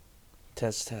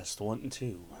Test, test. 1,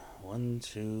 2. 1,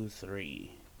 2,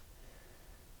 3.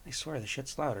 I swear the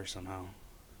shit's louder somehow.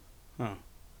 Huh.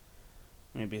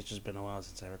 Maybe it's just been a while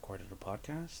since I recorded a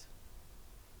podcast?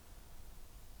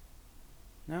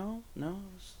 No,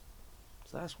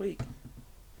 it's last week.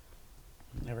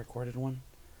 I recorded one.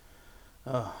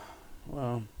 Oh,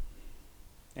 well.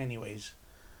 Anyways.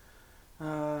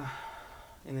 In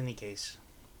any case.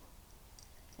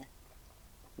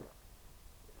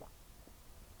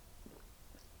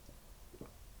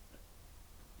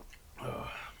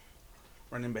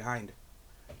 Running behind.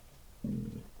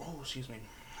 Oh, excuse me.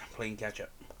 Playing catch up.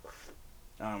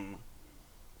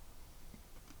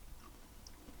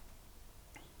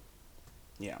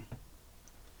 Yeah.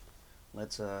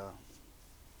 Let's okay.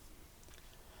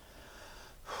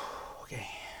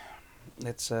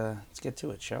 Let's get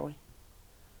to it, shall we?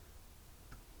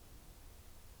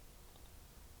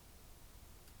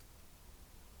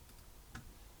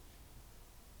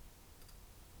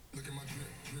 Look at my drip,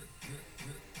 drip, drip,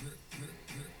 drip, drip, drip, drip,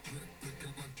 drip. Look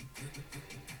at my drip, drip, drip,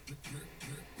 drip, drip,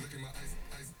 drip. Look at my ice,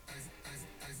 ice, ice, ice,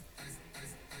 ice, ice,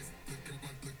 ice, ice. Look at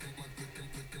my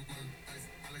ice.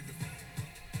 I like the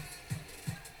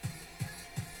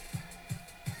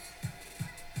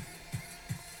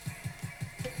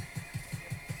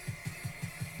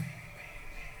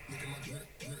look at my drip,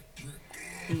 drip, drip.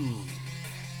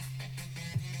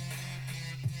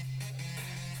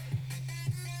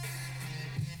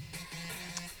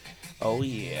 Oh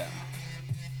yeah.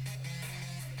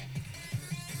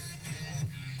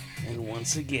 And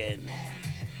once again,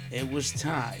 it was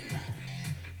time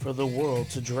for the world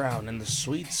to drown in the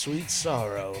sweet, sweet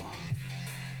sorrow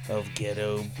of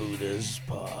Ghetto Buddha's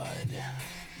Pod.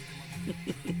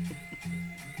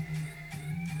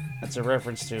 That's a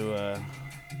reference to a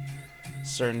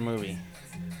certain movie.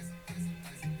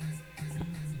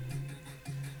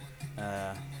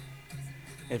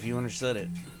 If you understood it,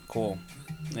 cool.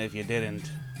 If you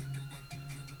didn't,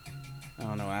 I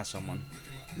don't know, ask someone.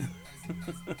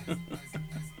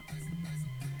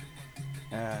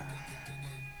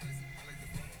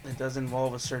 It does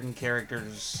involve a certain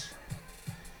character's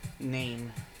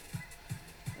name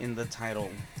in the title,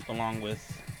 along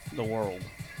with the world.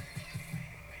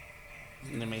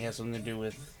 And it may have something to do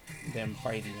with them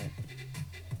fighting it.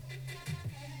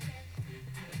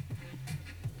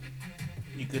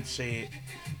 You could say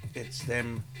it's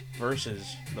them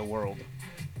versus the world.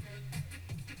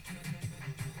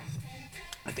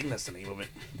 I think that's the name of it.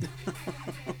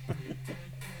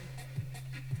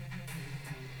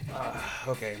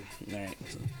 Okay. Alright.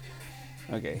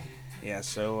 Okay. Yeah,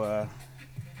 so,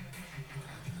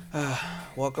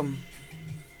 welcome.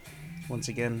 Once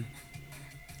again.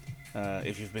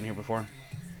 If you've been here before.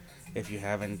 If you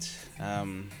haven't,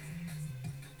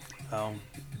 well,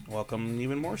 welcome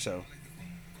even more so.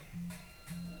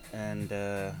 And,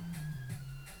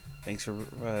 thanks for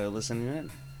listening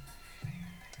in.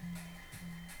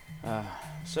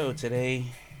 So today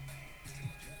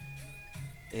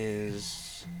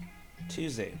is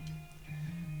Tuesday,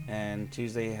 and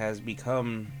Tuesday has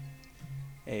become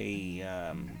a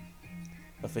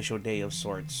official day of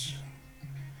sorts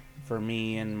for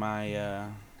me and my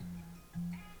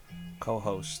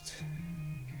co-host.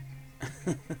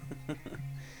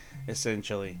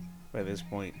 Essentially, by this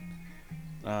point,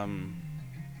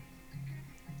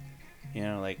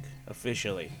 like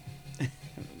officially.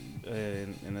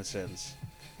 In a sense.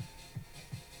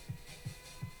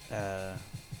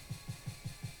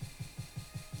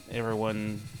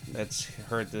 Everyone that's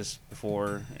heard this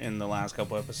before, in the last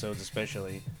couple episodes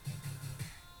especially,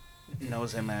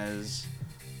 knows him as...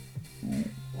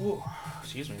 Ooh,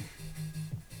 excuse me.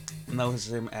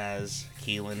 Knows him as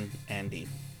Keelan Andy.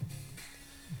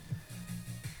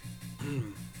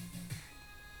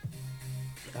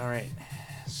 Alright,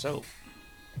 so...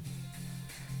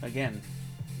 Again...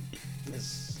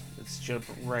 Let's jump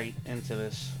right into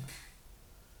this.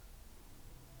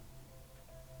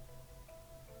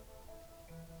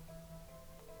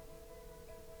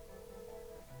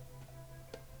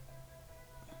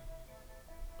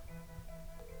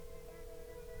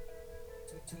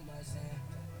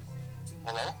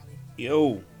 Hello?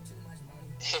 Yo.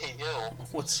 Hey, yo.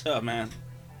 What's up, man?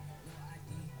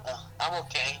 I'm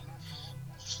okay.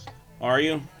 Are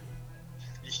you?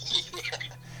 Yeah.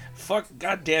 Fuck,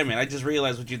 god damn it, I just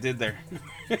realized what you did there.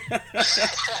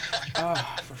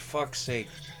 Oh, for fuck's sake.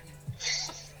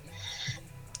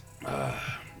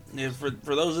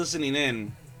 For those listening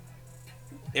in,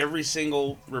 every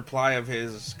single reply of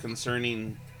his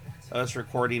concerning us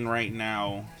recording right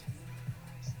now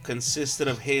consisted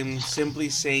of him simply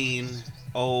saying,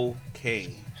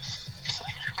 okay.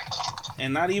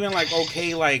 And not even like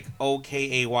okay, like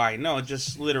OKAY. No,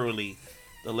 just literally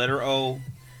the letter O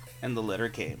and the letter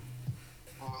K.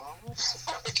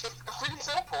 Pretty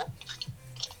simple.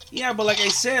 Yeah, but like I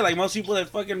said, like most people that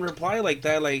fucking reply like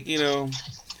that, like, you know,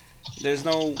 there's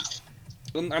no.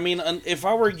 I mean, if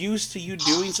I were used to you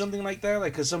doing something like that,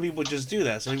 like, because some people just do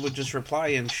that. Some people just reply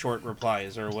in short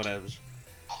replies or whatever.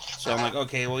 So I'm like,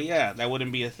 okay, well, yeah, that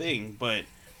wouldn't be a thing. But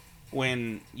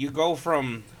when you go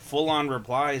from full on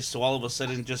replies to all of a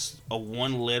sudden just a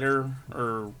one letter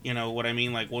or, you know what I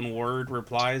mean, like one word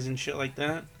replies and shit like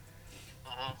that,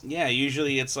 yeah,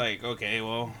 usually it's like, okay,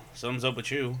 well, something's up with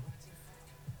you.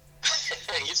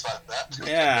 He's like that.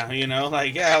 Yeah, you know,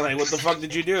 like, yeah, like, what the fuck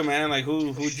did you do, man? Like,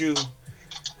 who'd you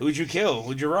kill?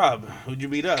 Who'd you rob? Who'd you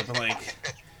beat up? Like,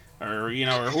 or you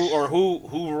know,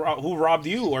 who robbed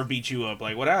you or beat you up?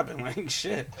 Like, what happened? Like,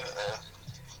 shit.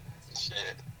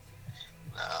 Shit.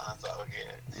 Nah, that's all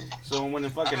good. So when they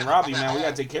fucking rob you, man, we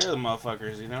gotta take care of the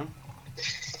motherfuckers, you know.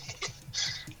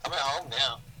 I'm at home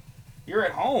now. You're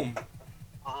at home.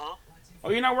 Uh-huh. Oh,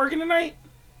 you're not working tonight?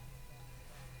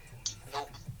 Nope.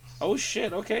 Oh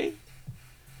shit. Okay.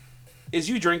 Is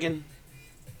you drinking?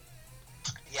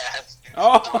 Yeah.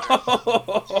 Oh.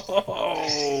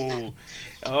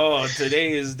 Oh,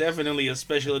 today is definitely a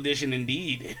special edition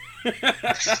indeed.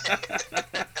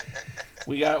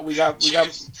 we got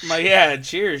my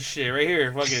cheers shit right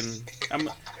here. Fucking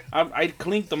I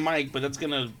clinked the mic, but that's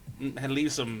gonna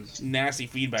leave some nasty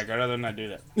feedback. I'd rather not do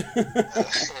that.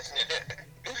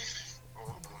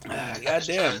 God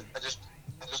damn. I just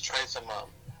tried some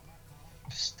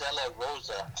Stella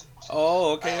Rosa.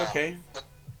 Oh, okay.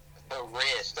 The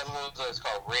red. Stella Rosa is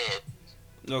called red.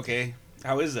 Okay.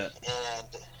 How is that? And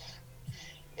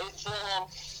it's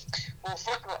well,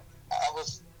 fuck, I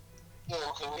was, you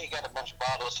know, cause we got a bunch of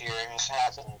bottles here in this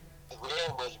house, and the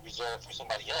red was reserved for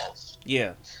somebody else.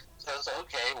 Yeah. So I was like,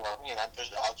 okay, well, you know,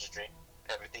 I'll just drink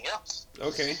everything else.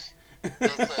 Okay.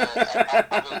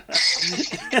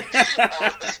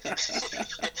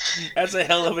 That's a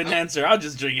hell of an answer. I'll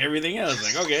just drink everything else.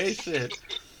 Like, okay, shit.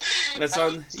 That's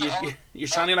on. You're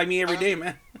sounding like me every day,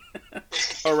 man.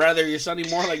 Or rather, you're sounding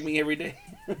more like me every day.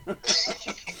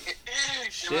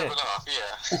 Shit. Off,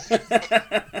 yeah.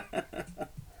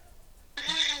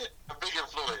 A big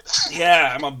influence.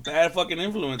 Yeah, I'm a bad fucking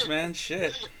influence, man.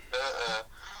 Shit.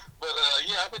 But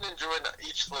yeah, I've been enjoying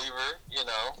each flavor, you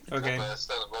know. Okay. Of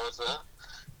Stella Rosa,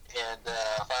 and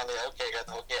finally,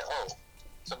 oh,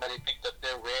 somebody picked up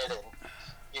their red, and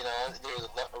you know there was a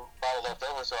bottle left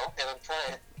over, so okay, let me try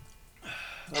it.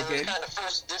 And Okay. it was kind of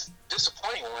first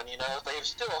disappointing one, you know. They were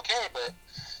still okay, but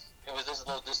it was just a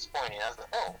little disappointing. I was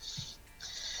like, oh.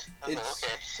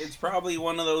 Okay. It's probably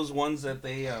one of those ones that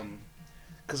they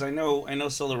because I know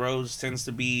Stella Rose tends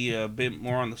to be a bit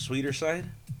more on the sweeter side.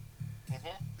 Mm-hmm.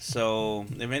 So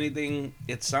if anything,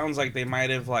 it sounds like they might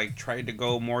have like tried to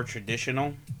go more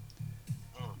traditional,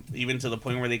 even to the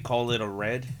point where they call it a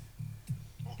red.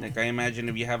 Like I imagine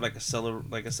if you have like a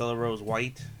Stella Rose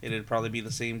white, it'd probably be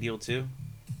the same deal too.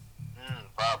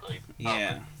 Probably.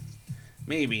 Yeah,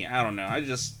 maybe, I don't know. I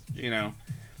just, you know,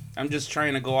 I'm just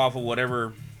trying to go off of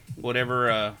whatever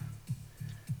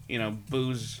you know,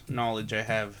 booze knowledge I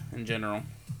have in general.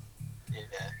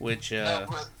 Yeah. Which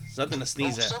something to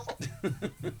sneeze at. So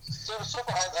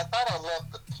far, I thought I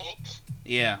loved the pink.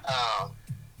 Yeah.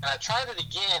 And I tried it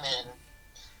again, and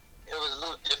it was a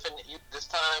little different this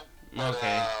time. But,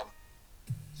 Okay.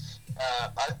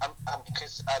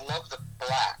 Because I love the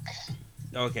black.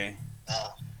 Okay.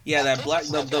 Yeah, that black.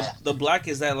 The black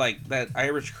is that like that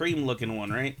Irish cream looking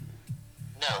one, right?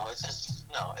 No, it's just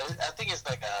no. I think it's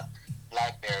like a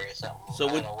blackberry or something. So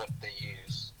I don't know what they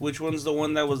use. Which one's the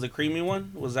one that was the creamy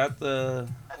one? Was that the?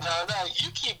 No, you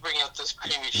keep bringing up this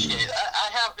creamy shit. I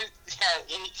haven't had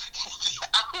any.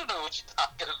 I don't know what you're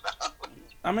talking about.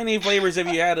 How many flavors have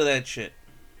you had of that shit?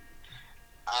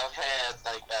 I've had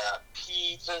like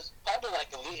pizzas, probably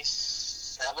like at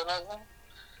least 7 of them.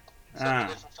 7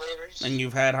 different flavors. And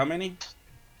you've had how many?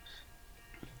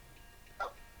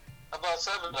 About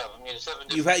 7 of them. You know, 7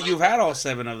 different You've flavors. had all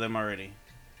 7 of them already.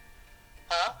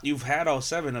 Huh? You've had all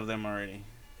 7 of them already.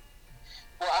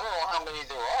 Well, I don't know how many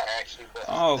there are actually, but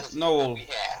Oh no. what we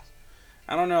have.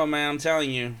 I don't know, man. I'm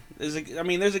telling you. There's a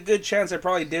good chance I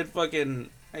probably did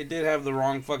have the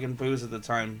wrong fucking booze at the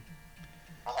time.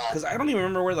 Because I don't even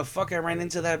remember where the fuck I ran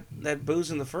into that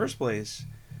booze in the first place.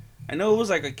 I know it was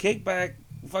like a kickback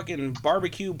fucking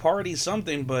barbecue party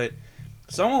something, but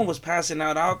someone was passing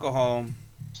out alcohol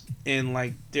in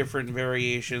like different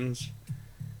variations.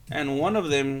 And one of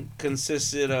them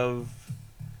consisted of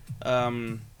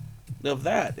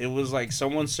that. It was like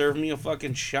someone served me a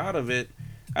fucking shot of it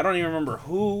I don't even remember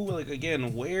who, like,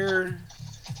 again, where.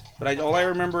 But all I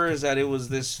remember is that it was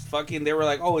this fucking. They were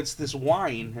like, "Oh, it's this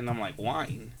wine," and I'm like,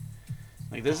 "Wine?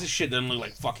 Like this shit doesn't look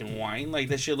like fucking wine. Like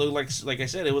this shit looked like I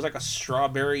said, it was like a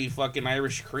strawberry fucking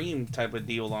Irish cream type of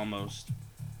deal almost.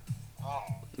 Oh,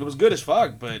 It was good as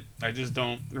fuck, but I just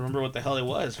don't remember what the hell it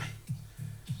was.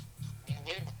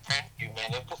 they pranked you,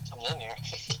 man. They put something in there.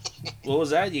 What was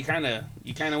that? You kind of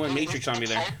went Matrix on me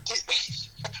there. They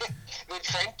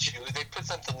pranked you. They put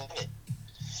something in it.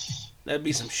 That'd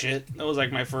be some shit. That was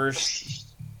like my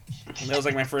first. That was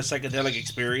like my first psychedelic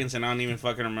experience, and I don't even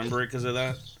fucking remember it because of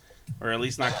that, or at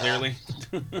least not clearly.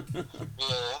 Yeah.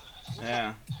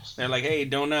 Yeah, they're like, hey,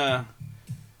 don't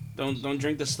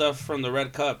drink the stuff from the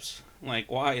red cups. I'm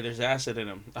like, why? There's acid in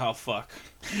them. Oh fuck.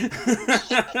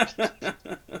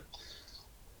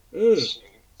 Ugh.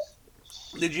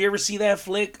 Did you ever see that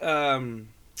flick?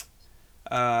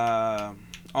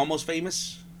 Almost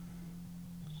Famous.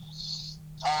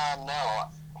 No.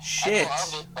 Shit. I know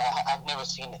of it, but I've never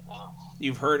seen it. No.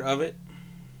 You've heard of it?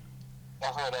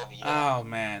 I've heard of it. Yeah. Oh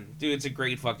man, dude, it's a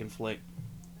great fucking flick.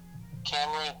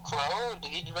 Cameron Crowe? Did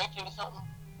he direct it or something?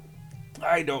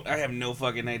 I have no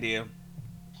fucking idea.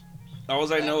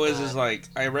 All I know is like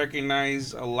I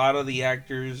recognize a lot of the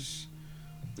actors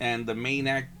and the main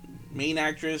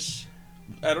actress.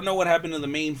 I don't know what happened to the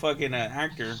main fucking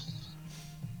actor.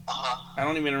 Uh-huh. I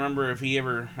don't even remember if he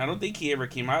ever. I don't think he ever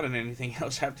came out in anything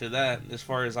else after that, as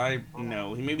far as I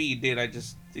know. Maybe he did. I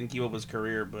just didn't keep up his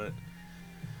career. But,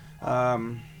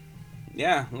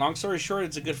 yeah. Long story short,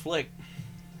 it's a good flick.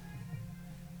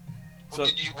 So,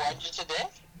 did you watch it today?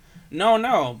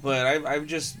 No. But I've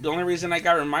just the only reason I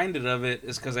got reminded of it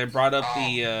is because I brought up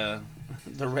the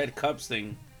red cups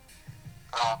thing.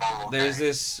 Oh, okay. There's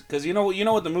this because you know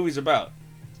what the movie's about.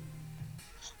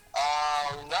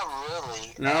 Not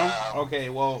really. No. Okay.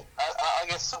 Well. I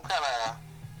guess some kind of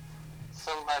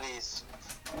somebody's.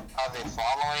 Are they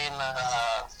following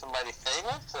somebody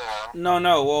famous or?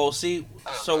 No. Well, see.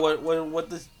 So what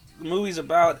the movie's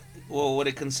about? Well, what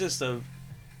it consists of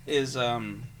is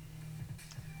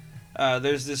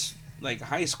there's this like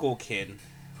high school kid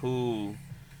who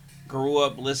grew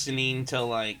up listening to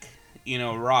like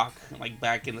rock like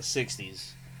back in the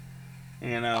 60s.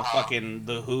 Fucking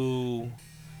The Who,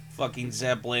 fucking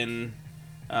Zeppelin,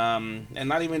 and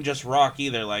not even just rock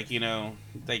either. Like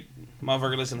like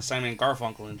motherfucker listen to Simon and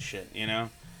Garfunkel and shit.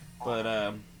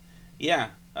 But yeah.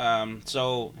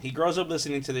 So he grows up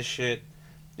listening to this shit.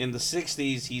 In the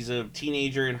 60s, he's a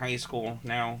teenager in high school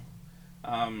now.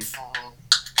 No,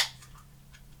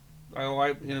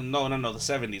 the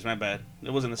 70s, my bad.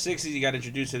 It was in the 60s he got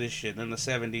introduced to this shit. Then the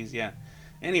 70s, yeah.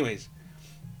 Anyways,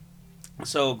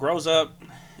 so grows up,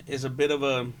 is a bit of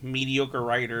a mediocre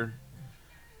writer.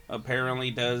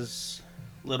 Apparently does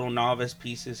little novice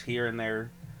pieces here and there.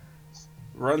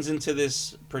 Runs into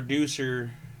this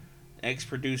producer,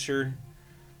 ex-producer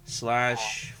 /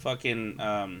 fucking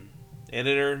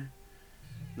editor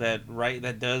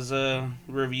that does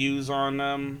reviews on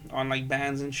like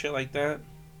bands and shit like that.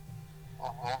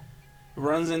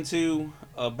 Runs into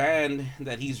a band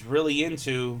that he's really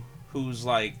into, who's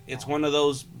like, it's one of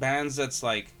those bands that's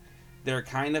like they're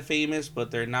kind of famous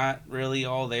but they're not really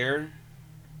all there.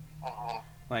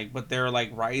 Like, but they're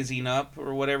like rising up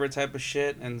or whatever type of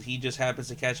shit, and he just happens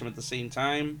to catch them at the same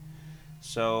time.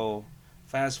 So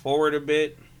fast forward a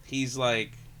bit, he's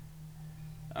like,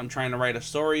 I'm trying to write a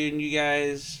story in you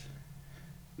guys.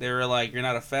 They were like, you're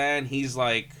not a fan. He's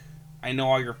like, I know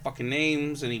all your fucking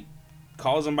names, and he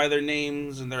calls them by their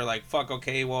names, and they're like, fuck,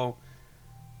 okay, well,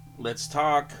 let's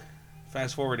talk.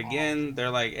 Fast forward again, they're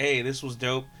like, hey, this was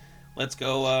dope. Let's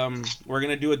go, we're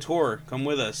gonna do a tour. Come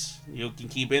with us. You can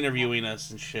keep interviewing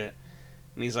us and shit.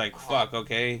 And he's like, fuck,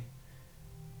 okay.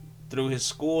 Through his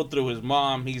school, through his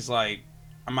mom, he's like,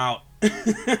 I'm out.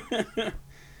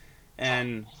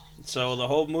 And so the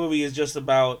whole movie is just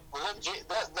about... That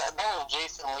was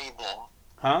Jason Lee then.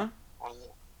 Huh?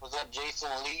 Was that Jason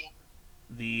Lee?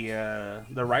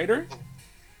 The writer?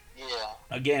 Yeah.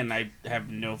 Again, I have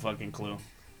no fucking clue.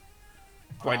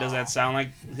 Why does that sound like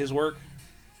his work?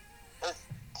 It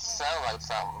sounds like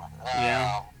something.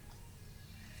 Yeah.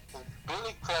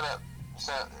 Billy Crudup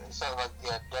sounds like the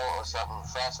adult or something.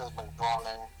 Francis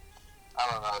McDormand.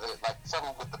 I don't know. Like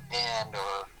something with the band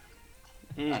or...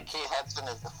 Kate Hudson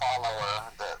is the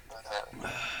follower.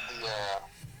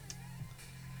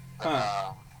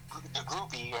 The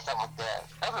groupie or something like that.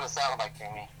 That's what it sounded like to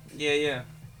me. Yeah.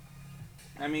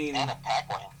 I mean... And a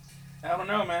Pac-Man. I don't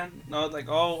know, man. No, like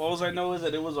all I know is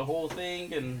that it was a whole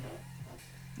thing, and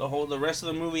the rest of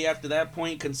the movie after that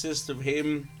point consists of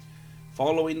him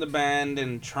following the band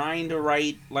and trying to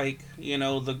write like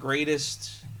the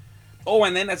greatest Oh,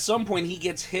 and then at some point he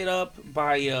gets hit up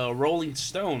by Rolling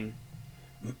Stone.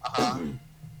 Uh-huh.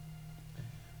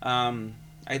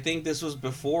 I think this was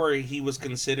before he was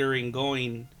considering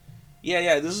going.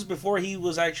 Yeah. This is before he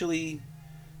was actually.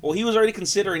 Well, he was already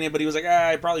considering it, but he was like,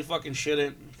 I probably fucking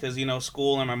shouldn't because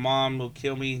school and my mom will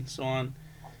kill me, so on.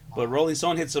 But Rolling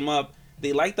Stone hits him up.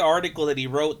 They liked the article that he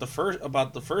wrote the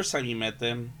first time he met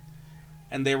them,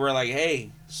 and they were like,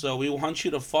 hey, so we want you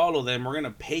to follow them. We're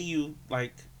gonna pay you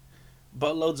like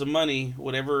buttloads of money,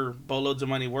 whatever boatloads of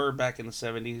money were back in the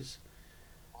 70s.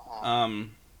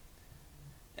 Um,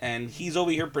 and he's over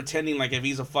here pretending like if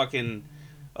he's a fucking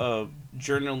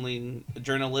journalism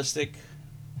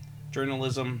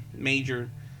major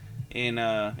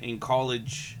in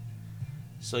college.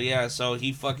 So yeah, so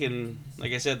he fucking,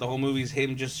 like I said, the whole movie's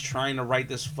him just trying to write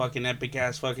this fucking epic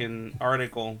ass fucking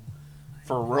article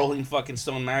for Rolling fucking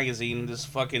Stone magazine. This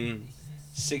fucking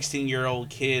 16-year-old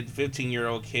kid,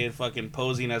 15-year-old kid, fucking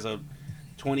posing as a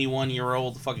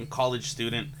 21-year-old fucking college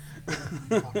student.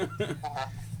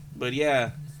 But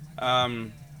yeah,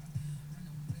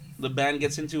 the band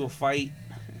gets into a fight.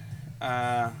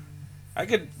 I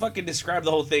could fucking describe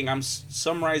the whole thing. I'm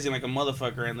summarizing like a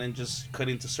motherfucker and then just cut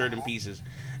into certain pieces.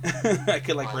 I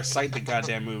could like recite the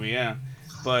goddamn movie, yeah.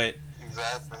 But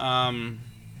Exactly.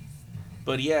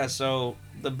 but yeah, so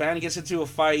the band gets into a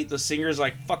fight. The singer's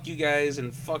like, "Fuck you guys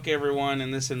and fuck everyone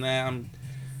and this and that. I'm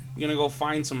gonna go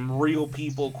find some real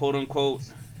people, quote unquote."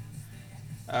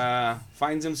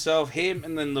 Finds him,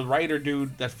 and then the writer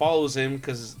dude that follows him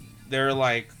because they're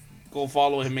like, go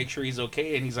follow him, make sure he's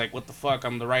okay. And he's like, what the fuck?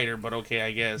 I'm the writer, but okay,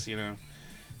 I guess.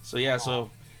 So yeah, so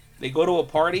they go to a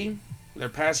party. They're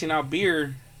passing out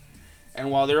beer. And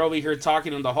while they're over here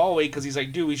talking in the hallway, because he's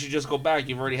like, dude, we should just go back.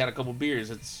 You've already had a couple beers.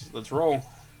 Let's roll.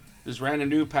 This random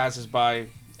dude passes by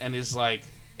and is like,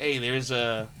 hey,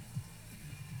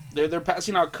 they're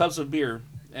passing out cups of beer.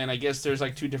 And I guess there's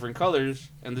like two different colors.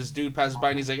 And this dude passes by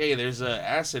and he's like, hey, there's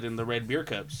acid in the red beer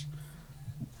cups.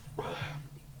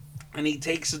 And he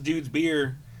takes the dude's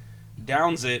beer,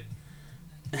 downs it.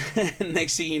 And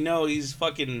next thing you know, he's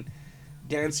fucking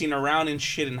dancing around and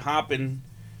shit and hopping.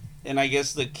 And I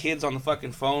guess the kid's on the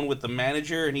fucking phone with the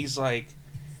manager, and he's like,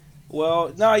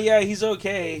 well, no, yeah, he's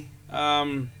okay.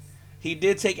 He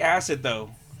did take acid, though.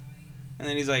 And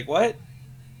then he's like, what?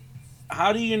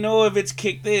 How do you know if it's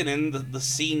kicked in? And the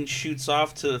scene shoots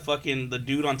off to fucking the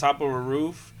dude on top of a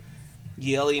roof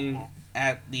yelling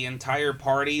at the entire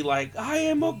party like, I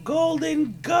am a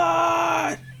golden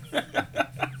god!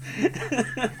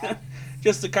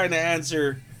 Just to kind of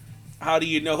answer, how do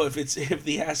you know if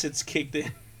the acid's kicked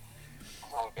in?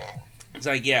 Okay. It's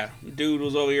like, yeah, dude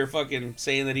was over here fucking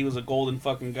saying that he was a golden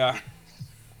fucking god.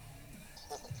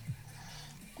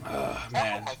 Oh,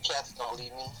 man. My cats don't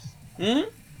leave me. Hmm?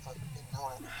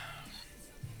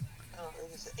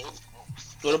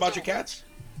 What about your cats?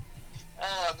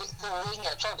 I was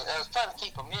trying to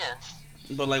keep them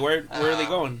in. But like, where are they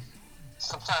going?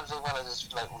 Sometimes they want to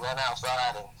just like run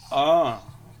outside and. Oh,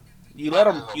 you let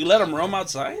them roam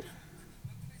outside?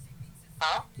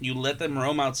 Huh? You let them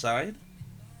roam outside?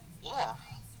 Yeah.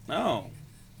 Oh,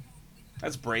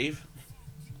 that's brave.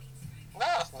 No,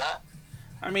 it's not.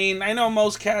 I mean, I know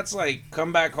most cats like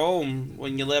come back home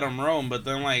when you let them roam, but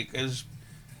then like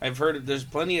I've heard there's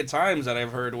plenty of times that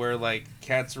I've heard where like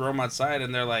cats roam outside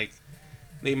and they're like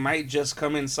they might just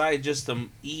come inside just to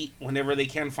eat whenever they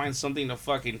can't find something to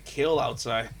fucking kill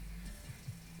outside.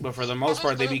 But for the most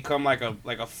part, they become like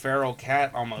a feral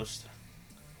cat almost.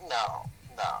 No.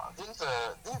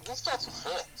 These cats are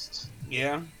fixed.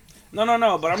 Yeah.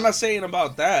 No. But I'm not saying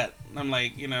about that. I'm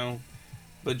like,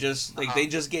 but just like they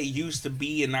just get used to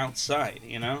being outside. Oh,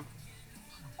 they love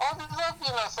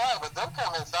being outside, but they'll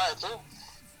come inside too.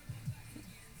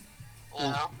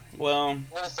 Well.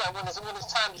 When it's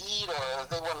time to eat, or if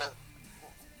they want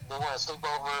to sleep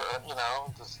over,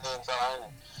 or, just stay inside.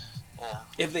 Yeah.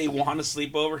 If they want to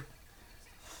sleep over.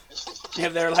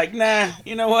 If they're like, nah,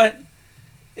 you know what?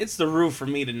 It's the roof for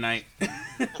me tonight.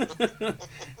 And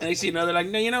they see another like,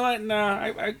 no, you know what? No,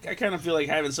 I kind of feel like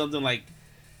having something like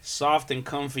soft and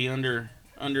comfy under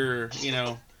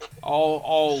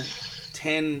all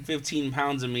 10, 15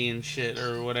 pounds of me and shit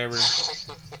or whatever.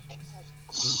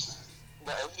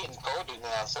 But it's getting colder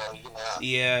now, so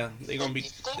Yeah, they're gonna be. You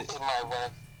think they might want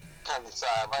to come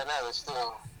inside? Right now, they're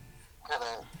still kind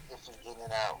of iffy in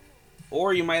and out.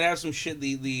 Or you might have some shit.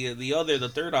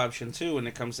 The third option too, when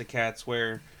it comes to cats,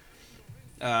 where,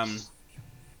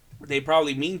 they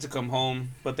probably mean to come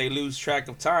home, but they lose track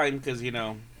of time because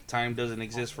time doesn't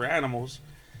exist for animals,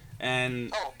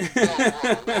 And whoa,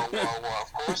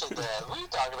 of course it does. What are you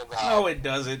talking about? no, it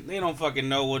doesn't. They don't fucking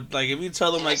know what. Like, if you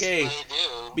tell them, like, Yes, hey, they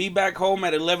do. be back home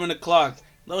at 11 o'clock,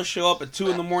 they'll show up at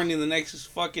 2 in the morning the next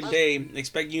fucking day,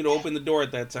 expecting you to open the door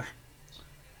at that time.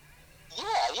 Yeah,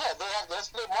 that's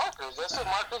their markers. That's their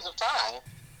markers of time.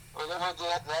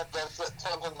 That's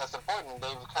something that's important. They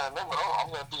kind of remember, oh, I'm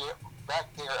going to be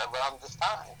back there around this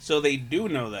time. So they do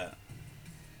know that.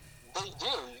 They do,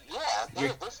 yeah. They're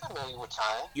familiar with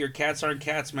time. Your cats aren't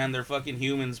cats, man. They're fucking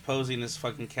humans posing as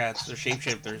fucking cats. They're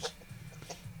shapeshifters.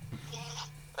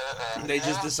 They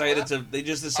just decided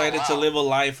to live a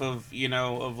life of, you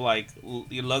know, of like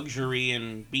luxury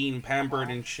and being pampered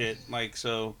and shit. Like,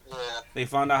 so they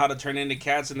found out how to turn into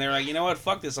cats, and they're like, you know what,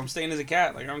 fuck this, I'm staying as a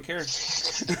cat. Like, I don't care. What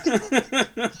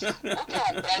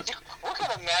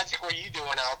kind of magic were you doing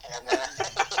out there,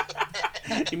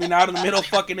 man? You mean out in the middle of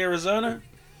fucking Arizona?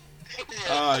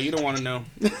 Yeah. You don't want to know.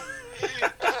 Oh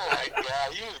my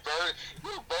god, you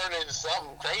was burning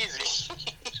something crazy.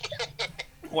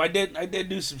 Well, I did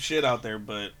do some shit out there,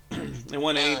 but it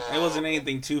wasn't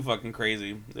anything too fucking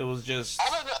crazy. It was just. I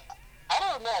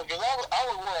don't know, because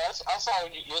I saw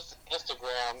your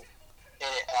Instagram,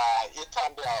 and you're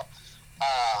talking about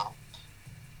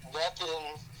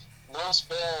nothing, no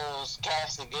spells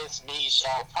cast against me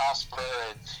shall prosper.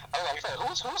 And I was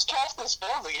like, who's casting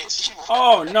spells against you?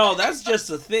 Oh no, that's just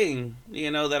a thing,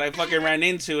 you know, that I fucking ran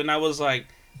into, and I was like,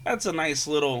 that's a nice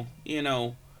little, you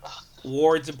know,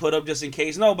 ward to put up just in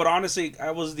case. No, but honestly,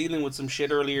 I was dealing with some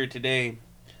shit earlier today,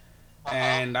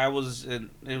 and I was,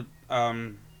 Magical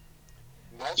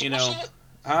you know, shit?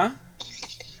 huh?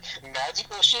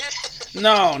 Magical shit?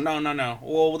 No.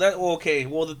 Well, okay.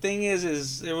 Well, the thing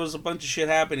is there was a bunch of shit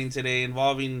happening today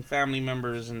involving family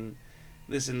members and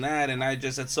this and that, and I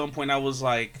just at some point I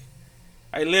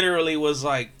literally was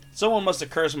like, someone must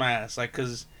have cursed my ass, like,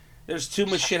 cause there's too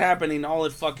much shit happening all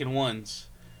at fucking once.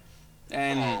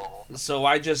 And so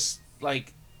I just,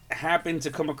 like, happened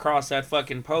to come across that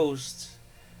fucking post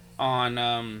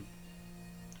on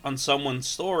someone's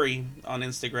story on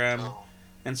Instagram.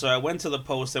 And so I went to the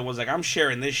post and was like, I'm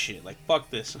sharing this shit. Like, fuck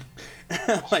this.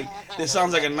 Like, this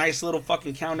sounds like a nice little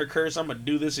fucking counter curse. I'm gonna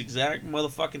do this exact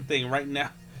motherfucking thing right now.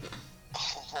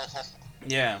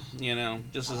 Yeah, you know,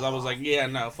 just as I was like, yeah,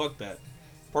 no, fuck that.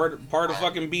 Part of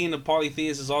fucking being a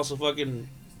polytheist is also fucking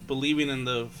believing in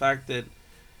the fact that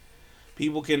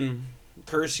people can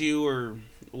curse you or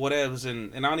whatevs,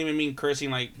 and I don't even mean cursing,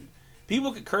 like,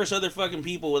 people could curse other fucking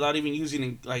people without even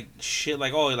using, like, shit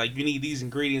like, oh, like, you need these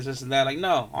ingredients, this and that. Like,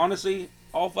 no, honestly,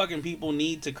 all fucking people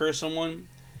need to curse someone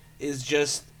is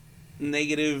just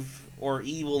negative or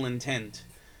evil intent,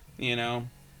 you know?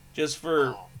 Just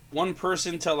for one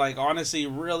person to, like, honestly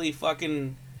really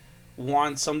fucking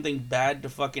want something bad to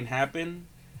fucking happen.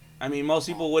 I mean, most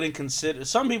people wouldn't consider,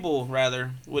 some people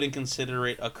rather wouldn't consider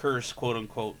it a curse, quote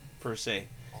unquote, per se.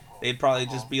 They'd probably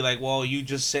just be like, well, you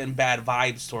just sent bad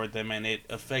vibes toward them and it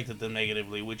affected them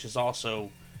negatively, which is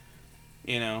also,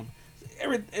 you know,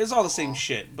 it's all the same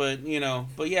shit. But, you know,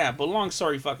 but long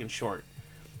story fucking short,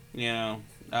 you know,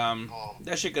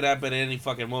 that shit could happen at any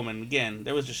fucking moment. Again,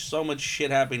 there was just so much shit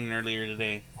happening earlier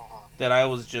today that I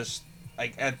was just,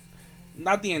 like, at,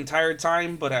 not the entire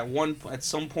time, but at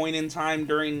some point in time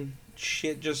during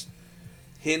shit just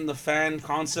hitting the fan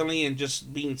constantly and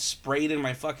just being sprayed in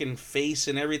my fucking face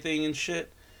and everything and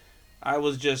shit, I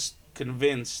was just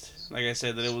convinced, like I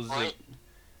said, that it was like,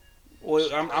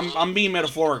 well, I'm being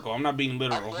metaphorical. I'm not being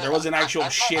literal. There wasn't actual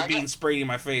shit being sprayed in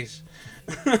my face.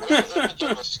 I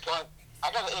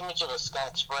got an image of a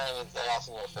skunk spraying its ass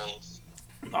in your face.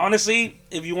 Honestly,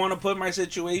 if you want to put my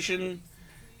situation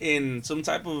in some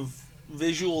type of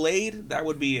visual aid, that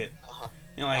would be it.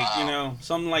 You know, like, you know,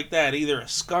 something like that. Either a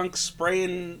skunk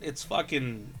spraying its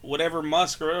fucking whatever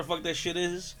musk or whatever the fuck that shit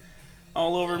is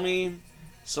all over me.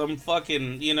 Some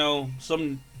fucking, you know,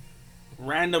 some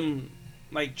random,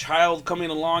 like, child coming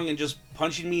along and just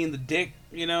punching me in the dick,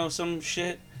 you know, some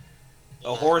shit.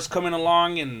 A horse coming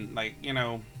along and, like, you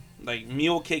know, like,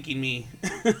 mule kicking me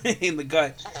in the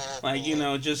gut. Like, you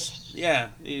know, just, yeah.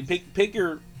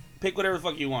 Pick whatever the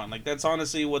fuck you want. Like, that's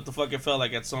honestly what the fuck it felt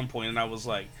like at some point. And I was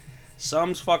like,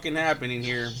 something's fucking happening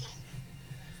here.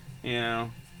 You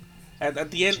know,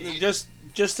 at the end, just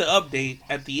to update,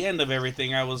 at the end of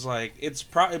everything, I was like, it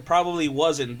probably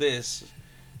wasn't this,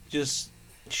 just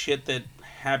shit that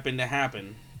happened to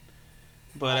happen.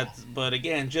 But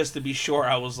again, just to be sure,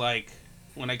 I was like,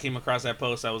 when I came across that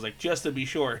post, I was like, just to be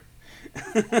sure,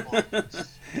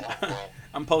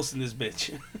 I'm posting this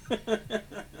bitch.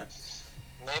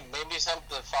 Maybe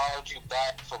something followed you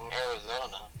back from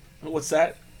Arizona. What's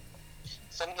that?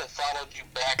 Something followed you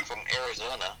back from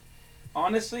Arizona.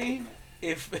 Honestly,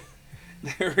 if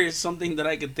there is something that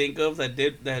I could think of that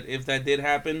if that did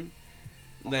happen,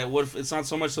 that would it's not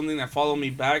so much something that followed me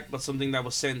back, but something that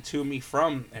was sent to me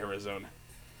from Arizona.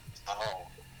 Oh,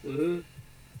 Mm-hmm.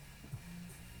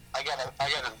 I got a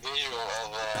visual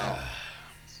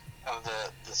of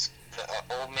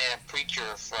the old man preacher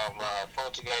from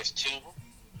Poltergeist 2.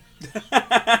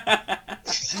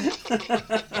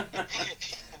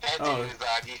 That dude Oh, was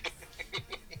on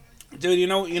you. dude,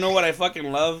 you know what I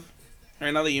fucking love?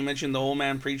 Right now that you mentioned the old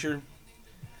man preacher,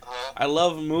 uh, I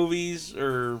love movies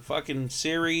or fucking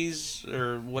series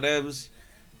or whatevs,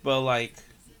 but like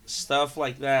stuff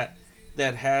like that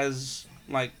that has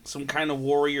like some kind of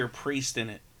warrior priest in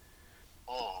it.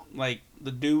 Like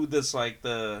the dude that's like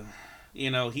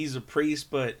he's a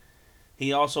priest, but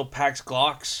he also packs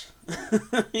Glocks.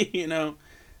 you know,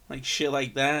 like shit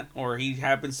like that, or he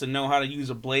happens to know how to use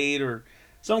a blade or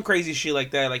some crazy shit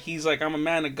like that. Like he's like, I'm a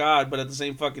man of God, but at the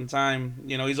same fucking time,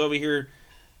 he's over here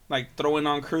like throwing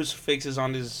on crucifixes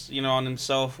on his, on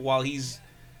himself while he's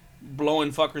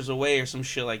blowing fuckers away or some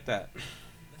shit like that.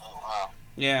 oh wow.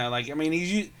 Yeah, like I mean,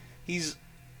 he's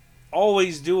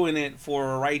always doing it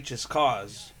for a righteous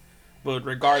cause, but Right.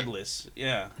 regardless,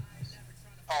 yeah.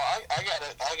 Oh, I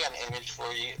got an image for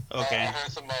you. I Okay,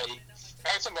 heard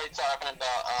somebody talking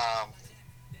about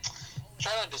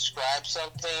trying to describe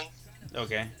something.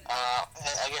 okay,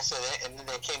 I guess and then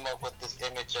they came up with this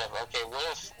image of, okay, what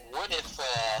if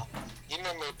you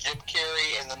remember Jim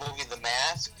Carrey in the movie The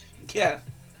Mask? yeah,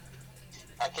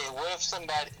 Okay,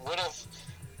 what if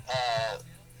uh,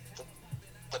 the,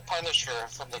 the Punisher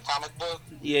from the comic book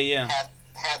yeah, yeah.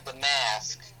 had the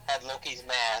mask, had Loki's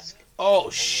mask, Oh and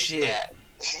used shit, that?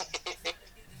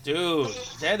 dude,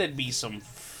 that'd be some.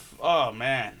 Oh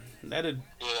man, that'd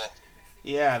Yeah.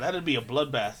 yeah, that'd be a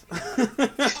bloodbath.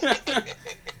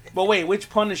 But wait, which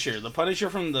Punisher? The Punisher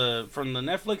from the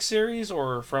Netflix series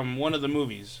or from one of the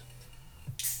movies?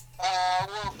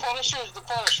 Well, Punisher is the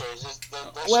Punisher.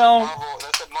 Well,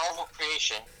 That's a Marvel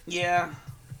creation. yeah,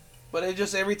 but it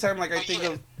just But yeah,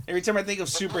 every time I think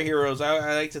of the superheroes,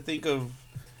 I like to think of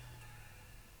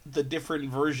the different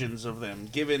versions of them,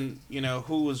 given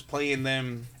who was playing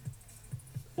them,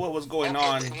 what was going okay,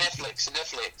 on.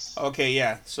 Netflix. Okay,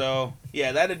 yeah. So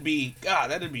yeah, that'd be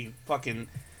fucking.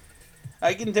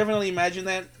 I can definitely imagine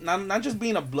that. Not just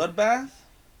being a bloodbath, Uh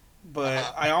but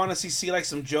huh. I honestly see like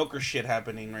some Joker shit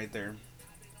happening right there.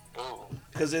 Ooh.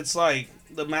 Cause it's like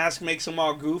the mask makes him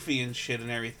all goofy and shit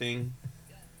and everything,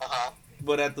 Uh huh.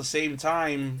 but at the same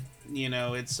time,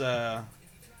 it's the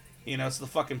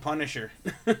fucking Punisher.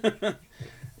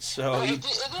 so Well, he it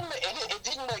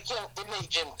didn't make him. It made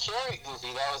Jim Carrey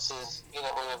goofy. That was his,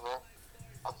 whatever.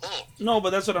 I think. no, but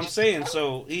that's what I'm saying.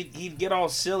 So he'd get all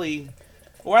silly.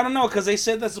 Well, I don't know, cause they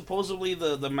said that supposedly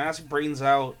the mask brings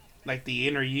out like the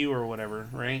inner you or whatever,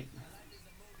 right?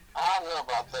 I don't know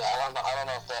about that. I don't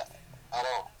know if that. I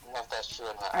don't know if that's true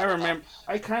or not. I I don't know. remember.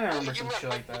 I kind of But remember some shit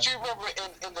like but that. you remember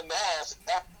in the mask,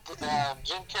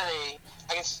 Jim Carrey.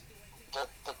 I guess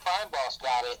the crime boss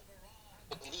got it.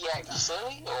 But did he act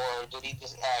silly or did he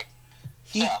just act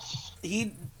He tough?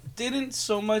 he didn't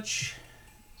so much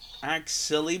act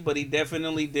silly, but he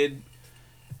definitely did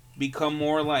become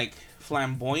more like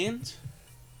flamboyant.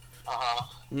 Uh huh.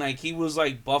 Like he was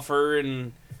like buffer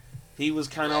and he was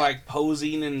kind of Yeah. like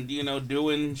posing and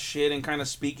doing shit and kind of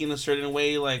speaking a certain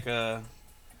way, like Uh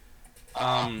huh.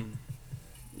 um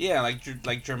yeah,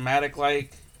 like dramatic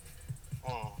like.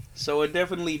 Mm. So it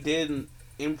definitely did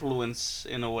influence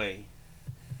in a way,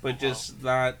 but Uh-huh. just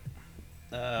not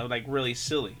like really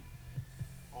silly.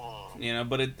 Mm.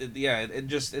 But it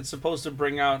just it's supposed to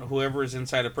bring out whoever is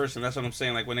inside a person. That's what I'm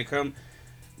saying. Like when it comes,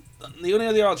 the only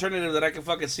other alternative that I can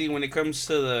fucking see when it comes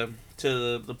to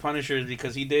the Punisher is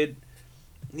because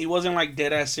he wasn't like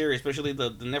dead ass serious, especially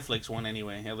the Netflix one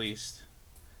anyway. At least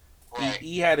Right.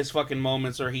 he had his fucking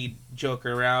moments where he'd joke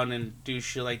around and do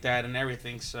shit like that and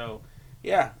everything. So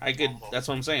yeah, I could. Uh-huh. That's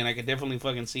what I'm saying. I could definitely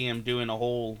fucking see him doing a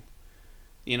whole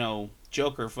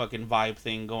Joker fucking vibe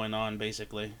thing going on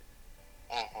basically.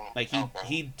 Like Okay.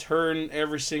 he'd turn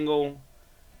every single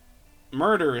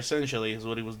murder essentially is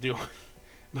what he was doing.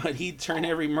 But he'd turn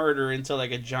every murder into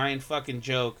like a giant fucking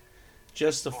joke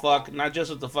just to Uh-huh. fuck not just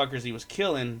with the fuckers he was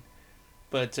killing,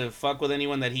 but to fuck with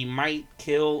anyone that he might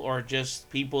kill or just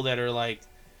people that are like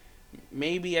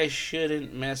maybe I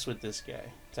shouldn't mess with this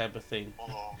guy type of thing.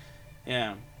 Uh-huh.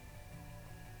 Yeah.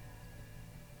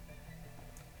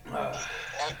 Uh,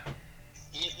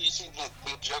 you see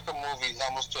the Joker movie is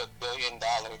almost to $1 billion.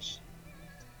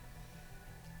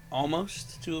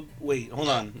 Almost to wait, hold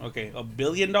Yeah. on. Okay, $1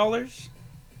 billion?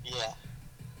 Yeah.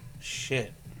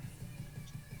 Shit.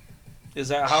 Is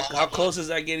that how close is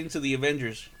that getting to the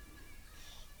Avengers?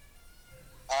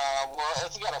 Well,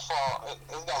 it's got a fall.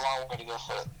 It's got a long way to go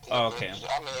for it. Oh, okay.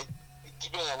 I mean, it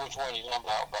depends on which one you talking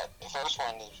about, but the first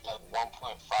one is like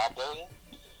 1.5 billion.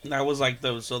 That was like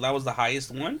that was the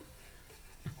highest one.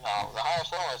 No, the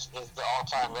highest one is the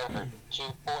all-time record,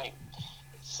 2.7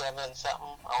 something,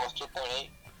 almost 2.8.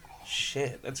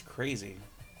 Shit, that's crazy.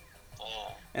 Yeah.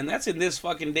 And that's in this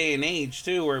fucking day and age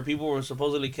too, where people were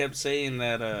supposedly kept saying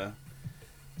that,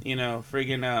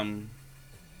 friggin'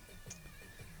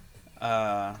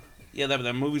 yeah, that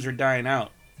the movies are dying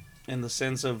out, in the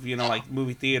sense of like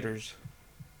movie theaters.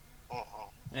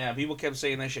 Yeah, people kept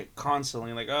saying that shit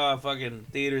constantly, like, oh, fucking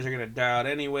theaters are gonna die out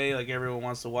anyway, like, everyone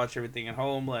wants to watch everything at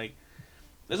home, like,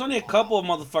 there's only a couple of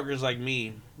motherfuckers like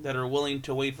me that are willing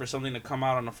to wait for something to come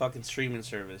out on a fucking streaming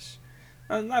service.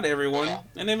 Not everyone,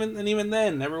 and even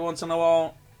then, every once in a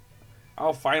while,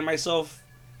 I'll find myself,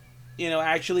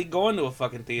 actually going to a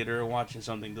fucking theater and watching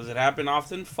something. Does it happen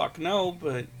often? Fuck no,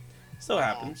 but it still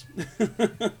happens.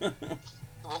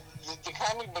 Well, the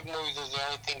comic book movies is the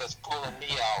only thing that's pulling me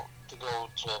out to go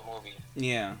to a movie.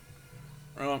 Yeah.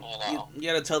 Well, you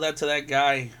gotta tell that to that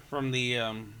guy from the,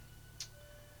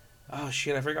 oh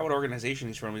shit, I forgot what organization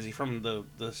he's from. Is he from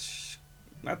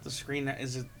not the Screen,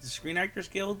 is it the Screen Actors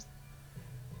Guild?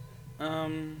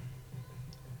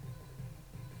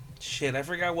 Shit, I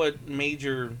forgot what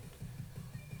major,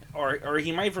 or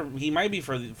he might be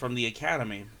from the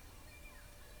Academy.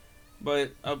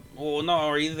 But, well, no,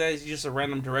 or either that he's just a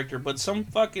random director, but some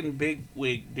fucking big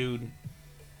wig dude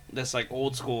that's like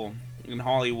old school in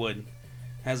Hollywood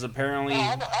has apparently.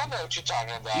 I know what you're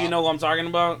talking about. You know what I'm talking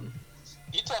about?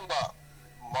 You're talking about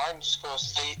Martin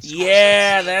Scorsese.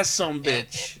 Yeah, that's some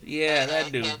bitch.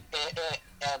 That dude. And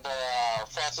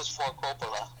Francis Ford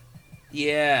Coppola.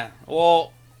 Yeah.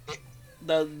 Well,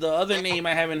 the other name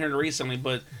I haven't heard recently,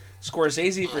 but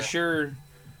Scorsese for sure.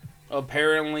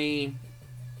 Apparently,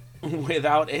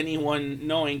 without anyone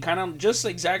knowing, kind of just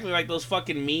exactly like those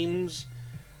fucking memes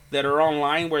that are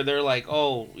online where they're like,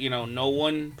 oh, no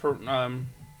one,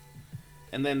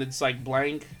 and then it's like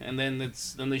blank, and then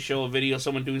they show a video of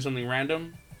someone doing something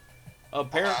random.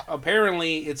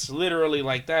 Apparently, it's literally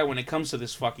like that when it comes to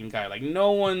this fucking guy. Like,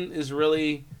 no one is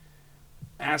really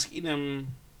asking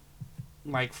him,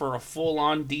 like, for a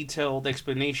full-on detailed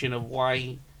explanation of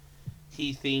why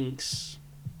he thinks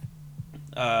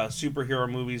superhero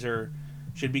movies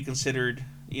should be considered,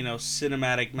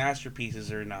 cinematic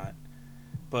masterpieces or not.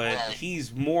 But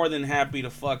he's more than happy to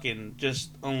fucking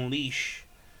just unleash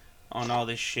on all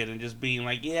this shit and just being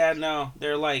like, yeah, no,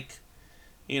 they're like,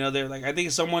 I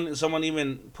think someone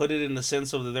even put it in the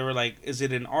sense of that they were like, is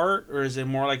it an art or is it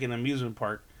more like an amusement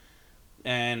park?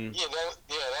 And that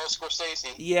was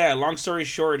Scorsese. Yeah, long story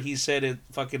short, he said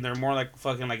they're more like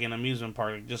fucking like an amusement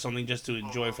park, just something just to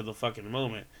enjoy for the fucking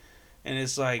moment. And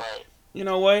it's like, you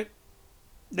know what?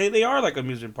 They are like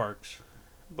amusement parks,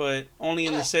 but only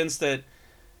in the sense that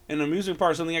an amusement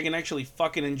park is something I can actually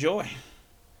fucking enjoy.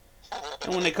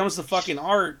 And when it comes to fucking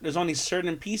art, there's only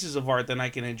certain pieces of art that I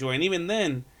can enjoy. And even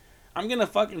then, I'm gonna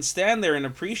fucking stand there and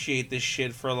appreciate this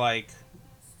shit for like...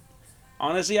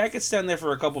 Honestly, I could stand there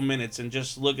for a couple minutes and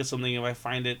just look at something if I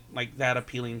find it like that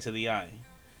appealing to the eye.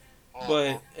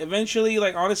 But eventually,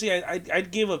 like, honestly,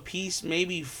 I'd give a piece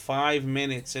maybe 5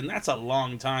 minutes, and that's a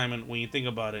long time when you think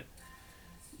about it.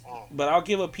 But I'll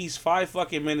give a piece 5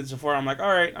 fucking minutes before I'm like,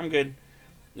 alright, I'm good.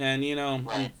 And,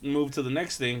 move to the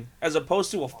next thing. As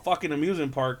opposed to a fucking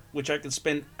amusement park, which I could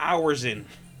spend hours in.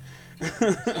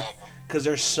 Because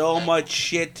there's so much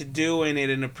shit to do in it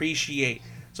and appreciate.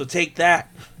 So take that.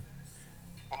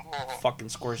 Fucking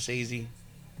Scorsese.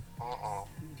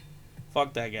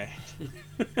 Fuck that guy.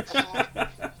 I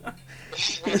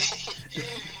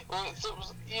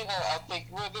think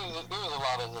there was a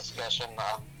lot of discussion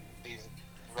on these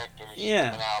directors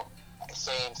coming out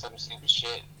saying some stupid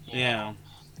shit.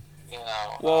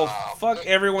 Well, fuck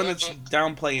everyone that's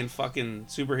downplaying fucking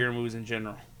superhero movies in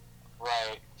general.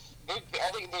 Right. I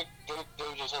think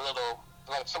they're just a little,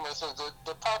 like someone says,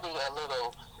 they're probably a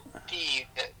little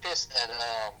pissed that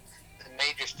the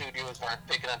major studios aren't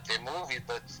picking up their movies,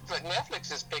 but like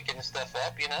Netflix is picking stuff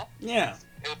up, Yeah.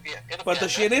 But the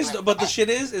shit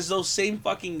is those same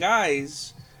fucking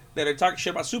guys that are talking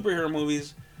shit about superhero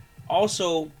movies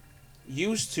also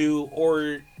used to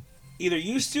or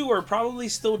probably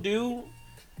still do,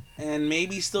 and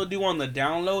maybe still do on the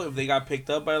down low if they got picked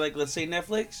up by, like, let's say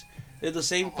Netflix. They're the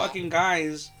same fucking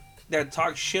guys that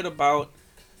talk shit about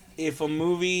if a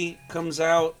movie comes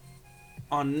out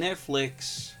on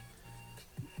Netflix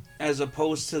as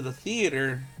opposed to the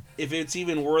theater, if it's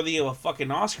even worthy of a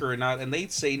fucking Oscar or not, and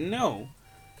they'd say no.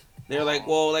 They're like,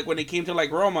 well, like when it came to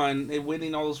like Roma and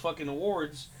winning all those fucking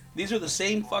awards, these are the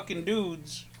same fucking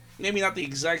dudes. Maybe not the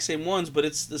exact same ones, but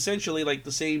it's essentially like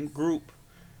the same group,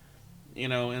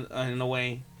 in a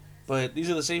way. But these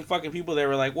are the same fucking people that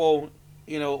were like, well,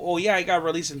 oh yeah, it got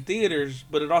released in theaters,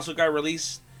 but it also got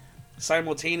released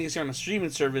simultaneously on a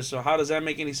streaming service. So how does that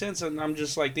make any sense? And I'm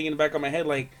just like thinking back on my head,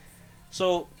 like,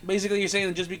 so basically you're saying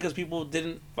that just because people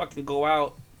didn't fucking go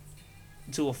out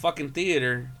to a fucking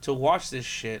theater to watch this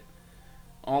shit,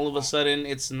 all of a sudden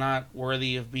it's not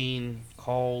worthy of being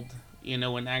called,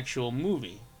 an actual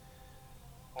movie.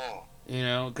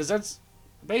 Because that's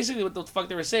basically what the fuck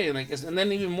they were saying. Like, and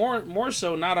then even more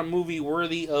so, not a movie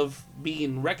worthy of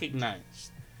being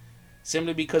recognized,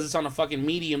 simply because it's on a fucking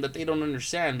medium that they don't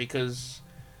understand. Because,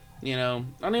 I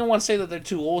don't even want to say that they're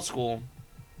too old school,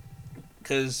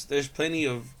 because there's plenty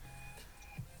of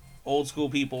old school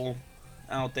people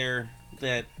out there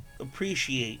that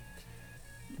appreciate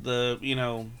the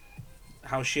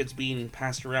how shit's being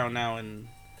passed around now and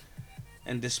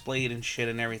displayed and shit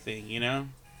and everything,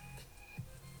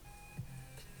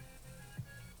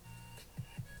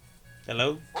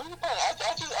 Hello? What are you playing?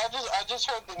 I just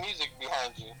heard the music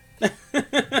behind you.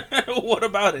 What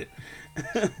about it?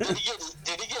 Did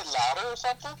he get louder or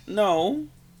something? No.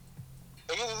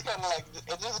 It is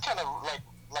kind of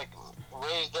like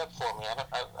raised up for me.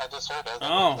 I just heard it.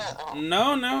 Oh.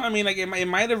 No. I mean, like, it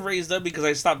might have raised up because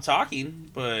I stopped talking,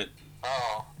 but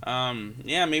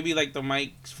yeah, maybe like the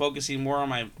mic's focusing more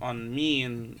on me,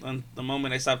 and on the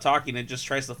moment I stop talking, it just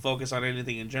tries to focus on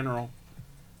anything in general.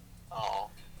 Oh.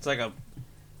 It's like a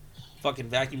fucking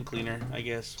vacuum cleaner, I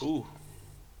guess. Ooh.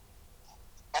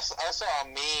 I saw a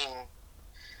meme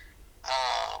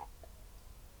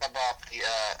about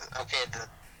the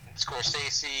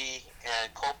Scorsese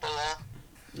and Coppola.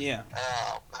 Yeah.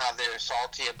 How they're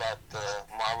salty about the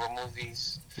Marvel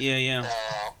movies. Yeah.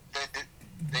 They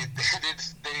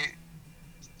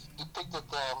depicted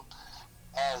them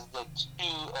as the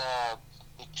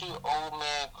two old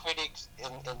man critics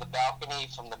in the balcony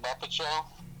from the Muppet Show.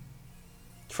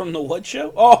 From the what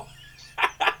show? Oh.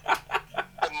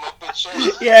 The Muppet Show.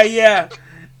 Yeah.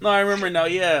 No, I remember now.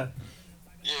 Yeah.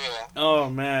 Yeah. Oh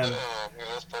man. Yeah,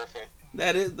 that's perfect.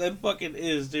 That fucking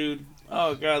is, dude.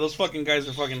 Oh god, those fucking guys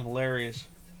are fucking hilarious.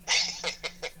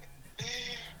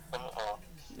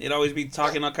 They'd always be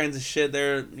talking all kinds of shit.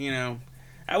 I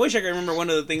wish I could remember one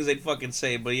of the things they'd fucking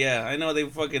say, but yeah, I know they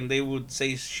would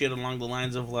say shit along the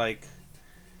lines of like,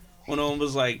 one of them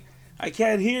was like, I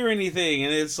can't hear anything,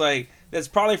 and it's like, that's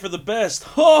probably for the best.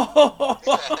 That's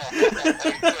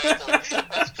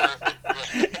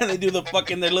perfect. And they do their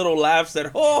little laughs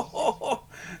that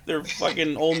their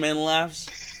fucking old man laughs.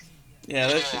 Yeah,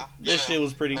 that shit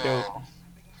was pretty dope.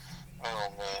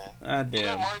 Oh man. Ah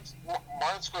damn.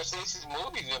 Martin Scorsese's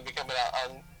movie's gonna be coming out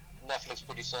on Netflix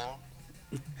pretty soon.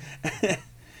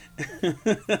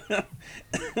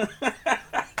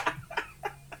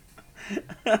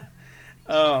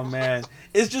 Oh man,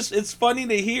 it's funny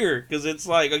to hear, because it's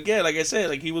like, again, like I said,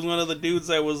 like he was one of the dudes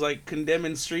that was like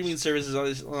condemning streaming services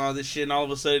on all this shit, and all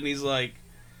of a sudden he's like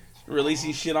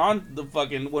releasing shit on the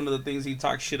fucking one of the things he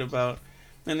talks shit about,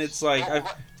 and it's like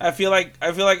I feel like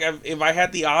if I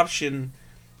had the option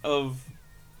of,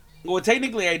 well,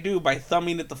 technically I do by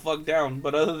thumbing it the fuck down,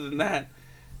 but other than that,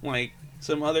 like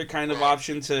some other kind of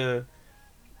option to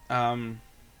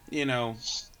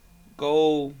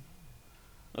go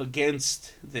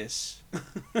against this.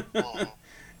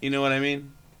 You know what I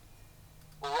mean?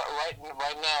 Well, right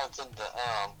now it's in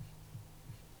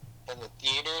the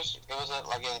theaters. It was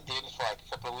like in the theaters for like a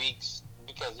couple of weeks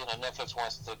because Netflix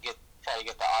wants to try to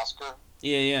get the Oscar.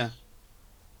 Yeah. Yeah,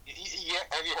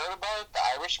 have you heard about it? The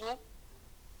Irishman?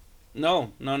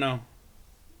 No.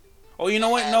 Oh, you know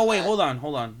what? No, wait, hold on.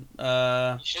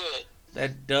 You should.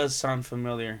 That does sound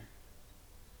familiar.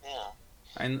 Yeah.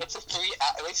 It's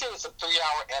they say it's a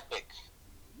 3-hour epic.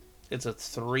 It's a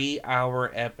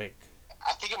 3-hour epic.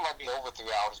 I think it might be over 3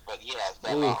 hours, but yeah, it's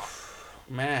that long.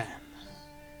 Man.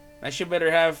 That shit better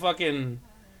have some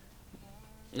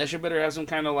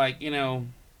kind of like,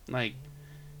 like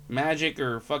magic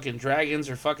or fucking dragons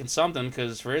or fucking something,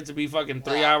 because for it to be fucking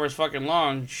 3 hours fucking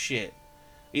long, shit.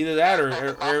 Either that or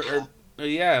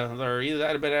either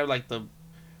that or better have like the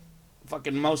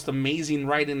fucking most amazing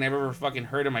writing I've ever fucking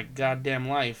heard in my goddamn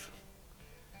life.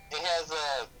 It has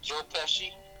Joe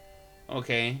Pesci.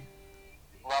 Okay.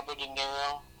 Robert De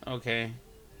Niro. Okay.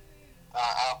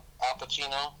 Al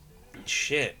Pacino.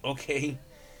 Shit. Okay.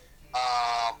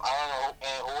 I don't know,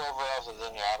 and whoever else is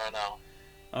in here, I don't know.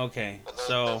 Okay,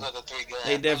 those are the three guys.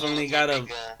 They definitely got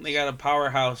a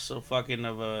powerhouse of fucking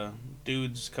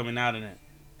dudes coming out in it.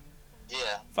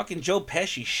 Yeah. Fucking Joe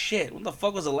Pesci, shit. What the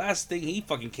fuck was the last thing he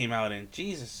fucking came out in?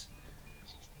 Jesus.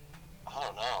 I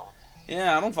don't know.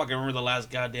 Yeah, I don't fucking remember the last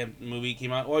goddamn movie he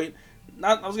came out. Well,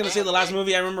 not. I was gonna say the last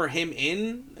movie I remember him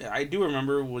in. I do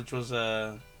remember, which was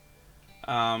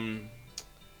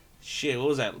shit. What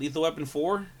was that? Lethal Weapon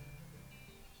 4.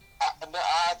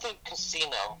 I think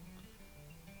Casino.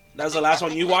 That was the last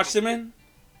one you watched him in.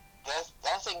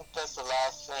 I think that's the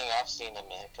last thing I've seen him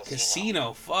in.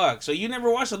 Casino. Fuck. So you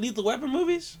never watched the Lethal Weapon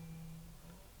movies?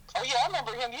 Oh yeah, I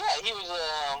remember him. Yeah, he was.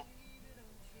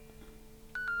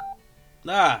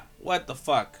 Nah. What the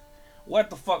fuck?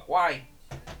 What the fuck? Why?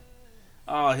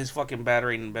 Oh, his fucking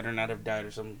battery better not have died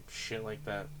or some shit like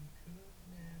that.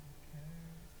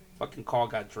 Fucking call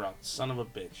got dropped. Son of a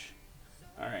bitch.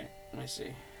 Alright, let me see.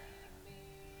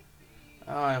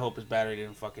 Oh, I hope his battery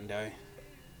didn't fucking die.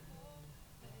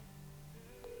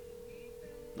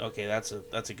 Okay, that's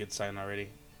a good sign already.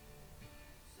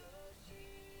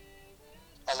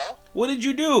 Hello? What did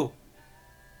you do?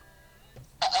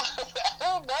 I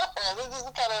don't know. This is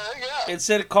kind of yeah. It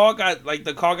said the call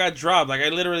got dropped. Like I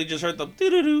literally just heard the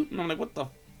doo-doo-doo, and I'm like, what the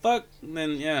fuck? And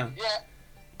then yeah. Yeah,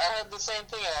 I heard the same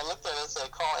thing, and I looked at it and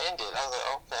said call ended. I was like,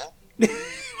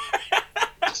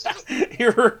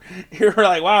 okay. You're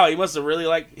like, wow, he must have really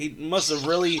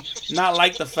not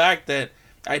liked the fact that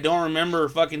I don't remember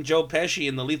fucking Joe Pesci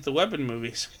in the Lethal Weapon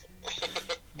movies.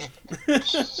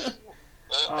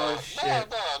 Oh shit.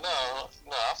 No.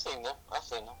 I've seen them.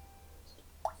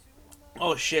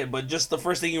 Oh shit, but just the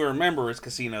first thing you remember is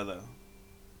Casino though.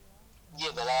 Yeah,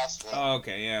 the last thing. Oh,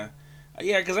 okay, yeah.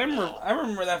 Yeah, because I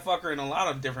remember that fucker in a lot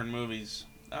of different movies.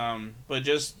 But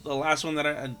just the last one that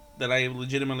I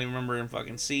legitimately remember him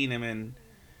fucking seeing him in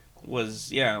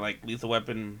was, yeah, like Lethal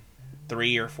Weapon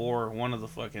 3 or 4, one of the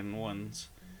fucking ones.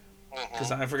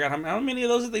 Because I forgot how many of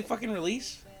those did they fucking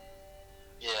release?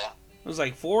 Yeah. It was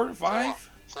like 4 or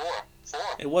 5? Four.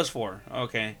 It was 4.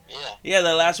 Okay. Yeah. Yeah,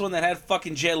 the last one that had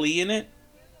fucking Jet Li in it.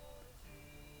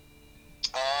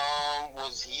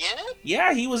 Was he in it?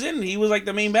 Yeah, he was in it. He was like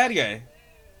the main bad guy.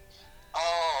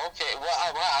 Oh, okay. Well,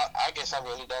 I guess I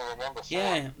really don't remember.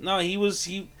 Yeah. No,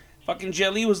 fucking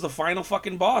Jet Li was the final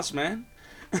fucking boss, man.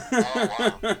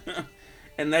 Oh, wow.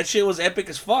 And that shit was epic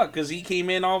as fuck, because he came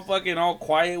in all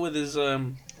quiet with his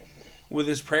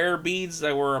prayer beads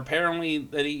that were apparently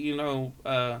that he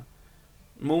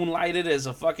moonlighted as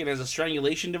a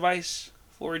strangulation device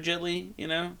for Jet Li, you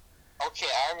know. Okay,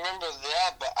 I remember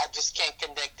that, but I just can't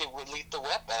connect it with Lethal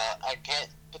Weapon. I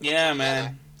can't. Yeah,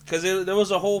 man. Because there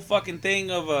was a whole fucking thing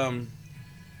of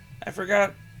I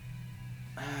forgot.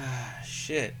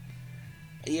 Shit.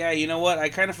 Yeah, you know what? I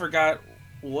kind of forgot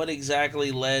what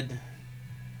exactly led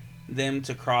them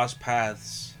to cross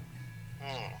paths.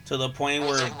 To the point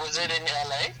where was it in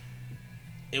L.A.?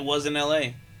 It was in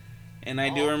L.A. And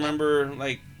I do remember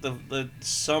like the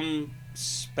some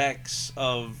specs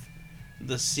of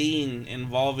the scene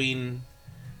involving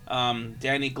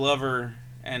Danny Glover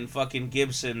and fucking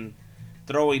Gibson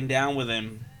throwing down with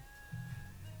him.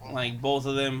 Like both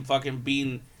of them fucking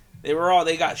being, they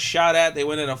got shot at. They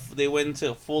went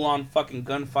into a full on fucking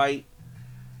gunfight.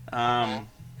 And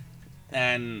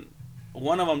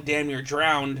one of them damn near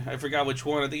drowned. I forgot which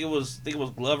one. I think it was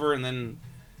Glover, and then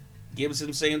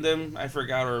Gibson saved them. I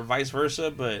forgot, or vice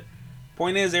versa. But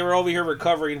point is, they were over here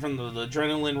recovering from the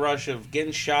adrenaline rush of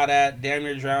getting shot at, damn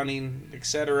near drowning,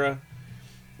 etc.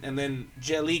 And then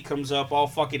Jet Li comes up all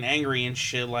fucking angry and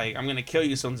shit, like, I'm gonna kill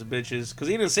you sons of bitches. Because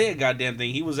he didn't say a goddamn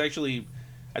thing. He was actually,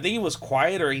 I think he was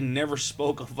quiet, or he never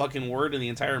spoke a fucking word in the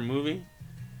entire movie.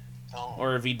 Oh.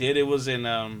 Or if he did, it was in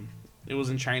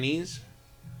Chinese.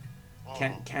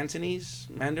 Cantonese?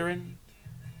 Mandarin?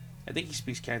 I think he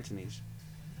speaks Cantonese.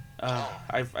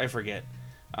 I forget.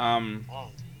 Korean?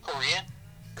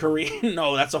 Korean?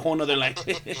 No, that's a whole nother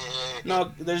language.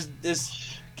 No, there's this...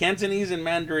 Cantonese and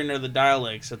Mandarin are the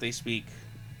dialects that they speak.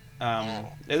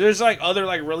 There's like other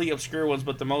like really obscure ones,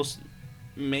 but the most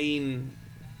main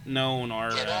known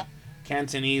are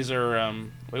Cantonese or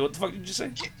wait, what the fuck did you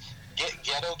say?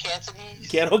 Ghetto Cantonese.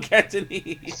 Ghetto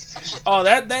Cantonese. Oh,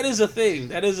 that is a thing.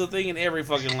 That is a thing in every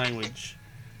fucking language.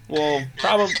 Well,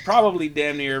 probably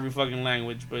damn near every fucking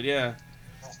language, but yeah.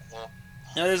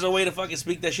 Now, there's a way to fucking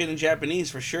speak that shit in Japanese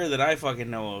for sure that I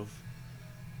fucking know of.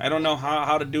 I don't know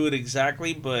how to do it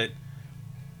exactly, but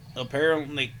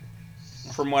apparently,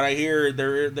 from what I hear,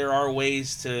 there are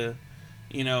ways to,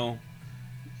 you know,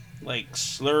 like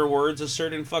slur words a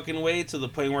certain fucking way to the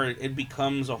point where it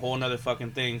becomes a whole nother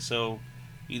fucking thing. So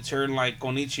you turn like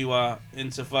konnichiwa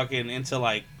into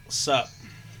like sup.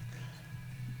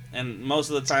 And most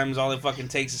of the times, all it fucking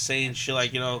takes is saying shit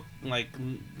like,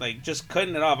 like just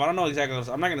cutting it off. I don't know exactly.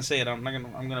 I'm not gonna say it. I'm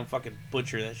gonna fucking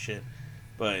butcher that shit.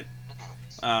 But,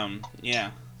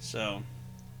 yeah. So,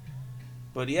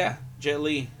 but yeah, Jet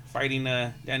Li fighting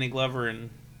Danny Glover and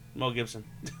Mel Gibson.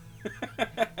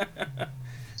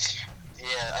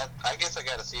 Yeah, I guess I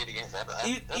gotta see it again.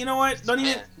 You know what? Don't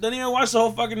even watch the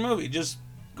whole fucking movie. Just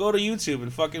go to YouTube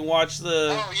and fucking watch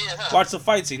the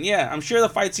fight scene. Yeah, I'm sure the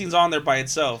fight scene's on there by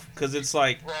itself because it's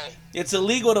like it's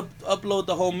illegal to upload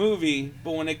the whole movie,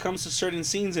 but when it comes to certain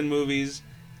scenes in movies,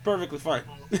 it's perfectly fine.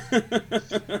 Oh, okay.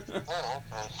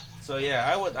 So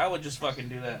yeah, I would just fucking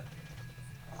do that.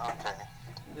 Okay.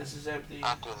 This is empty.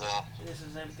 I'll do that. This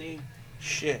is empty.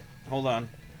 Shit. Hold on.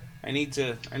 I need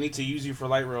to use you for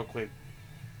light real quick.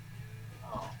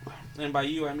 Oh. And by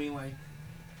you, I mean like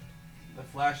the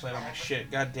flashlight on my shit.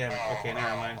 God damn it. Okay,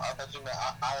 never mind. I thought you meant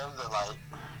I am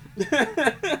the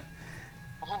light.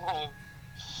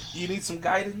 You need some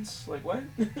guidance? Like what?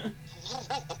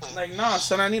 Like, nah,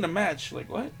 son, I need a match. Like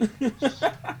what?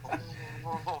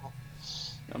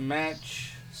 A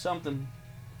match, something.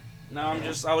 No,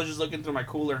 I was just looking through my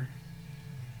cooler,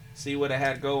 see what I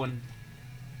had going.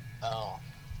 Oh.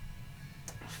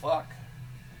 Fuck.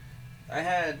 I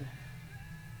had,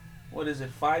 what is it,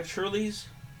 5 Trulies?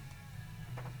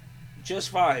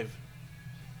 Just 5.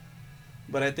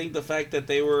 But I think the fact that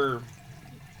they were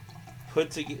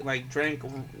put to like drank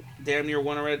damn near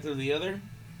one right after the other,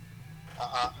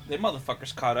 they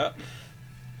motherfuckers caught up.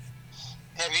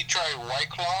 Have you tried White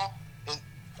Claw?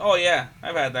 Oh yeah,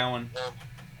 I've had that one. Oh,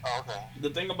 okay. The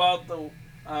thing about the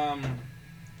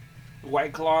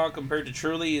White Claw compared to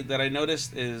Truly that I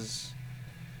noticed is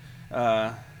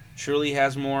Truly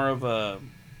has more of a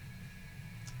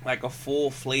full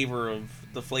flavor of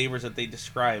the flavors that they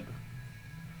describe.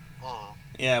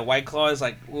 Yeah, White Claw is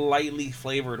like lightly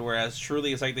flavored, whereas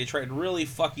Truly is like they tried really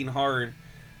fucking hard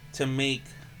to make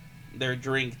their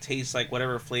drink taste like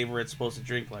whatever flavor it's supposed to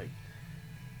drink like.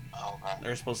 Okay.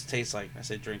 They're supposed to taste like. I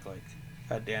said drink like.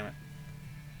 God damn it.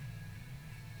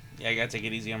 Yeah, I gotta take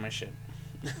it easy on my shit.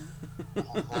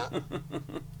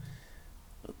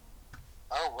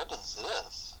 Oh, what is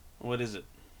this? What is it?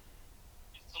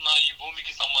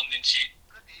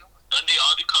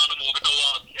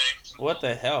 What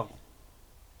the hell?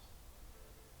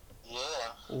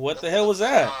 Yeah. What the hell was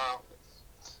that?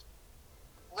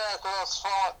 Yeah, cause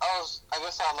I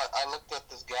guess I looked at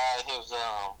this guy. He was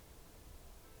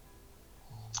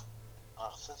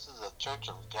this is a Church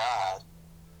of God.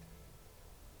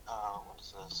 What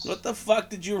is this? What the fuck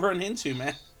did you run into,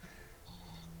 man?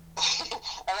 And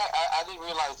I didn't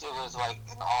realize it was like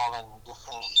in a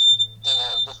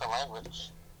different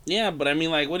language. Yeah, but I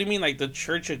mean, like, what do you mean, like the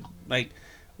church of like?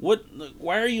 What?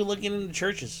 Why are you looking into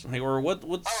churches? Like, or what?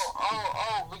 What's?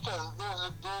 Oh! Because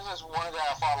there's this one guy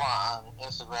I follow on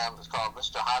Instagram. It's called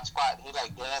Mr. Hotspot. He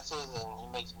like dances and he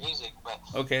makes music, but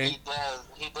okay. He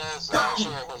does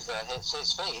share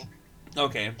his faith.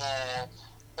 Okay. And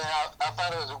I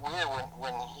thought it was weird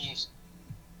when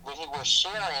he was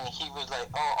sharing. He was like,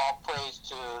 "Oh, all praise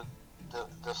to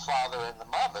the father and the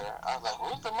mother." I was like,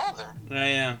 "Who's the mother?"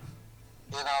 Yeah.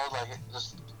 You know, like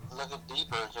just looking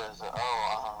deeper, just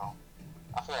I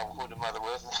forgot who the mother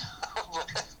was.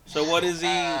 So what is he?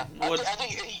 I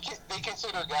think they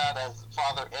consider God as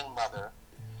father and mother,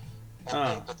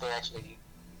 but they actually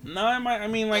no. I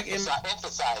mean, like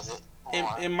emphasize it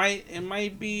more. It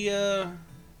might be it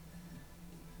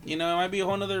might be a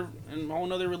whole nother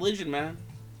religion, man.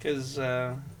 Because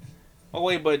oh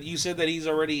wait, but you said that he's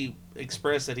already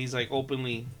expressed that he's like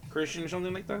openly Christian or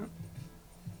something like that.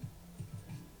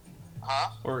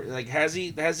 Huh? Or like has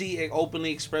he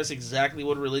openly expressed exactly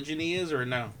what religion he is or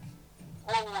no?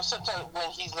 Well, sometimes when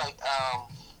he's like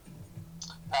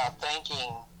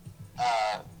thanking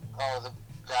the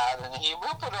God, and he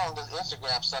will put it on his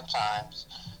Instagram sometimes.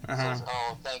 Says,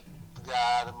 "Oh, thank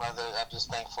God and Mother. I'm just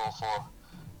thankful for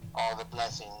all the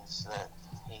blessings that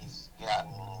he's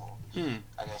gotten.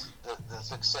 I guess the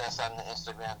success on the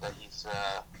Instagram that he's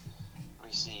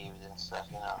received and stuff.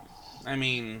 You know." I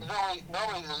mean,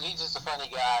 normally he's just a funny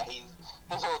guy.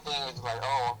 His whole thing is like,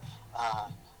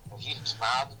 if you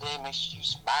smile today, make sure you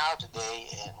smile today.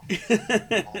 And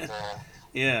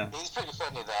yeah, he's pretty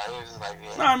funny though. He was like,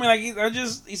 yeah. No, I mean, like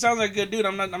he sounds like a good dude.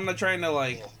 I'm not trying to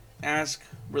like ask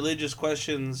religious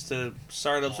questions to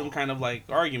start up some kind of like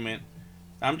argument.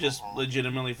 I'm just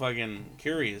legitimately fucking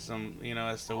curious.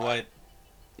 As to what,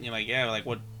 like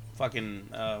what fucking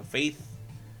faith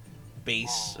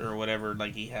base or whatever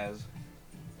like he has.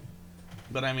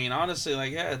 But I mean, honestly,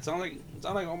 like it sounds like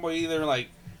homeboy either like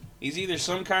he's either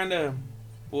some kind of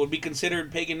what would be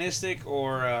considered paganistic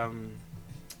or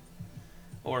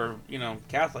or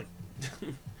Catholic,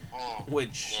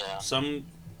 which some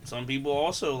people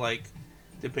also like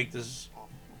depict as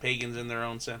pagans in their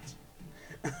own sense.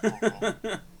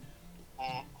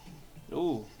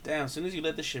 Ooh, damn! As soon as you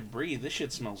let this shit breathe, this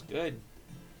shit smells good.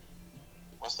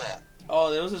 What's that?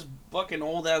 Oh, there was this fucking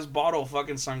old ass bottle of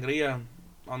fucking sangria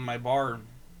on my bar.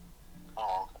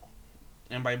 Oh, okay.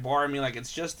 And by bar, I mean like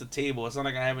it's just the table. It's not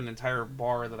like I have an entire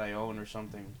bar that I own or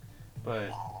something.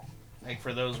 But like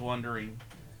for those wondering.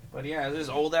 But yeah, this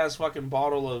old ass fucking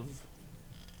bottle of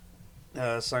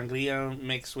sangria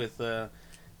mixed with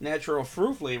natural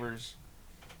fruit flavors.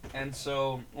 And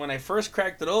so when I first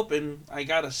cracked it open, I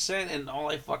got a scent, and all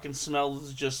I fucking smelled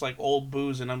was just like old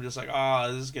booze, and I'm just like,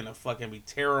 this is gonna fucking be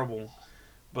terrible.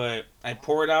 But I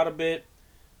pour it out a bit,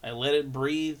 I let it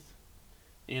breathe,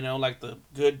 like the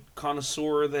good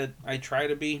connoisseur that I try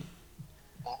to be,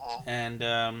 and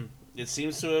it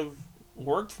seems to have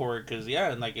worked for it, cause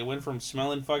like it went from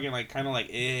smelling fucking like kind of like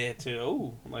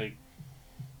to like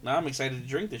now I'm excited to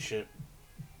drink this shit.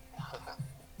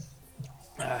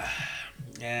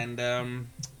 And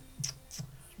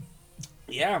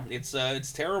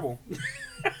it's terrible.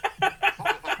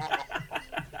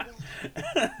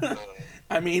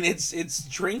 I mean, it's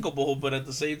drinkable, but at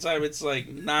the same time, it's like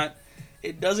not.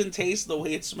 It doesn't taste the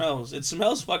way it smells. It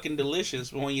smells fucking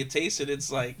delicious, but when you taste it,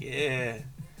 it's like, yeah.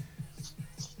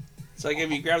 It's like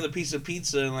if you grabbed a piece of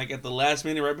pizza and like at the last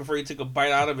minute, right before you took a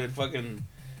bite out of it, fucking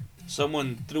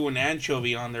someone threw an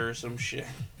anchovy on there or some shit.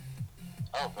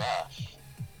 Oh gosh.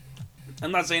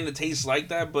 I'm not saying it tastes like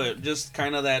that, but just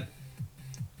kind of that,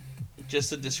 just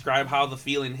to describe how the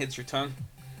feeling hits your tongue.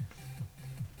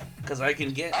 Because I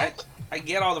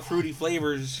get all the fruity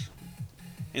flavors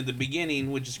in the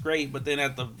beginning, which is great, but then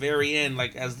at the very end,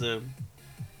 like as the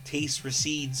taste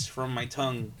recedes from my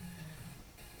tongue,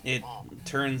 it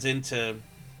turns into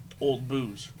old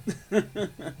booze.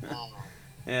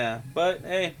 Yeah, but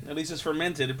hey, at least it's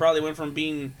fermented. It probably went from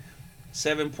being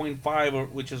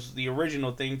 7.5, which is the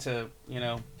original thing, to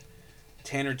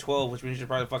 10 or 12, which means you should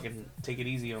probably fucking take it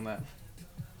easy on that.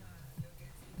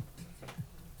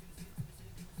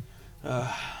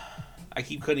 I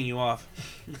keep cutting you off.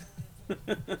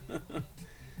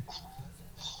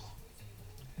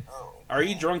 Are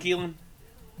you drunk, Elon?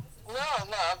 No, I'm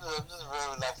just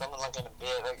really relaxed. I'm like in a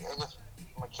bed.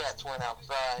 My cats went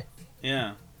outside.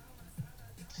 Yeah.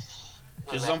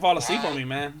 Just don't fall asleep on me,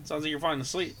 man. Sounds like you're falling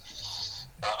asleep. It's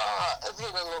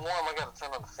getting a little warm. I gotta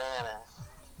turn on the fan.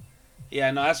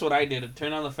 Yeah, no, that's what I did.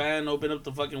 Turn on the fan, open up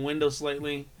the fucking window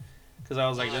slightly. Because I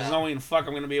was like, there's no way in fuck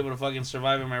I'm going to be able to fucking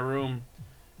survive in my room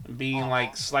being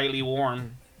like slightly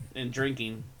warm and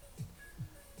drinking.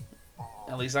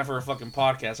 At least not for a fucking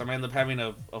podcast. I might end up having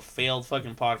a failed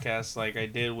fucking podcast like I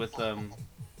did with,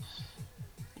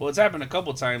 well, it's happened a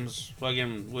couple times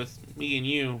fucking with me and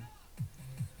you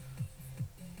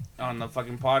on the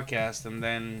fucking podcast, and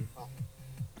then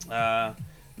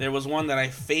there was one that I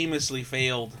famously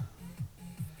failed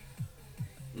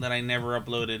that I never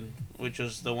uploaded, which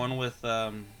was the one with,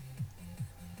 I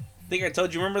think I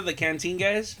told you, remember the canteen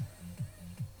guys?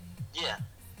 Yeah.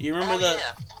 You remember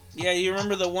yeah, you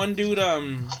remember the one dude,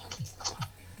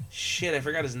 shit, I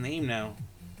forgot his name now.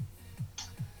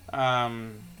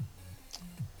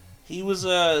 He was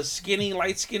a skinny,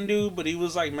 light-skinned dude, but he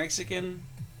was, like, Mexican.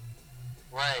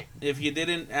 Right. If you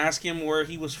didn't ask him where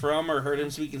he was from or heard him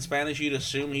speaking Spanish, you'd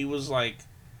assume he was, like,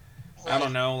 I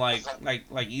don't know, like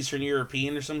Eastern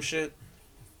European or some shit.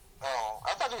 Oh,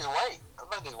 I thought he was white.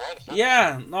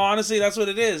 Yeah, no, honestly, that's what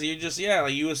it is. You just,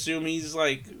 like, you assume he's,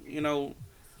 like,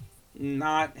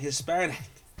 not Hispanic.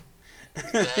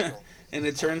 Exactly. And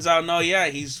it turns out, no,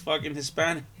 he's fucking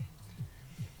Hispanic.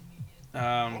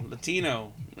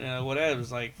 Latino, whatever.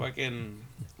 It's like fucking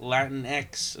Latin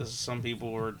X, as some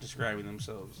people were describing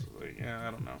themselves. Like,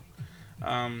 I don't know.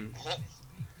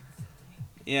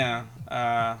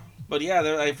 But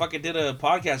I fucking did a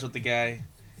podcast with the guy,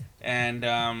 and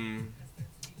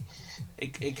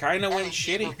it kind of went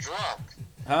shitty. You were drunk.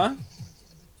 Huh?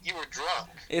 You were drunk.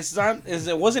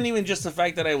 It wasn't even just the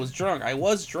fact that I was drunk. I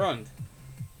was drunk.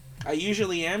 I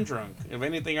usually am drunk. If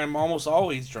anything, I'm almost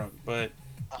always drunk. But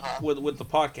with the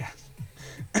podcast,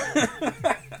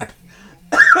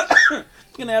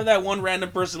 gonna have that one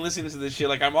random person listening to this shit.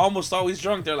 Like, I'm almost always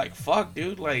drunk. They're like, "Fuck,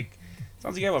 dude. Like,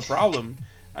 sounds like you have a problem."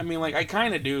 I mean, like, I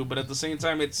kind of do, but at the same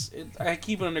time, I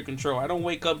keep it under control. I don't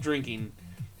wake up drinking.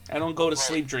 I don't go to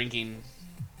sleep drinking.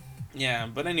 Yeah,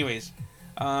 but anyways,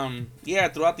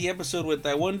 throughout the episode with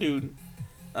that one dude,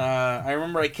 I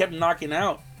remember I kept knocking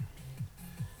out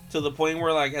to the point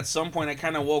where, like, at some point I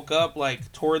kind of woke up, like,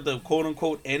 toward the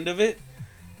quote-unquote end of it,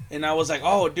 and I was like,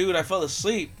 oh, dude, I fell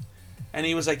asleep. And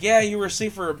he was like, yeah, you were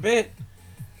asleep for a bit.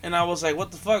 And I was like,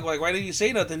 what the fuck? Like, why didn't you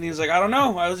say nothing? And he was like, I don't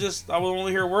know. I was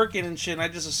only here working and shit. And I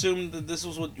just assumed that this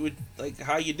was what you would, like,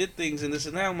 how you did things and this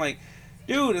and that. I'm like,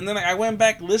 dude. And then I went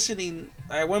back to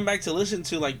listen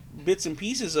to, like, bits and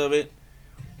pieces of it.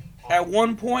 At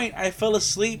one point, I fell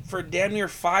asleep for damn near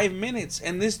 5 minutes.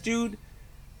 And this dude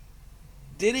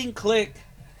didn't click,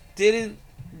 didn't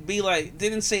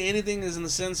say anything as in the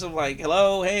sense of, like,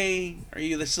 hello, hey, are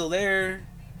you still there?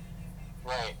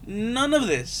 Right. None of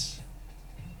this.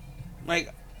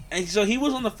 Like, and so he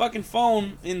was on the fucking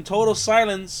phone in total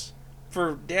silence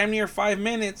for damn near 5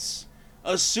 minutes,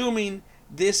 assuming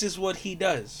this is what he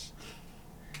does.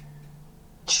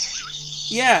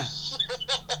 Yeah.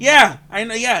 Yeah, I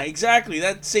know, yeah, exactly.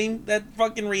 That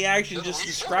fucking reaction just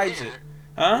describes it.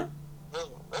 Huh?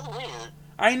 That's weird.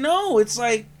 I know, it's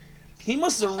like, he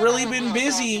must have really been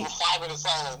busy. 5 minutes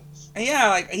silence. Yeah,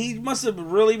 like, he must have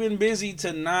really been busy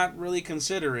to not really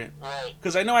consider it. Right.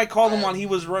 Because I know I called him while he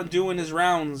was doing his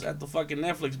rounds at the fucking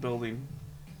Netflix building.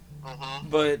 Mm-hmm.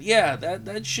 But yeah,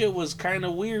 that shit was kind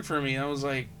of weird for me. I was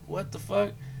like, what the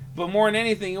fuck? But more than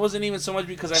anything, it wasn't even so much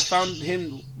because I found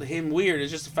him weird.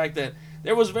 It's just the fact that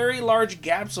there was very large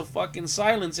gaps of fucking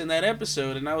silence in that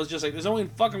episode, and I was just like, there's no way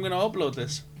fuck I'm gonna upload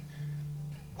this.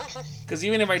 Because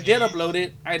even if I did upload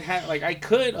it, I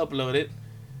could upload it,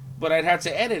 but I'd have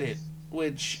to edit it,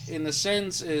 which in a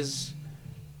sense is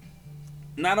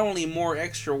not only more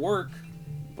extra work,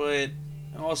 but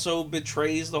also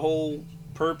betrays the whole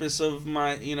purpose of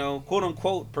my, quote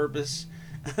unquote purpose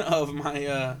of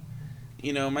my,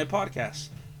 my podcast.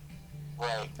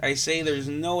 Right. I say there's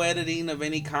no editing of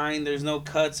any kind, there's no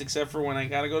cuts except for when I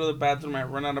gotta go to the bathroom, I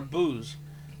run out of booze,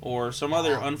 or some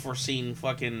other unforeseen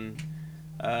fucking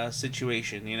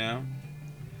situation,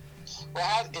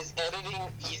 Well, is editing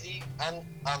easy on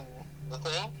the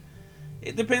thing?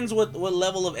 It depends what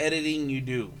level of editing you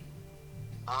do.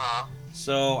 Uh-huh.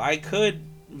 So I could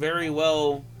very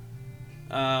well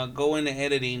go into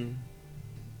editing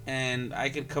and I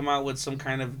could come out with some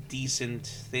kind of decent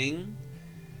thing.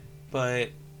 But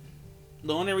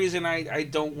the only reason I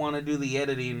don't want to do the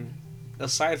editing,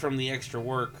 aside from the extra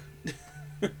work,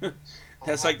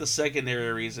 that's like the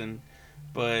secondary reason.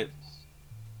 But,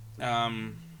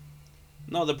 no,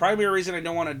 the primary reason I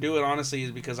don't want to do it, honestly,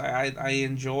 is because I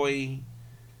enjoy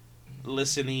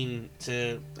listening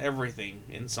to everything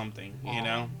in something, you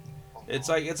know? It's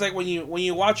like when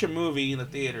you watch a movie in the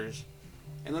theaters,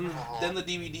 and then the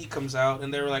DVD comes out,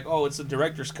 and they're like, oh, it's the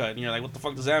director's cut, and you're like, what the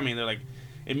fuck does that mean? They're like,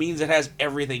 it means it has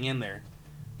everything in there,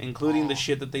 including the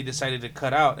shit that they decided to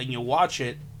cut out, and you watch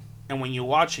it, and when you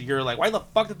watch it, you're like, why the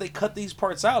fuck did they cut these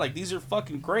parts out? Like, these are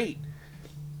fucking great.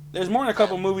 There's more than a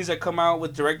couple movies that come out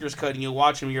with director's cut, and you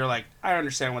watch them, and you're like, I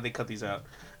understand why they cut these out.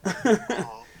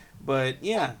 But,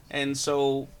 yeah, and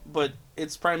so, but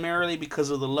it's primarily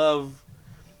because of the love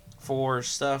for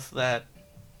stuff that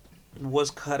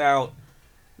was cut out,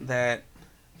 that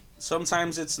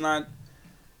sometimes it's not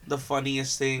the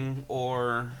funniest thing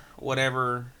or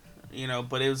whatever,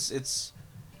 but it's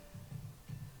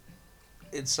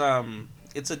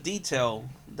a detail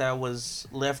that was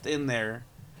left in there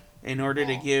in order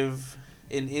to give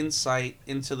an insight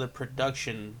into the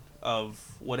production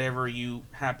of whatever you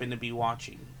happen to be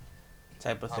watching,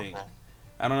 type of thing. Okay.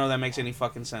 I don't know if that makes any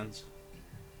fucking sense.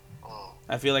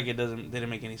 I feel like it didn't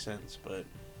make any sense, but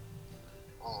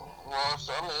well,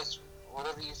 so I mean, it's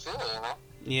whatever you feel,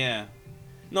 yeah.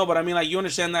 No, but I mean, like, you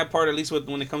understand that part, at least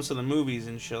when it comes to the movies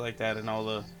and shit like that, and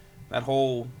all that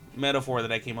whole metaphor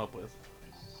that I came up with.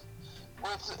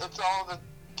 Well, it's all the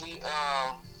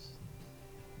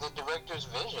director's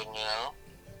vision,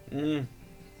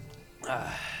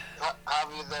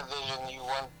 Obviously, that vision you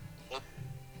want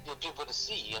the people to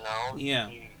see, Yeah.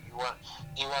 You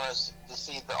want us to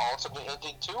see the ultimate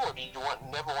ending too, or do you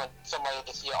never want somebody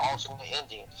to see an ultimate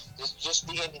ending? Just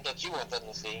the ending that you want them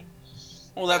to see.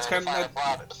 Well, that's kind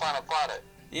of the final product.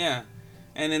 Yeah,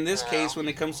 and in this case, when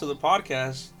it comes to the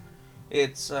podcast,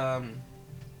 it's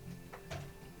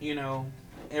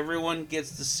everyone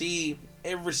gets to see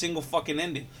every single fucking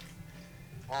ending.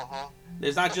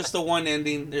 There's not just the one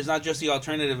ending. There's not just the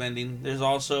alternative ending. There's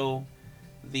also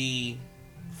the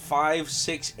 5,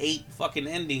 6, 8 fucking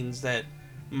endings that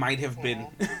might have been.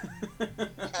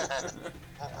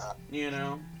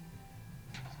 You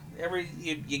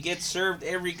get served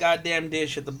every goddamn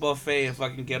dish at the buffet if I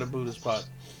can get a Buddhist pot.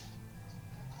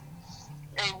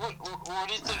 Hey, what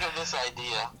do you think of this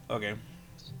idea? Okay.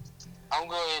 I'm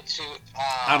going to.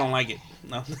 I don't like it.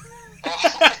 No.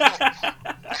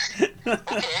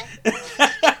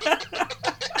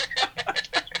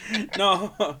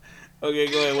 No.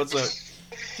 Okay, go ahead. What's up?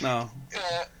 No.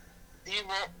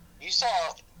 You you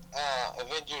saw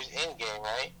Avengers Endgame,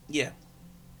 right? Yeah.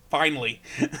 Finally.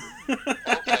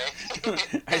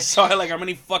 Okay. I saw it like how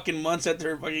many fucking months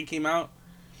after it fucking came out?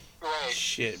 Right.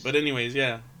 Shit. But anyways,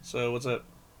 yeah. So what's up?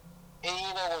 And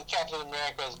you know when Captain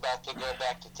America is about to go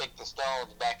back to take the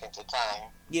stones back into time,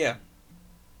 Yeah.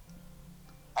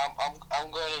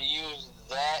 I'm going to use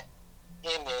that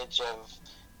image of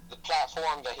the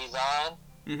platform that he's on,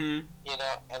 Mm-hmm. you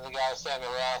know, and the guy standing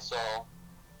around. So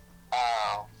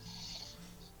uh,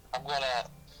 I'm gonna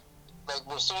like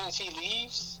as soon as he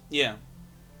leaves, Yeah.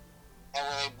 and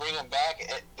when they bring him back,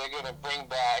 they're gonna bring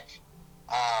back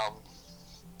um,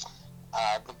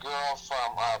 the girl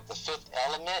from the Fifth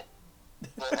Element.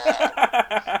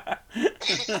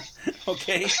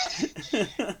 Okay.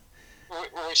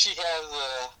 Where she has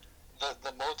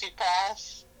the multi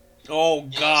pass. Oh You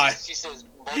know, God. she says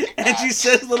multi And she pass.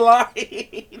 says the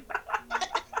line.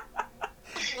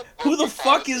 Who the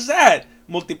fuck is that?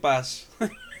 Multipass.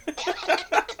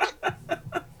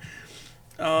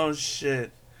 Oh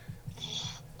shit.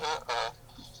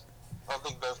 I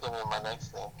think that's gonna be my next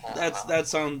thing.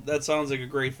 That sounds like a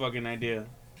great fucking idea.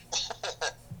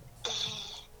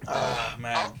 Oh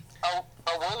man. I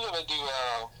was gonna do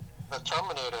a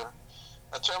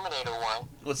Terminator one.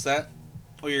 What's that?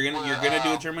 Oh, you're gonna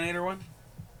do a Terminator one?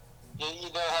 You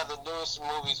know how the newest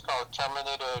movie's called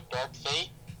Terminator Dark Fate?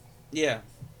 Yeah.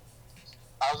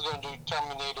 I was gonna do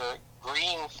Terminator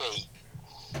Green Fate.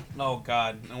 Oh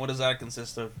God. And what does that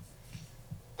consist of?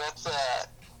 That's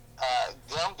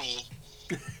Gumby.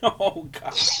 Oh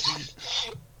God.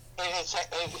 And his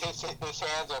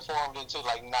hands are formed into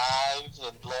like knives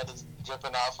and blood is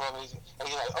dripping off from him. And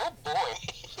he's like, oh boy.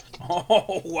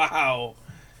 Oh wow.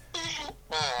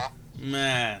 Yeah.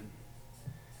 Man.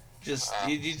 Just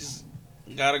you just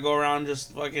gotta go around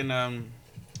just fucking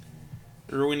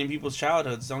ruining people's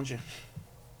childhoods, don't you?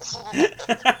 I'm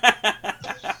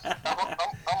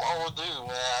old dude,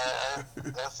 man.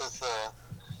 That's just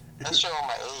that's showing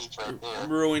my age right there.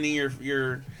 Ruining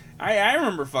your. I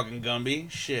remember fucking Gumby.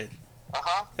 Shit.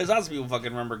 There's lots of people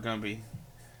fucking remember Gumby.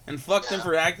 And fuck them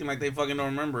for acting like they fucking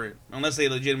don't remember it. Unless they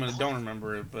legitimately don't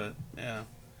remember it, but yeah.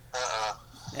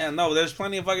 Yeah, no, there's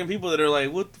plenty of fucking people that are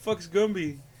like, what the fuck's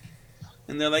Gumby?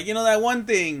 And they're like, you know that one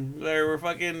thing where we're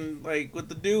fucking like with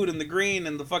the dude and the green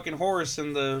and the fucking horse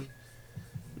and the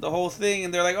whole thing,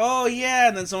 and they're like, oh yeah,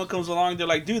 and then someone comes along, they're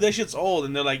like, dude, that shit's old,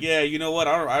 and they're like, yeah, you know what,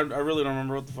 I really don't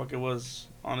remember what the fuck it was,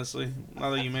 honestly, now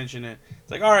that you mention it.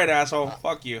 It's like, alright, asshole,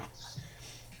 fuck you.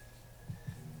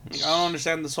 Like, I don't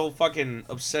understand this whole fucking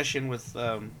obsession with,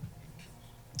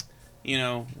 you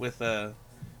know, with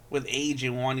age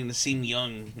and wanting to seem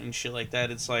young and shit like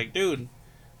that. It's like, dude,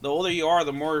 the older you are,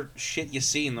 the more shit you've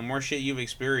seen, the more shit you've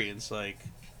experienced, like,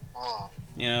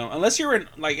 you know, unless you're an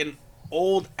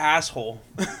old asshole.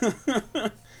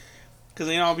 Because,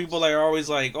 you know, people are always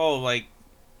like, oh, like,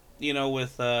 you know,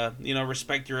 with, you know,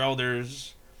 respect your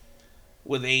elders,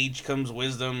 with age comes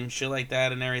wisdom, shit like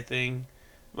that and everything.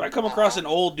 If I come across an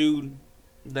old dude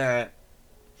that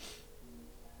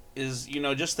is, you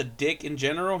know, just a dick in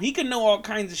general, he can know all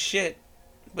kinds of shit,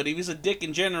 but if he's a dick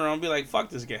in general, I'll be like, fuck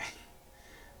this guy.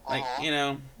 Like, you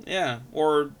know, yeah.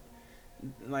 Or,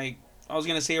 like, I was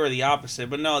gonna say or the opposite,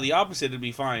 but no, the opposite would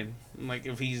be fine. Like,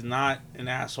 if he's not an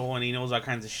asshole and he knows all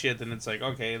kinds of shit, then it's like,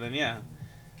 okay, then yeah.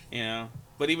 You know?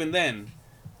 But even then,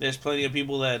 there's plenty of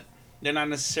people that, they're not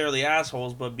necessarily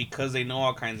assholes, but because they know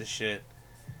all kinds of shit,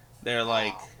 they're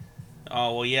like,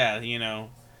 oh, well, yeah, you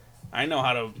know, I know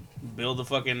how to build a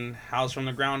fucking house from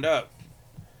the ground up.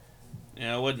 You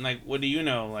know, what do you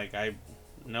know? Like, I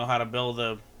know how to build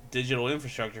a digital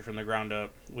infrastructure from the ground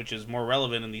up, which is more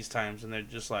relevant in these times, and they're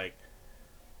just like,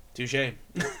 touche.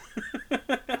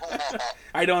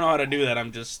 I don't know how to do that.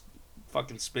 I'm just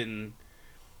fucking spitting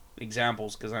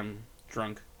examples because I'm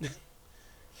drunk.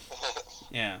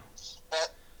 Yeah.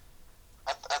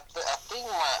 I think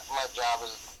my job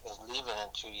is leaving in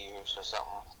 2 years or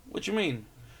something. What you mean?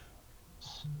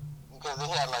 Because they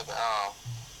had like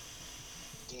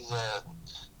these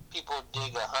people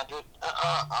dig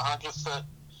 100-foot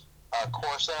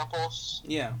core samples.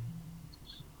 Yeah. And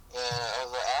I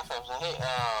was like, asking them, hey,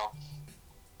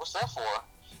 what's that for?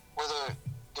 Whether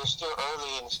they're still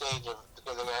early in the stage of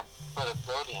because they're gonna put a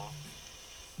building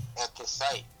at this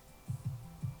site.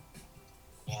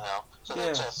 You know, so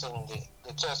they're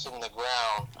testing the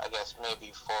ground, I guess,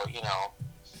 maybe for, you know,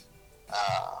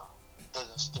 the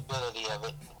stability of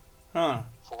it. Huh.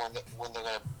 For when they're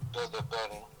gonna build their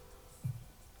building.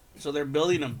 So they're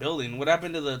building a building. What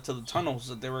happened to the tunnels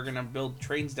that they were gonna build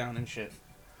trains down and shit?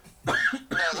 No,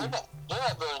 they're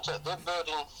not building. They're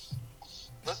building.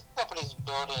 This company's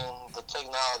building the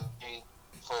technology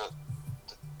for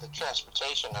the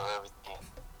transportation of everything.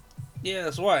 Yeah,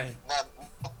 that's why.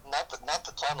 Not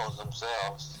the tunnels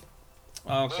themselves.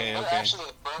 Okay, they're okay.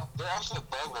 Actually they're actually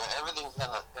above where everything's in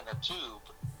a tube.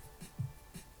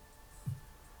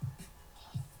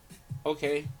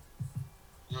 Okay.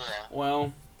 Yeah.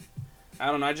 Well, I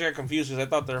don't know. I just got confused because I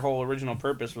thought their whole original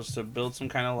purpose was to build some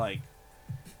kind of like,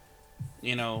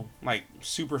 like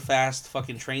super fast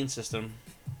fucking train system.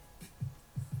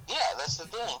 Yeah, that's the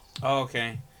thing. Oh,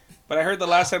 okay. But I heard the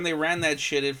last time they ran that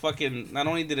shit, it fucking not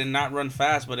only did it not run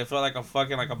fast, but it felt like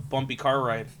a bumpy car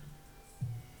ride.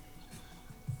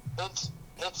 It's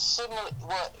similar.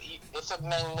 It's a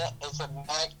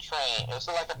magnetic train. It's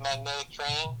like a magnetic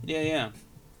train. Yeah, yeah.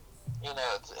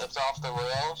 It's off the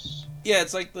rails. Yeah,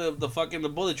 it's like the fucking the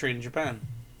bullet train in Japan.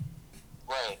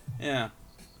 Right. Yeah.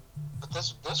 But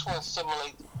this one's similar.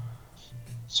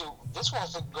 So this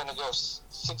one's gonna go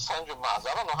 600 miles.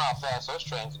 I don't know how fast those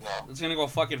trains go. It's gonna go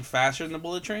fucking faster than the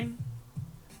bullet train.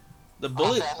 The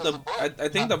bullet, I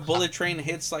think the bullet train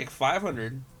hits like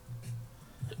 500.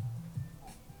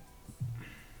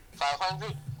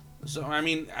 500. So I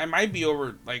mean, I might be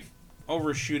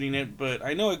overshooting it, but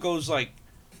I know it goes like.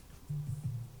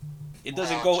 It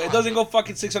doesn't go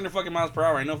fucking 600 fucking miles per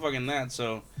hour. I know fucking that.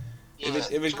 So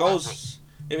if it goes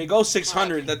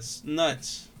 600, that's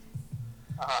nuts.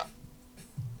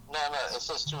 No, it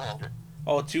says 200.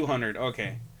 Oh, 200.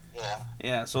 Okay. Yeah.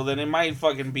 Yeah. So then it might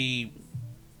fucking be.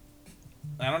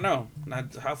 I don't know.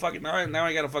 Not how fucking now.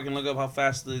 I gotta fucking look up how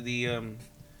fast the.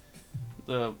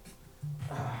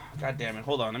 God damn it!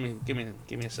 Hold on. Give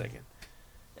me a second.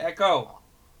 Echo.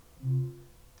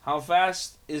 How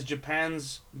fast is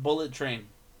Japan's bullet train?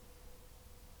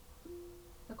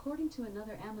 According to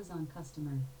another Amazon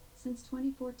customer, since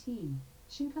 2014,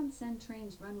 Shinkansen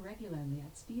trains run regularly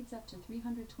at speeds up to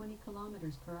 320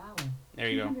 kilometers per hour, there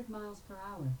you 200 miles per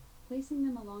hour, placing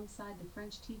them alongside the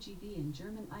French TGV and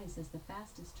German ICE as the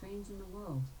fastest trains in the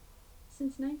world.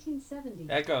 Since 1970,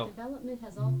 Echo. development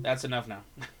has all... That's enough now.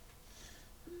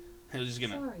 I was just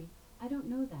gonna... Sorry, I don't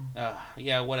know that.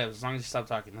 Yeah, whatever. As long as you stop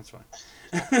talking, that's fine.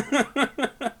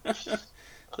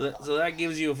 so that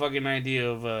gives you a fucking idea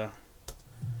of,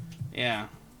 yeah.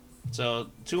 So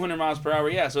 200 miles per hour,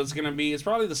 yeah. So it's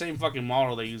probably the same fucking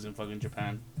model they use in fucking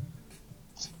Japan.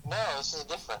 No, this is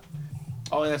different.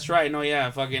 Oh, that's right. No,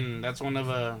 yeah, fucking that's one of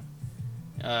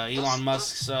Elon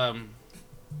Musk's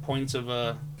points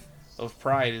of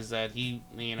pride is that he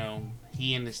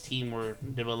and his team were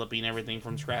developing everything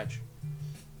from scratch.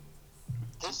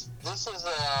 This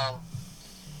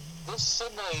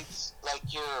simulates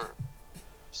like your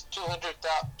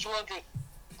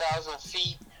 200,000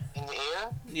 feet in the air.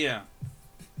 Yeah.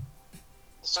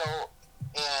 So,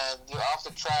 and you're off the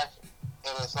track,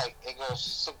 and it's like it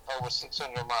goes over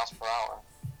 600 miles per hour.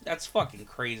 That's fucking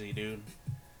crazy, dude.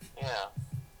 Yeah.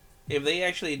 If they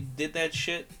actually did that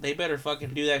shit, they better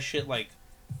fucking do that shit like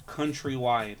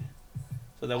countrywide,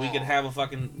 so that we could have a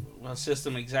fucking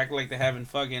system exactly like they have in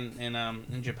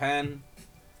Japan.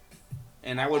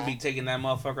 And I would be taking that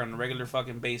motherfucker on a regular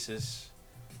fucking basis,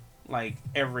 like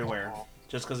everywhere,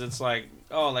 just because it's like,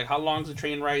 oh, like how long's the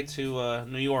train ride to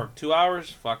New York? 2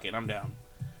 hours? Fuck it, I'm down.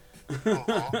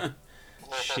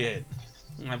 Shit,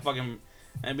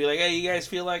 I'd be like, hey, you guys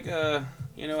feel like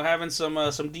having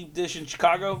some deep dish in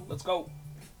Chicago? Let's go.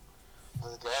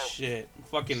 Shit,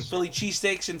 fucking Philly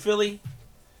cheesesteaks in Philly.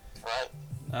 Right.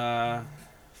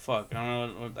 Fuck, I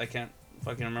don't know. I can't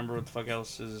fucking remember what the fuck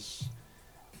else is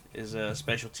a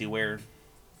specialty where.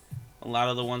 A lot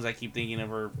of the ones I keep thinking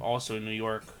of are also in New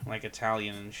York, like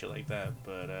Italian and shit like that.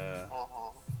 But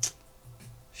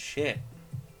shit,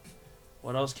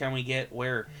 what else can we get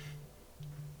where?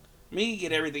 Me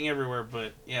get everything everywhere,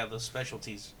 but yeah, the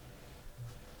specialties.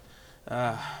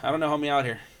 I don't know. Help me out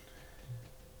here.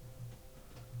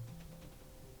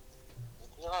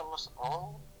 Elon Musk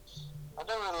owns? I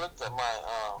never looked at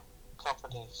my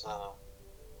company's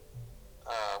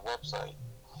website.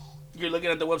 You're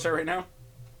looking at the website right now?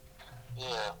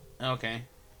 Yeah. Okay.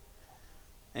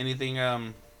 Anything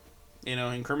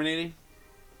incriminating?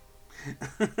 No.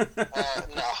 20, 94,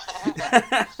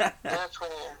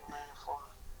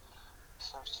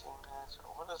 17 minutes.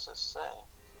 What does it say?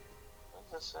 What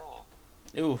is it saying?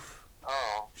 Oof.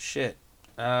 Oh. Shit.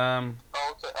 Oh,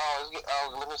 okay.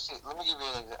 Let me see. Let me give you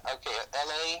an example. Okay,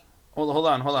 LA. Hold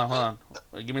on.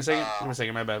 Wait, give me a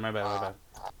second. My bad.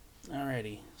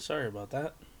 Alrighty. Sorry about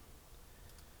that.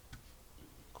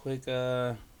 Quick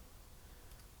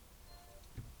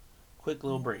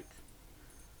little break.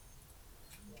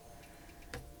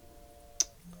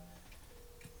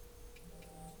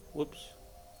 Whoops.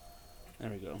 There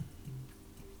we go.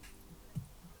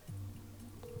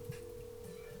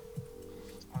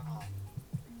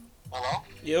 Hello?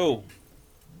 Yo.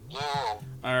 Yo.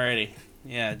 Alrighty.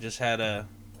 Yeah, just had a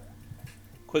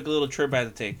quick little trip I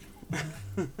had to take.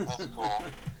 That's cool.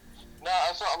 No,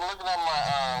 so I'm looking at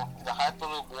my the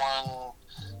Hyperloop One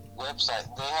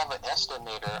website. They have an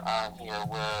estimator on here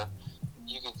where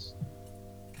you can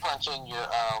punch in your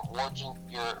origin,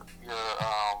 your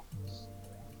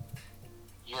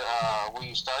where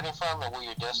you're starting from and where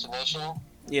your destination.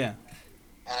 Yeah.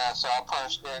 And so I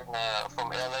punched in from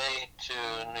LA to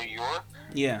New York,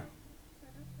 Yeah.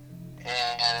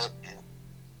 and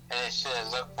it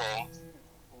says okay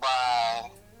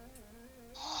by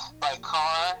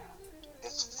car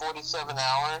it's 47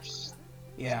 hours.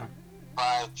 Yeah.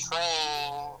 By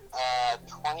train,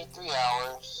 23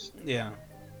 hours. Yeah.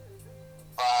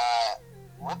 By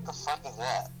what the fuck is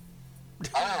that?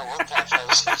 I don't know what kind of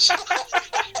transportation.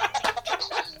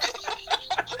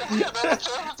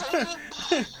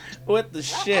 What the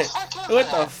shit?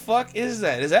 What the fuck is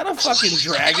that? Is that a fucking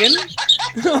dragon?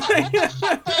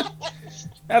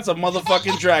 That's a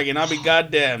motherfucking dragon. I'll be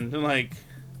goddamn. Like,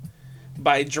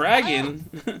 by dragon.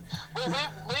 Okay,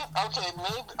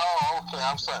 maybe. Oh, okay.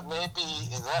 I'm sorry. Maybe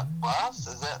is that bus?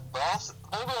 Is that bus?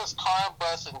 Maybe it's car,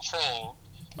 bus, and train.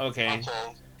 Okay.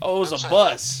 Okay. Oh, it was a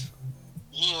bus.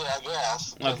 Yeah, I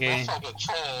guess. Okay. That's like a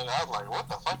train. I was like, what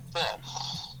the fuck is that?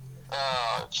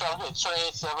 Train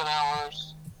 7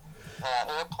 hours.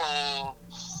 Airplane.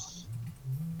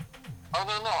 Oh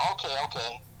no.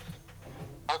 Okay.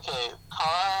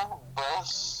 Car,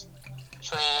 bus,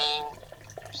 train,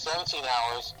 17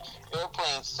 hours.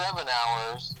 Airplane 7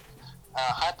 hours.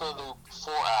 Hyperloop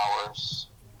 4 hours.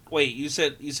 Wait, you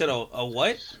said a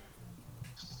what?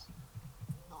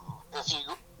 If you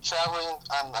traveling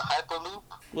on the Hyperloop.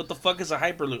 What the fuck is a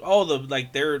hyperloop? Oh,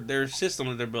 their system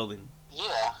that they're building.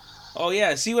 Yeah. Oh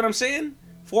yeah, see what I'm saying?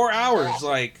 4 hours,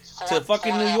 to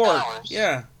fucking New York. Hours.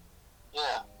 Yeah.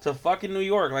 Yeah. To fucking New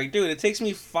York. Like, dude, it takes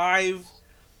me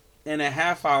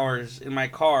 5.5 hours in my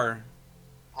car.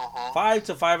 5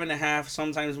 to 5.5,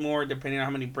 sometimes more, depending on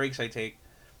how many breaks I take,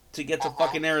 to get to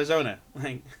fucking Arizona.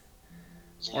 Like,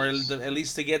 or at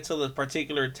least to get to the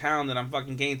particular town that I'm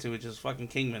fucking getting to, which is fucking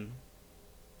Kingman.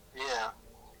 Yeah.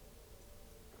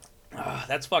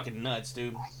 That's fucking nuts,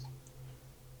 dude.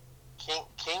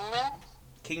 Kingman?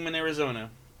 Kingman, Arizona.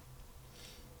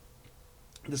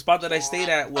 The spot that I stayed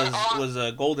at was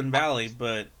Golden Valley,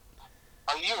 but...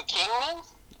 Are you a Kingman?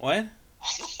 What?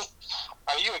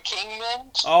 Are you a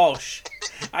Kingman? Oh,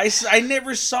 I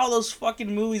never saw those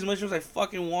fucking movies much as I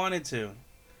fucking wanted to.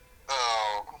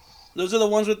 Oh. Those are the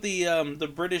ones with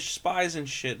the British spies and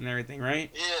shit and everything,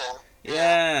 right? Yeah.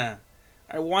 Yeah.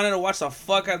 I wanted to watch the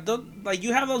fuck out. Like,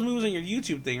 you have those movies on your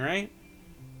YouTube thing, right?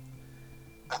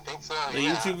 I think so, The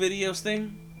YouTube videos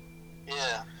thing?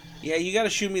 Yeah. Yeah, you gotta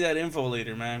shoot me that info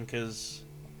later, man, because...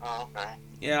 Oh, okay.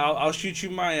 Yeah, I'll shoot you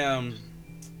my,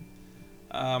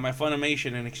 my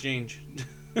Funimation in exchange.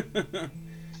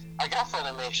 I got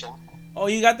Funimation. Oh,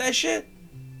 you got that shit?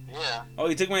 Yeah. Oh,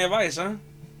 you took my advice, huh?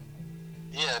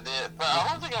 Yeah, I did. But I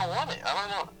don't think I want it. I don't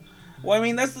know. Well, I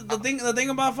mean, that's the thing. The thing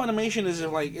about Funimation is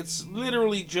like it's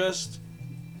literally just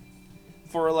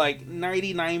for like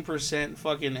 99%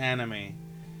 fucking anime,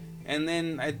 and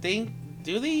then I think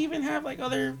do they even have like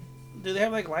other? Do they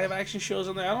have like live action shows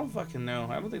on there? I don't fucking know.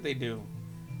 I don't think they do.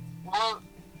 Well,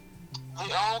 the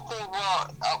only thing,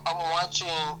 I'm watching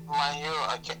My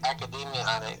Hero Academia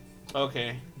on it.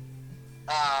 Okay.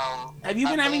 Have you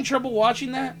been having trouble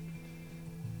watching that?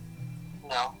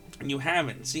 No. You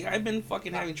haven't. See, I've been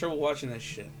fucking having trouble watching that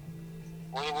shit.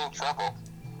 What do you mean trouble?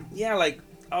 Yeah, like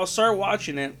I'll start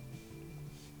watching it,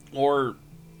 or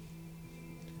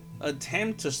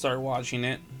attempt to start watching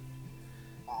it,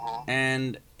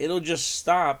 and it'll just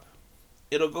stop.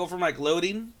 It'll go from like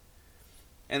loading,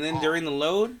 and then during the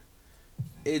load,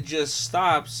 it just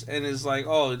stops and is like,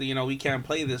 oh, you know, we can't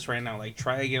play this right now. Like,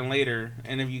 try again later.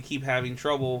 And if you keep having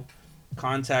trouble,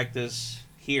 contact us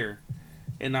here.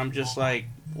 And I'm just like,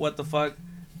 what the fuck?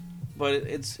 But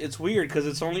it's weird because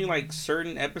it's only like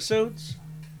certain episodes.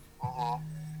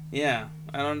 Yeah,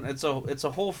 I don't. It's a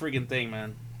whole freaking thing,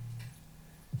 man.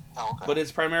 Okay. But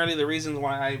it's primarily the reasons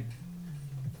why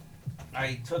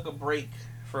I took a break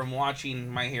from watching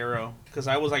My Hero because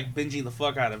I was like binging the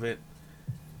fuck out of it,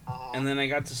 and then I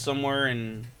got to somewhere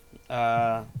and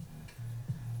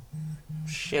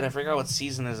shit, I forgot what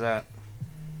season is that.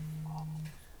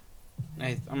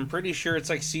 I'm pretty sure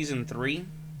it's like season 3.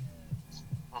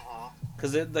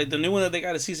 Cause like the new one that they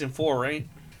got is season 4, right?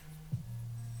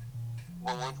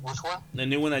 Which one? The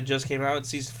new one that just came out, it's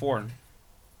season 4.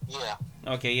 Yeah.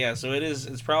 Okay, yeah. So it is.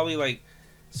 It's probably like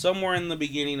somewhere in the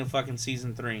beginning of fucking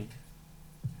season 3.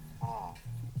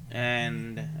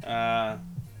 And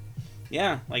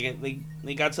Yeah, like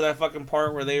they got to that fucking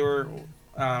part where they were.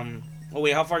 Oh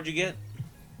wait, how far did you get?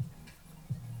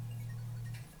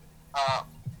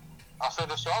 I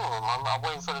finished all of them. I'm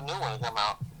waiting for the new one to come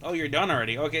out. Oh, you're done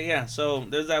already. Okay, yeah. So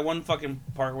there's that one fucking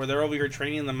part where they're over here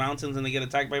training in the mountains and they get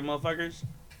attacked by motherfuckers.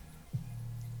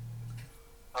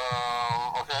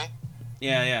 Okay.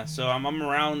 Yeah, yeah. So I'm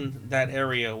around that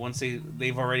area once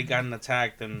they've already gotten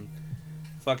attacked and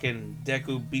fucking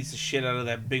Deku beats the shit out of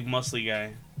that big muscly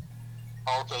guy.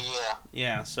 Okay, yeah.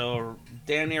 Yeah. So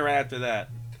damn near right after that.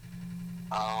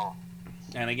 Oh.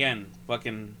 And again,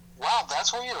 fucking. Wow,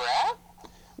 that's where you're at?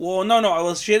 Well, no.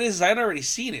 Well, shit is I'd already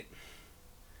seen it.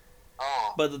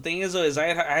 Oh. But the thing is, though, is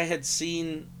I had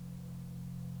seen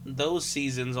those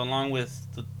seasons along with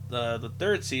the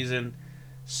third season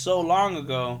so long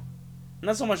ago.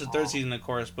 Not so much the third season, of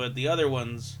course, but the other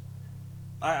ones.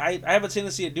 I have a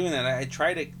tendency of doing that. I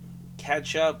try to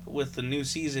catch up with the new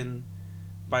season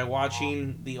by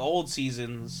watching the old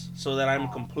seasons so that I'm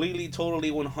completely,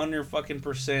 totally, 100 fucking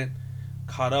percent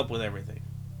caught up with everything.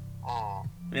 Oh.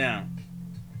 Yeah.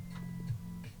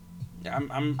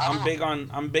 I'm big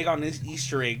on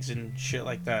Easter eggs and shit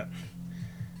like that.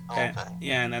 Okay.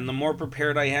 Yeah, and the more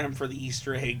prepared I am for the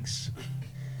Easter eggs,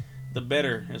 the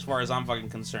better, as far as I'm fucking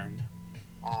concerned.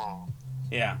 Oh.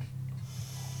 Yeah.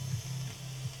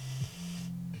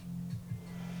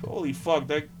 Holy fuck,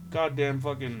 that goddamn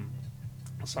fucking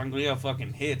sangria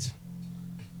fucking hits.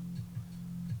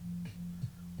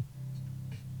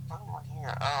 What am I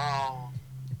here?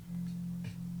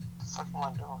 The fuck am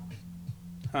I doing?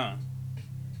 Huh.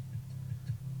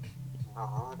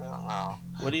 No.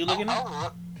 What are you looking at?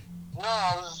 No,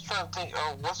 I was just trying to think.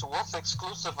 What's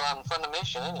exclusive on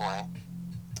Funimation anyway?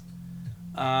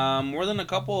 More than a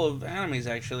couple of animes,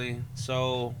 actually.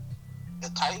 So... The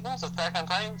Titans? Attack on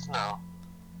Titans? No.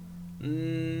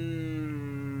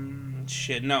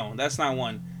 Shit, no. That's not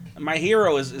one. My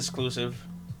Hero is exclusive.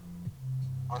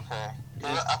 Okay.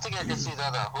 I think I can see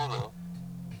that on Hulu.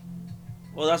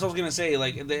 Well, that's what I was gonna say.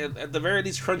 Like, at the very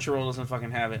least, Crunchyroll doesn't fucking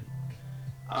have it.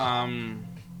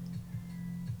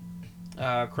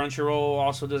 Crunchyroll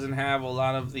also doesn't have a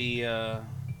lot of the...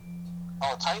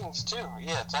 Oh, Titans too.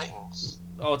 Yeah, Titans.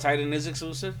 Oh, Titan is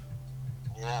exclusive?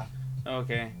 Yeah.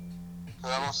 Okay.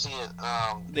 'Cause I don't see it.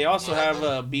 They also have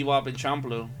Bebop and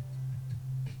Champloo.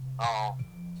 Oh.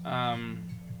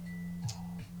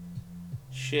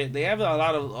 Shit, they have a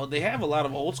lot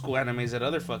of old school animes that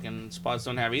other fucking spots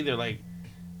don't have either. Like,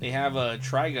 they have a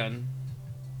Trigun,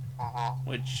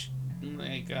 which,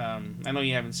 like, I know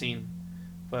you haven't seen,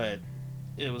 but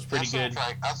it was pretty good.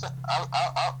 I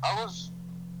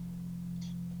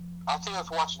think I was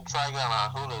watching Trigun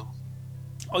on Hulu.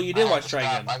 Oh, you did watch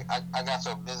Trigun. I got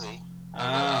so busy.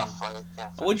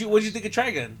 What'd you think of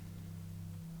Trigun?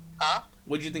 Huh?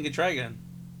 What'd you think of Trigun?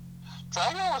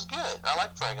 Trigun was good. I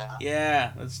like Trigun.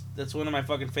 Yeah, that's one of my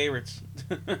fucking favorites.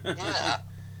 Yeah.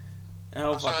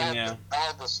 Oh, fucking yeah. I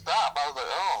had to stop. I was like,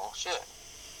 oh, shit.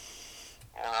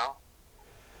 You know?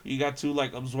 You got too,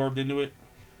 like, absorbed into it?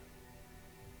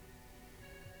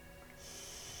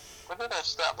 When did I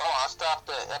stop? Oh, I stopped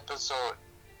at episode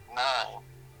 9.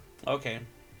 Okay.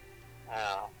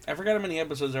 Yeah. I forgot how many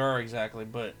episodes there are exactly,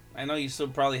 but I know you still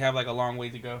probably have, like, a long way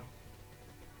to go.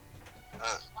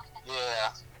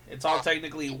 Yeah. It's all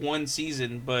technically one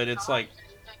season, but it's like...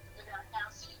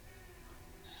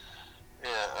 Yeah,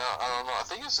 I don't know. I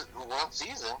think it's one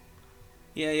season.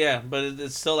 Yeah, but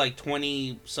it's still like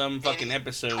 20-some fucking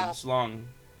episodes long.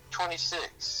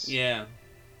 26. Yeah.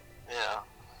 Yeah.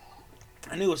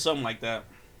 I knew it was something like that.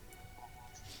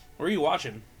 Where are you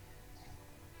watching?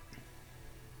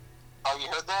 Oh, you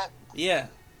heard that? Yeah.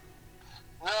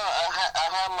 No, I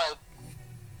had my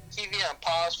TV on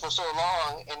pause for so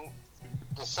long, and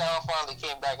the sound finally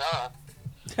came back on.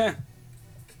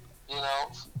 You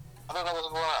know? I don't know what's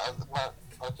going on.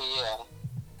 Okay, yeah.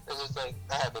 It's just like,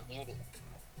 I had to mute it.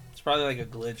 It's probably like a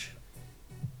glitch.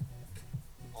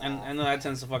 And I know that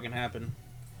tends to fucking happen.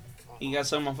 You got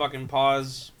someone fucking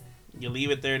pause, you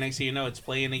leave it there, next thing you know, it's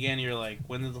playing again, you're like,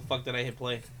 when the fuck did I hit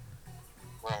play?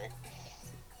 Right.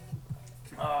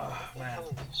 Oh, man.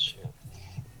 Shit.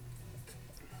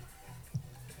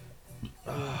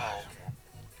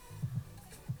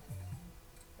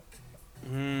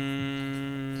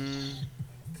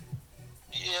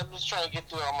 Yeah, I'm just trying to get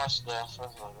through all my stuff. I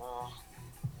was like, oh.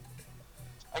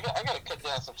 I gotta cut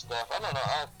down some stuff. I don't know.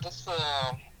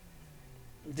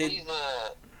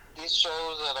 These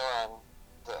shows that are on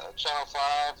the Channel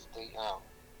 5, the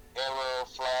Arrow,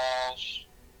 Flash,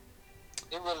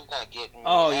 they're really not getting me.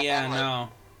 Oh, yeah,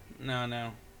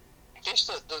 no. Just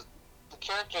the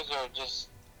characters are just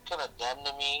kind of dumb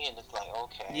to me, and it's like,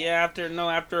 okay. Yeah,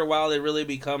 after a while, it really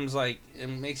becomes like it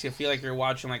makes you feel like you're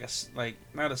watching like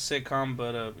not a sitcom,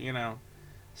 but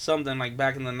something like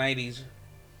back in the '90s.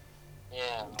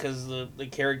 Yeah. Because the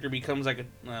character becomes like a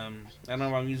I don't know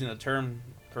if I'm using the term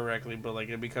correctly, but like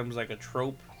it becomes like a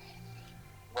trope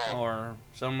Right. or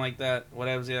something like that.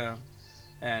 Whatever, yeah.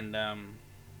 And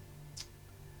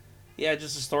yeah,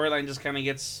 just the storyline just kind of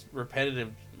gets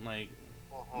repetitive, like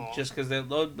just because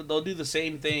they'll do the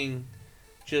same thing,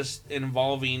 just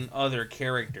involving other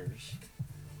characters.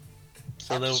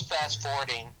 So I'm they'll just fast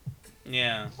forwarding.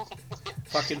 yeah,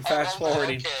 fucking fast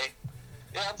forwarding. Okay.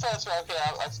 Yeah, I'm fast forwarding. Okay,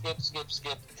 I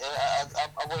skip.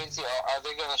 I'm waiting to see. Are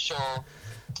they gonna show?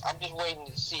 I'm just waiting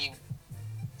to see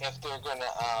if they're gonna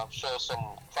show some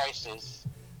crisis,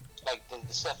 like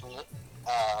the stuff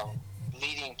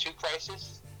leading to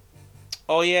crisis.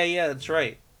 Oh yeah, that's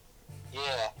right.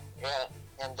 Yeah,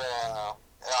 and I'll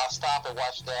stop and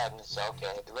watch that, and it's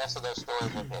okay. The rest of those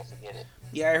stories, okay, forget it.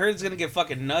 Yeah, I heard it's gonna get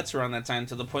fucking nuts around that time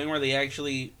to the point where they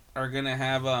actually are gonna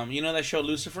have you know that show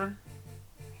Lucifer?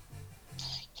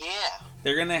 Yeah.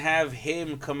 They're gonna have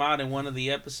him come out in one of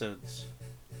the episodes.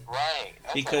 Right.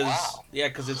 That's Because wow.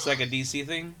 because it's like a DC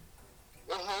thing.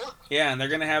 Mhm. Yeah, and they're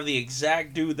gonna have the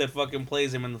exact dude that fucking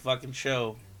plays him in the fucking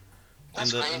show.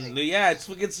 That's crazy. Yeah,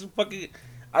 it's fucking.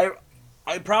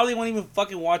 I probably won't even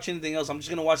fucking watch anything else. I'm just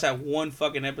gonna watch that one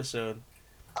fucking episode,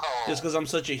 Oh. just because I'm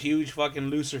such a huge fucking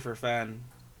Lucifer fan.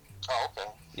 Oh, okay.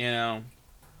 You know,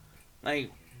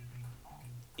 like,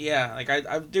 yeah, like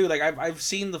I've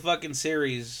seen the fucking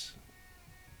series,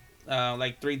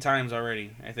 like 3 times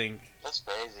already. I think. That's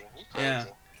crazy. You crazy. Yeah.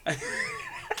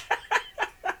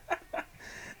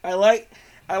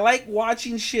 I like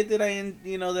watching shit that I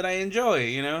enjoy.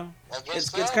 You know, I guess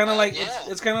it's so, kind of man. like Yeah.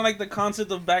 it's kind of like the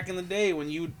concept of back in the day when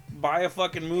you buy a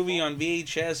fucking movie on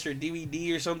VHS or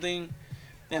DVD or something,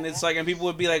 and it's like, and people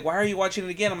would be like, "Why are you watching it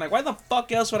again?" I'm like, "Why the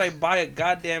fuck else would I buy a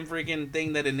goddamn freaking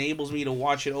thing that enables me to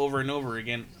watch it over and over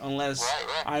again, unless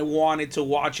Right. I wanted to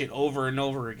watch it over and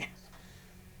over again?"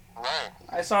 Right.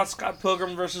 I saw Scott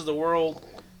Pilgrim versus the World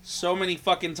so many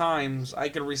fucking times I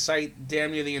could recite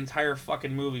damn near the entire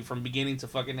fucking movie from beginning to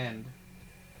fucking end.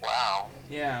 Wow.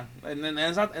 Yeah, and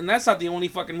that's not the only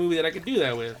fucking movie that I could do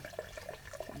that with.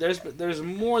 There's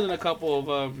more than a couple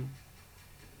of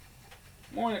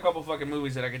fucking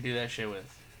movies that I could do that shit with.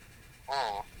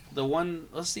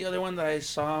 What's the other one that I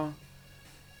saw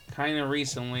kind of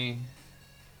recently,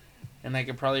 and I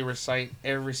could probably recite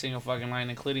every single fucking line,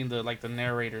 including the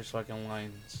narrator's fucking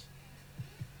lines.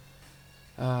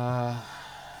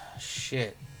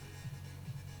 Shit.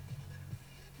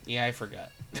 Yeah, I forgot.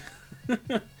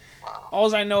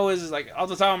 All I know is like off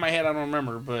the top of my head, I don't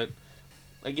remember. But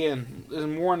again, there's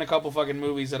more than a couple fucking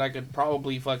movies that I could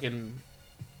probably fucking,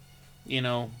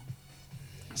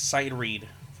 sight read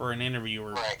for an interview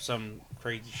or some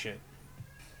crazy shit.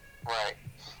 Right.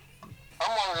 I'm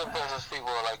one of those people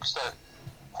who like start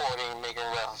quoting, making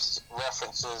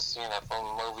references,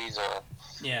 from movies or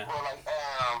Yeah. or like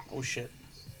Oh shit.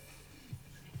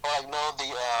 or like know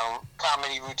the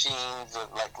comedy routines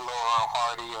of like Laurel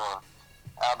Hardy or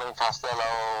Abbott and Costello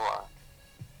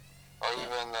or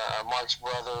even Marx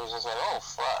Brothers. It's like, oh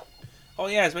fuck. Oh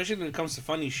yeah, especially when it comes to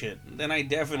funny shit. Then I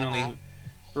definitely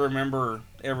remember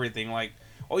everything. Like,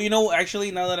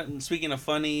 actually, now that I'm speaking of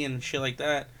funny and shit like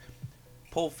that,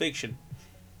 Pulp Fiction.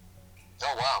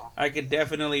 Oh wow. I could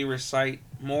definitely recite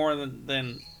more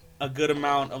than a good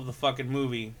amount of the fucking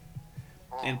movie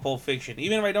in Pulp Fiction.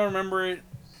 Even if I don't remember it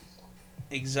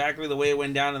exactly the way it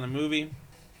went down in the movie.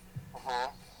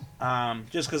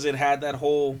 Just because it had that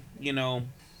whole,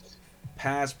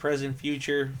 past, present,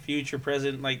 future,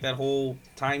 present, like that whole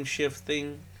time shift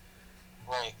thing.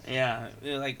 Right. Yeah,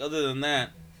 like other than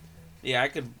that, yeah, I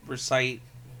could recite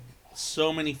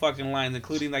so many fucking lines,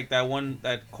 including like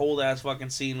that cold ass fucking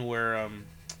scene where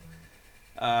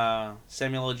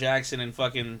Samuel L. Jackson and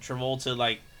fucking Travolta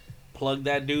like plug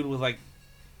that dude with like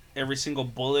every single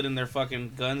bullet in their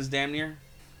fucking guns, damn near.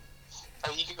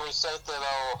 Oh, you can recite that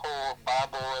whole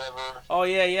Bible, whatever. Oh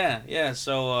yeah.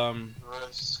 So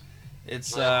Verse,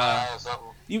 it's or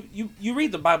something. you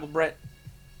read the Bible, Brett?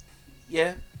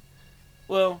 Yeah.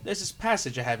 Well, there's this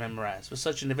passage I have memorized for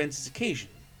such an event's occasion.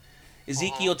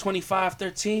 Ezekiel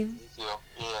 25:13. Yeah.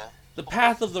 The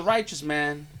path of the righteous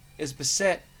man is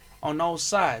beset on all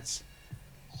sides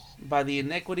by the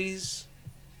iniquities.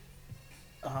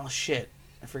 Oh shit!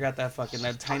 I forgot that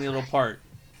tiny little part.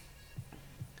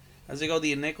 As they go,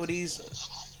 the iniquities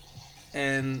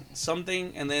and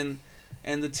something, and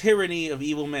the tyranny of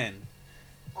evil men.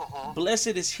 Blessed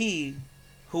is he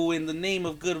who, in the name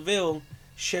of good will,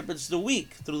 shepherds the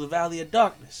weak through the valley of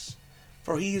darkness.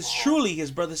 for he is truly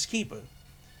his brother's keeper.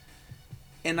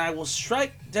 And I will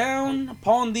strike down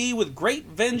upon thee with great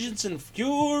vengeance and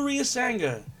furious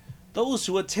anger those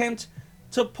who attempt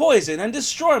to poison and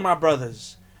destroy my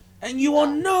brothers. And you will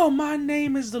know my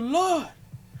name is the Lord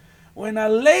when I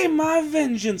lay my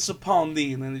vengeance upon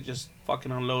thee. And then they just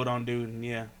fucking unload on dude, and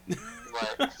yeah.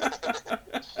 Right.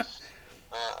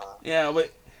 Yeah,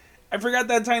 but I forgot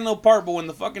that tiny little part, but when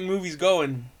the fucking movie's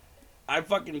going, I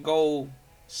fucking go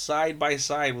side by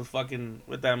side with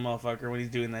that motherfucker when he's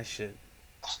doing that shit.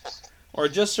 Or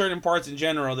just certain parts in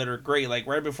general that are great, like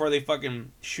right before they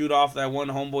fucking shoot off that one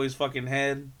homeboy's fucking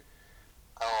head.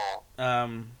 Oh.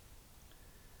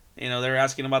 You know, they were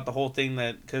asking about the whole thing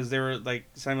because they were like,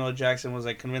 Samuel L. Jackson was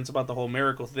like convinced about the whole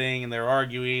miracle thing, and they were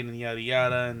arguing and yada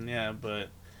yada, and yeah, but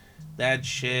that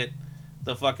shit,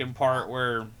 the fucking part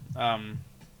where,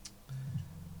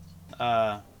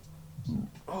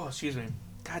 excuse me,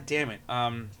 god damn it,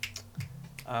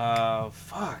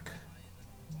 fuck,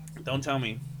 don't tell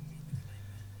me,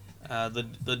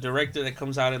 the director that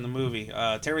comes out in the movie,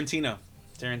 Tarantino,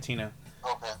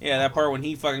 Okay. yeah, that part when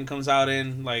he fucking comes out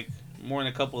in, like, more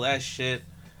than a couple of that shit,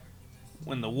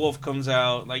 when the wolf comes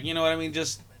out, like, you know what I mean,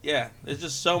 just, yeah, there's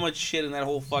just so much shit in that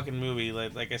whole fucking movie,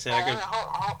 like I said, I could...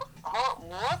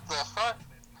 What the fuck?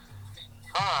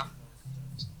 Huh?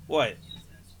 What?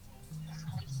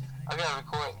 I gotta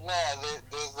record. Nah,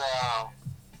 there's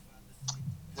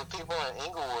the people in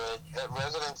Inglewood,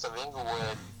 residents of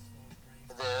Inglewood.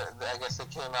 I guess they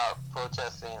came out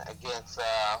protesting against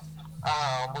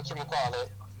what you call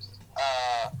it,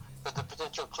 the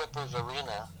potential Clippers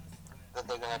arena that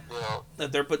they're gonna build.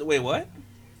 That they're wait, what?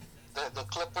 The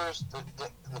Clippers,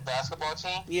 the basketball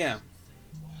team. Yeah.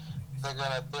 They're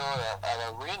gonna build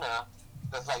an arena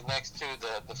that's like next to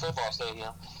the football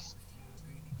stadium.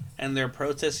 And they're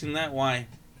protesting that? Why?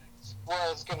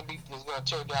 Well, it's gonna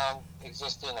tear down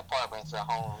existing apartments and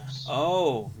homes.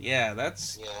 Oh, yeah,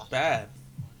 that's bad.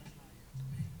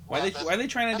 Why are they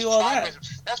trying to do all progress.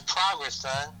 that? That's progress,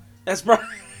 son. That's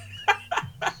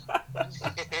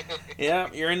yeah,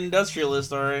 you're an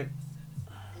industrialist, all right.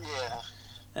 Yeah.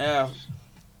 Yeah.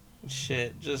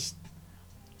 Shit, just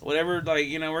whatever. Like,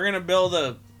 you know, we're gonna build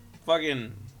a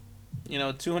fucking,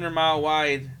 200-mile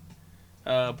wide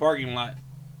parking lot,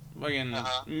 fucking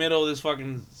middle of this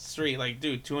fucking street. Like,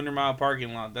 dude, 200-mile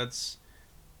parking lot. That's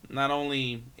not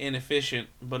only inefficient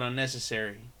but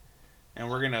unnecessary, and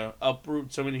we're gonna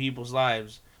uproot so many people's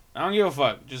lives. I don't give a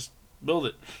fuck. Just build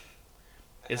it.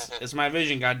 It's my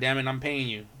vision, goddammit. I'm paying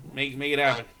you. Make it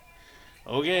happen.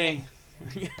 Okay.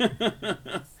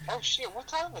 Oh shit! What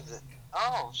time is it?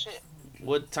 Oh shit!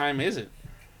 What time is it?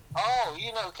 Oh,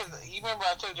 because you remember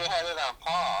I told you I had it on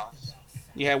pause.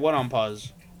 You had what on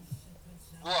pause?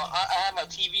 Well, I had my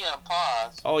TV on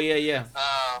pause. Oh yeah.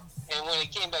 And when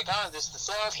it came back on, the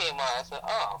sound came on. I said,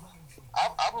 "Oh,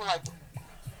 I'm like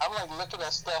looking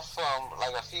at stuff from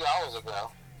like a few hours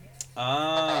ago."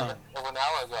 Ah. Like an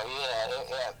hour ago,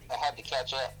 yeah. I had to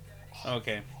catch up.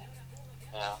 Okay.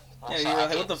 Yeah. Yeah, you're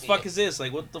like, what the fuck is this?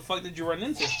 Like, what the fuck did you run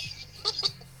into?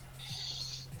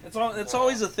 It's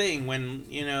always a thing when,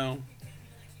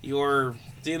 you're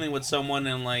dealing with someone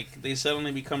and, like, they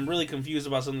suddenly become really confused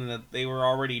about something that they were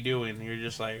already doing. You're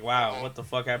just like, wow, what the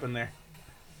fuck happened there?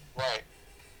 Right.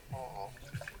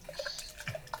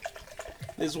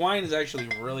 This wine is actually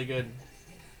really good.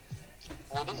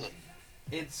 What is it?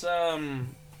 It's, I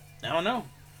don't know.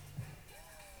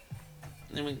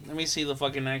 Let me see the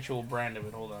fucking actual brand of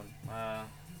it. Hold on.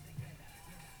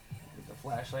 Get the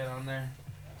flashlight on there.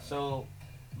 So,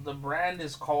 the brand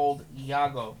is called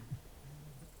Iago.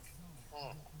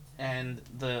 And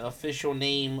the official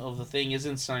name of the thing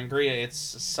isn't Sangria,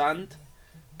 it's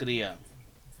Santgria.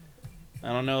 I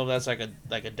don't know if that's like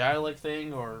a dialect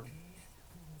thing or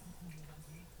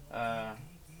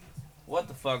what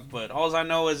the fuck, but all I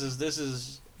know is this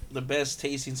is the best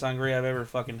tasting sangria I've ever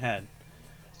fucking had.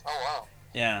 Oh wow.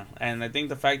 Yeah, and I think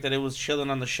the fact that it was chilling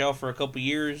on the shelf for a couple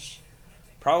years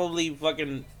probably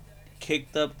fucking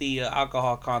kicked up the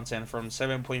alcohol content from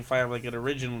 7.5 like it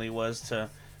originally was to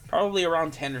probably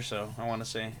around 10 or so, I want to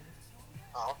say.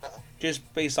 Oh, okay.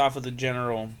 Just based off of the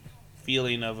general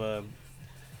feeling of,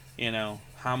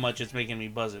 how much it's making me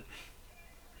buzz it.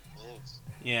 Jeez.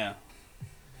 Yeah.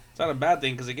 It's not a bad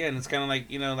thing, because again, it's kind of like,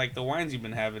 like the wines you've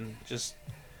been having. Just,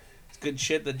 it's good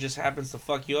shit that just happens to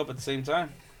fuck you up at the same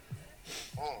time.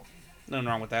 Nothing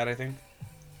wrong with that, I think.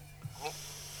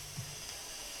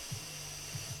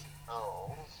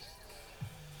 Oh.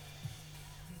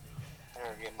 I'm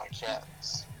gonna get my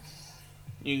cats.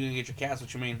 You gonna get your cats,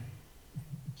 what you mean?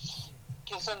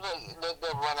 Because they'll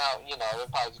run out, they're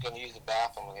probably gonna use the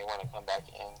bathroom when they want to come back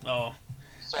in. Oh.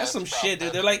 That's some shit,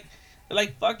 dude. They're like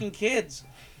fucking kids.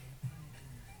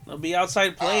 They'll be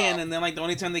outside playing, and then like the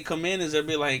only time they come in is they'll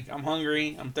be like, "I'm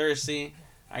hungry, I'm thirsty,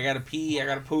 I gotta pee, I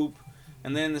gotta poop,"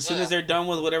 and then as soon as they're done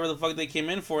with whatever the fuck they came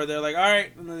in for, they're like, "All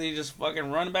right," and then they just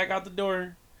fucking run back out the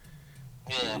door.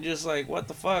 Yeah. And just like, what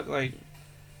the fuck, like,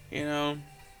 you know,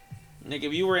 like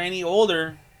if you were any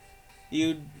older,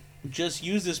 you'd just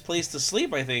use this place to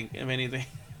sleep. I think, if anything.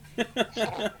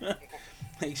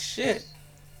 Like shit.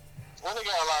 Well, they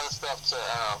got a lot of stuff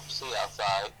to see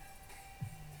outside.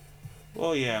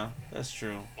 Well, yeah, that's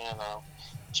true. You know,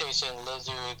 chasing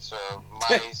lizards or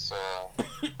mice or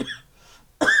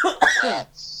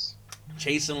rats.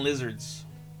 Chasing lizards.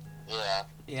 Yeah.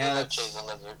 Yeah, that's chasing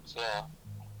lizards. Yeah.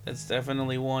 That's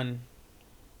definitely one.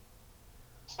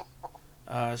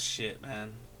 Shit,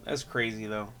 man. That's crazy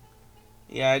though.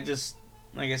 Yeah,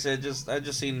 like I said, I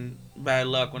just seen bad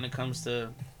luck when it comes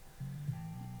to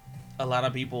a lot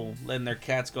of people letting their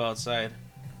cats go outside.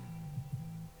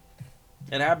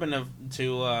 It happened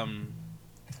to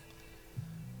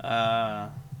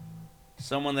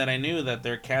someone that I knew that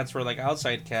their cats were like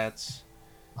outside cats,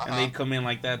 and they'd come in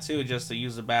like that too, just to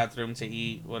use the bathroom, to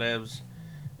eat, whatevs.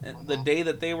 And the day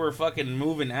that they were fucking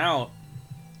moving out,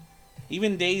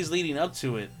 even days leading up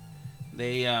to it,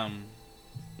 they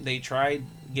tried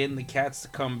getting the cats to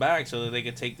come back so that they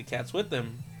could take the cats with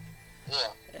them. Yeah.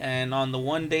 And on the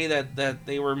one day that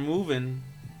they were moving,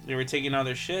 they were taking all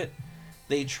their shit,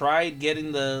 they tried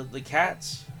getting the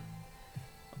cats,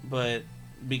 but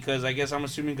because I guess I'm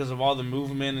assuming because of all the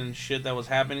movement and shit that was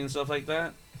happening and stuff like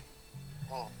that,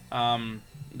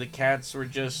 the cats were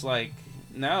just like,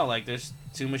 no, like there's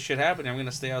too much shit happening, I'm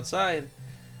gonna stay outside.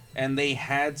 And they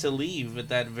had to leave at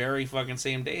that very fucking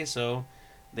same day, so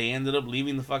they ended up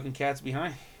leaving the fucking cats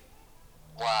behind.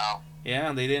 Wow.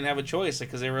 Yeah, they didn't have a choice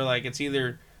because they were like, it's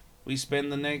either we spend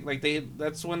the next, like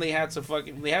that's when they had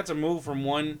to move from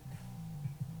one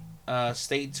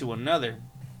state to another.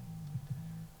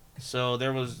 So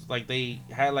there was like, they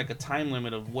had like a time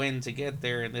limit of when to get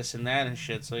there and this and that and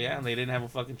shit. So yeah, they didn't have a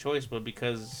fucking choice, but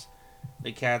because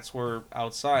the cats were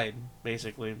outside,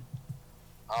 basically.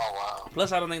 Oh wow.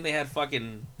 Plus, I don't think they had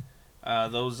fucking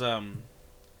those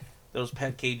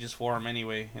pet cages for them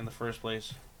anyway in the first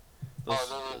place. They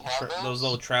didn't have those? Those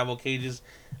little travel cages.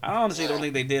 I honestly don't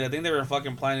think they did. I think they were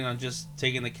fucking planning on just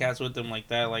taking the cats with them like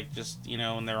that, like just, you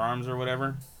know, in their arms or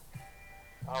whatever.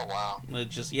 Oh wow. It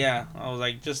just, yeah, I was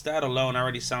like, just that alone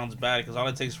already sounds bad, because all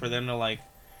it takes for them to, like,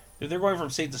 if they're going from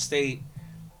state to state,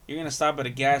 you're gonna stop at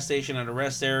a gas station, at a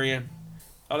rest area.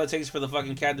 All it takes for the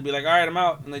fucking cat to be like, all right, I'm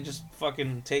out, and they just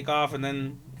fucking take off, and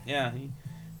then, yeah,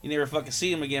 you never fucking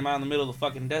see them again out in the middle of the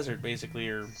fucking desert, basically,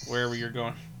 or wherever you're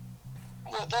going.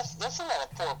 Well, that's a lot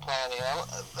of poor planning.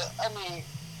 I mean,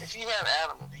 if you have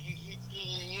animals,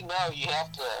 you know you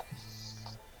have to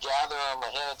gather them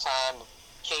ahead of time,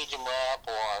 cage them up,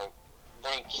 or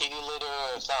bring kitty litter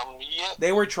or something. Yeah.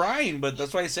 They were trying, but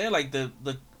that's why I said, like, the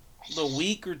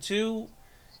week or two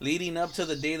leading up to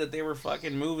the day that they were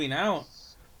fucking moving out,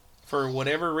 for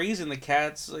whatever reason, the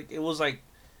cats, like, it was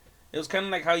kind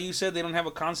of like how you said they don't have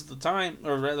a concept of time,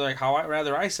 or rather, like, how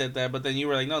I said that, but then you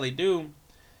were like, no, they do.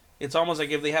 It's almost like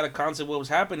if they had a concept of what was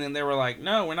happening, they were like,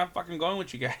 no, we're not fucking going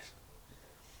with you guys.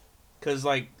 Because,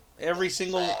 like, every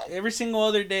single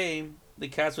other day, the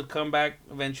cats would come back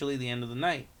eventually the end of the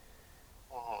night.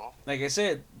 Like I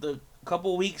said, the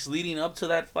couple weeks leading up to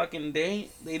that fucking day,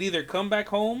 they'd either come back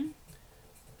home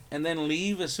and then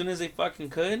leave as soon as they fucking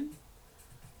could,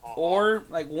 or,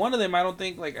 like, one of them, I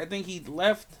think he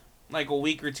left, like, a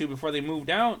week or two before they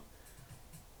moved out,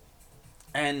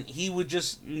 and he would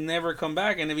just never come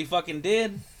back. And if he fucking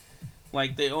did,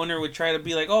 like, the owner would try to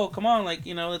be like, oh, come on, like,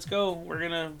 you know, let's go, we're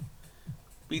gonna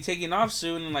be taking off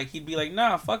soon, and, like, he'd be like,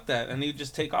 nah, fuck that, and he'd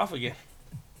just take off again.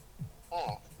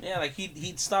 Yeah, like,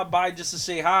 he'd stop by just to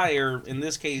say hi, or in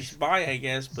this case, bye, I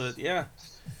guess, but yeah,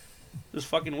 it was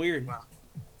fucking weird. Wow.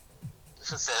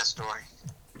 It's a sad story.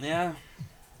 Yeah.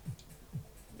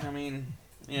 I mean,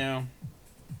 you know,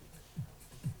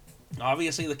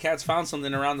 obviously the cats found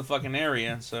something around the fucking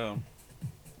area, so.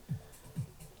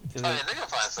 Yeah, they're gonna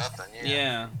find something,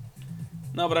 yeah.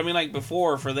 No, but I mean, like,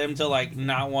 before, for them to, like,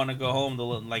 not want to go home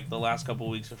the last couple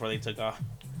weeks before they took off.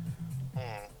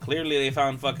 Clearly they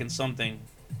found fucking something.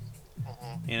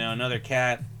 You know, another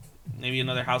cat. Maybe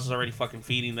another house is already fucking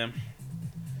feeding them.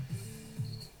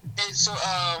 And so,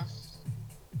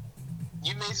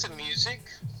 you made some music?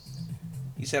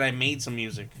 You said I made some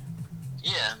music.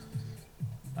 Yeah.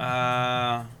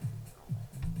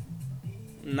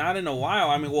 Not in a while.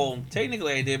 I mean, well,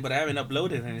 technically I did, but I haven't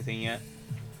uploaded anything yet.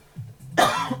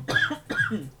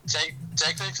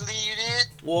 Technically, you did.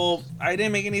 Well, I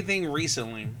didn't make anything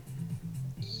recently,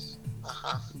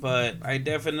 Uh-huh. but I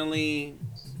definitely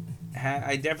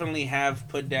have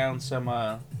put down some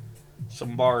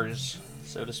bars,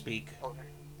 so to speak. Okay.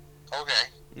 Okay.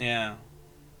 Yeah.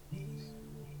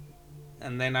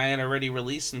 And then I had already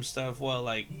released some stuff, what,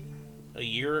 like a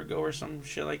year ago or some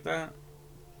shit like that?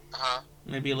 Uh-huh.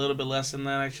 Maybe a little bit less than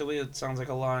that, actually. It sounds like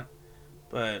a lot.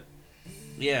 But,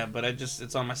 yeah, but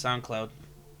it's on my SoundCloud.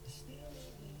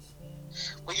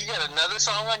 Well, you got another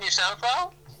song on your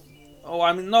SoundCloud? Oh,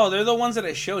 I mean, no, they're the ones that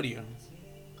I showed you.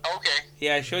 Okay.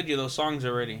 Yeah, I showed you those songs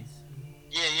already.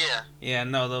 Yeah, yeah. Yeah,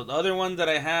 no, the other one that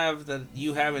I have that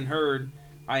you haven't heard,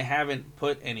 I haven't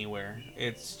put anywhere.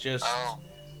 It's just Oh.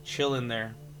 chilling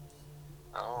there.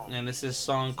 Oh. And this is a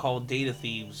song called Data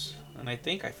Thieves. And I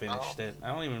think I finished Oh. it. I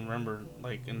don't even remember,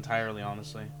 like, entirely,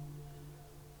 honestly.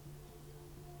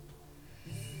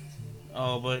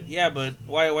 Oh, but yeah, but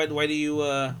why do you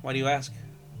ask?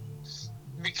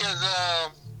 Because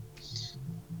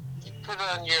you put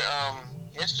on your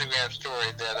Instagram story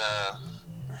that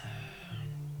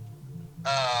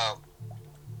uh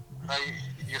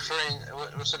your friend,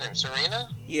 what's her name, Serena?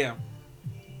 Yeah.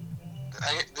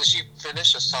 Did she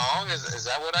finish a song? Is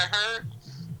that what I heard?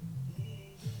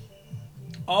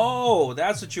 Oh,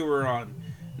 that's what you were on. Uh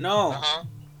No, huh.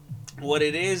 what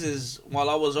it is while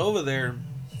I was over there,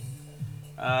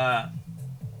 uh,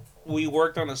 we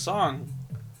worked on a song,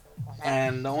 Uh huh.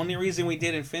 and the only reason we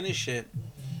didn't finish it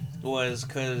was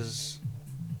because,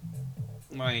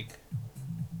 like,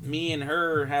 me and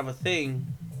her have a thing,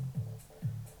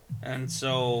 and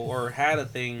so, or had a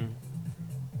thing.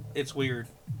 It's weird,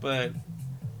 but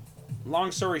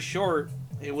long story short,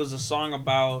 it was a song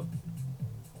about,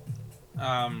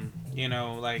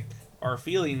 like our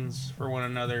feelings for one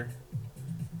another,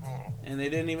 and they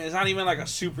didn't even. It's not even like a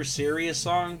super serious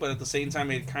song, but at the same time,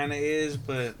 it kind of is.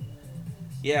 But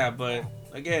yeah, but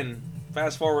again,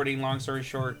 fast forwarding. Long story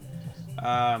short,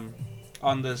 um,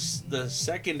 on the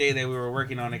second day that we were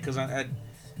working on it, because at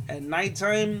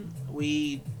nighttime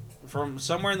we from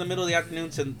somewhere in the middle of the afternoon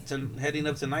to heading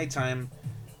up to nighttime,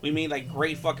 we made like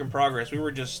great fucking progress. We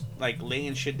were just like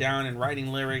laying shit down and writing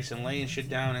lyrics and laying shit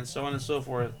down and so on and so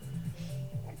forth.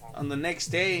 On the next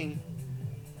day,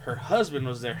 her husband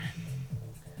was there,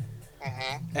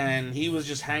 and he was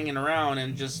just hanging around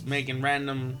and just making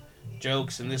random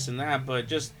jokes and this and that. But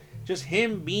just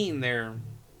him being there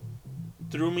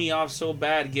threw me off so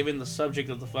bad, given the subject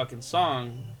of the fucking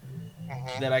song,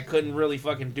 that I couldn't really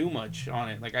fucking do much on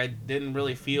it. Like I didn't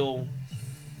really feel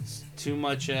too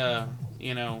much,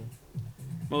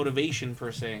 motivation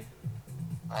per se.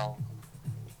 Oh.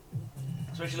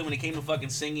 Especially when it came to fucking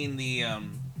singing the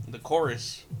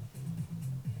chorus.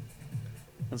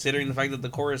 Considering the fact that the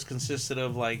chorus consisted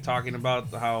of like talking about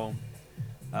how,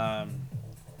 um,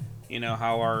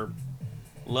 how our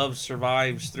love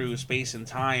survives through space and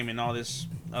time and all this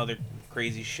other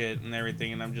crazy shit and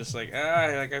everything, and I'm just like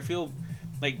like I feel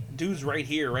like dude's right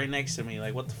here, right next to me.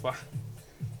 Like what the fuck?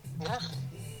 Yeah.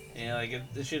 Yeah,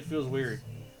 like this shit feels weird.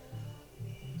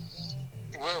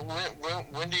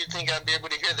 When do you think I'll be able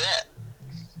to hear that?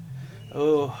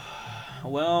 Oh,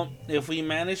 well, if we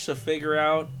manage to figure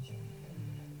out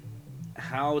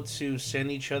how to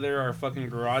send each other our fucking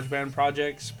GarageBand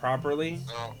projects properly,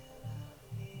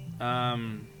 Oh.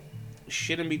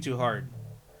 shouldn't be too hard,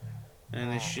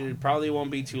 and it probably won't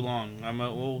be too long.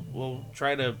 We'll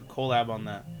try to collab on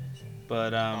that,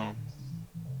 but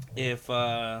if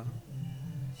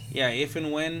if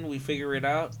and when we figure it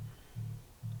out,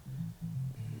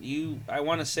 I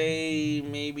want to say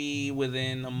maybe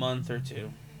within a month or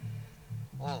two,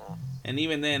 and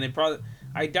even then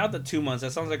I doubt that 2 months.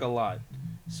 That sounds like a lot.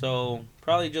 So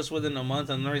probably just within a month.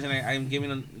 And the reason I'm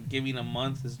giving a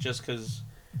month is just because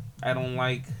I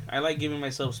like giving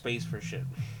myself space for shit.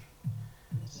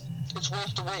 It's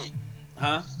worth the wait.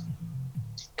 Huh?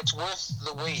 It's worth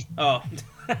the wait. Oh.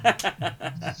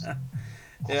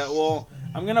 Yeah. Well,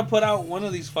 I'm gonna put out one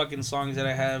of these fucking songs that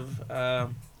I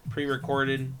have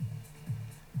pre-recorded.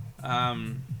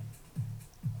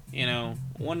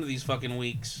 One of these fucking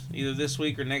weeks, either this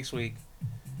week or next week.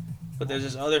 But there's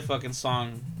this other fucking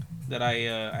song that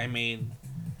I made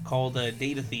called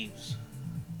Data Thieves.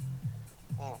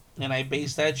 And I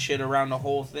based that shit around the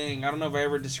whole thing. I don't know if I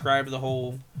ever described the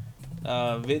whole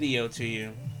video to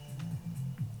you.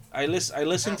 I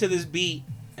listened to this beat,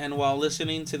 and while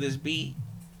listening to this beat,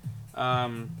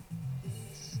 I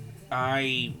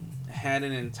had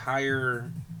an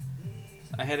entire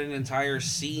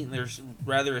scene. There's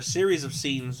rather a series of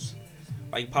scenes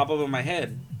like pop up in my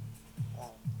head.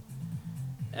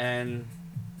 And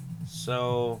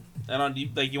so, you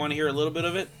want to hear a little bit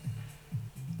of it?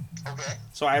 Okay.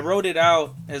 So I wrote it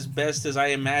out as best as I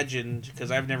imagined,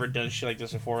 because I've never done shit like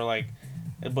this before. Like,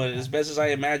 but as best as I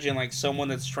imagine, like someone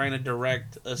that's trying to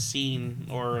direct a scene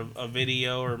or a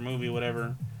video or a movie,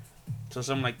 whatever. So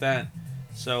something like that.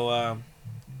 So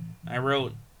I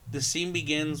wrote, the scene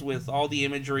begins with all the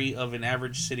imagery of an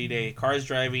average city day: cars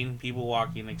driving, people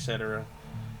walking, etc.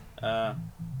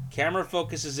 Camera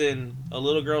focuses in. A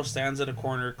little girl stands at a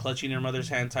corner, clutching her mother's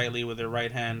hand tightly with her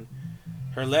right hand.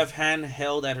 Her left hand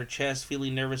held at her chest,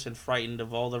 feeling nervous and frightened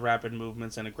of all the rapid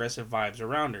movements and aggressive vibes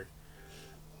around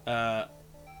her.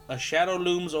 A shadow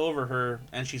looms over her,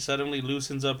 and she suddenly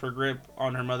loosens up her grip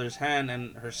on her mother's hand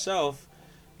and herself.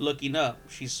 Looking up,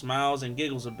 she smiles and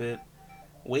giggles a bit,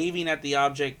 waving at the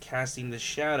object casting the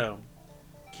shadow.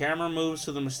 Camera moves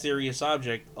to the mysterious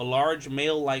object. A large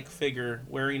male-like figure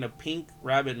wearing a pink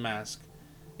rabbit mask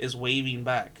is waving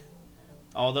back.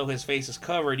 Although his face is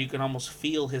covered, you can almost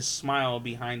feel his smile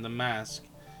behind the mask,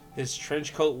 his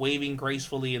trench coat waving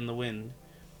gracefully in the wind.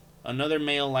 Another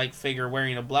male-like figure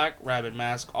wearing a black rabbit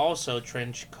mask, also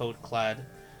trench coat clad,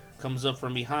 comes up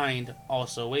from behind,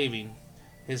 also waving.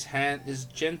 His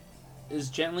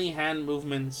gently hand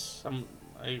movements.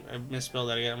 I misspelled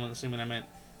that again. I'm assuming I meant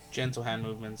gentle hand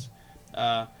movements,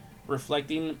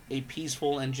 reflecting a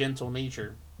peaceful and gentle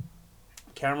nature.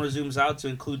 Camera zooms out to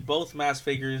include both masked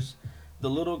figures, the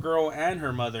little girl and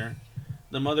her mother.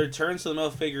 The mother turns to the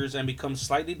male figures and becomes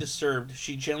slightly disturbed.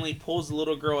 She gently pulls the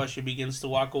little girl as she begins to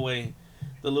walk away.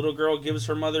 The little girl gives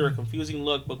her mother a confusing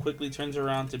look, but quickly turns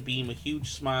around to beam a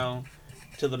huge smile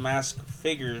to the masked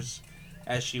figures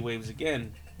as she waves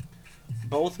again.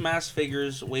 Both masked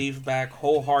figures wave back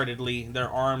wholeheartedly, their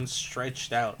arms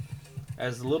stretched out.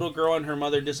 As the little girl and her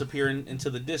mother disappear into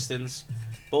the distance,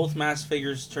 both masked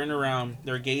figures turn around,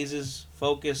 their gazes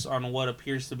focus on what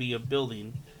appears to be a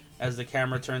building, as the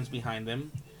camera turns behind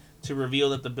them, to reveal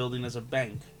that the building is a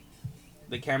bank.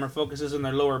 The camera focuses on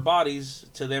their lower bodies,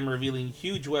 to them revealing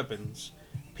huge weapons.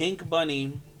 Pink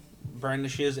Bunny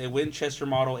brandishes a Winchester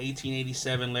Model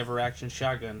 1887 lever-action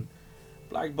shotgun.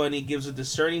 Black Bunny gives a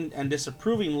discerning and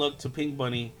disapproving look to Pink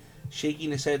Bunny,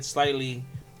 shaking his head slightly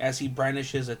as he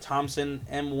brandishes a Thompson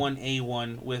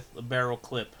M1A1 with a barrel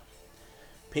clip.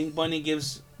 Pink Bunny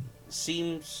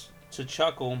seems to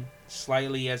chuckle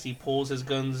slightly as he pulls his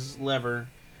gun's lever,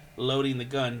 loading the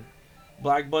gun.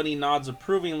 Black Bunny nods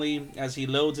approvingly as he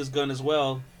loads his gun as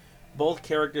well. Both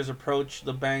characters approach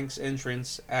the bank's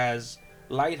entrance as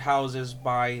Lighthouses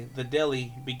by The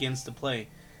Deli begins to play.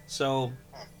 So,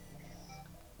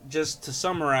 just to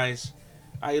summarize,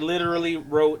 I literally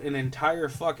wrote an entire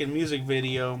fucking music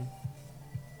video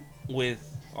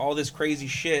with all this crazy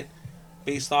shit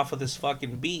based off of this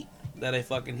fucking beat that I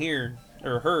fucking heard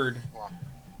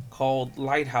called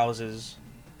Lighthouses.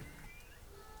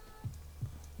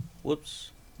 Whoops.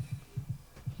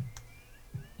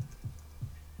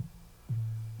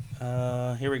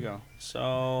 Here we go.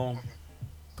 So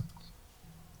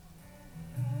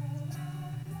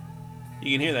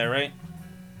you can hear that, right?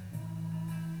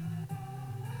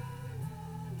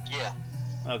 Yeah.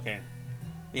 Okay.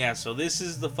 Yeah, so this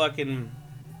is the fucking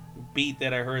beat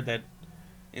that I heard that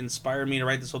inspired me to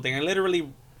write this whole thing. I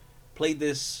literally played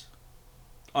this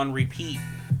on repeat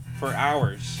for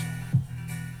hours.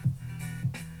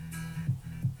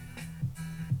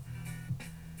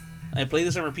 I played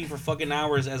this on repeat for fucking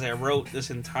hours as I wrote this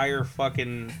entire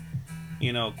fucking,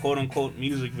 quote unquote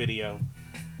music video.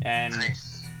 And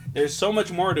Nice. there's so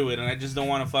much more to it, and I just don't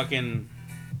want to fucking,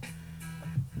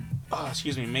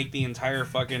 make the entire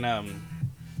fucking,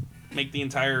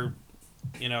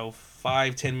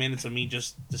 5-10 minutes of me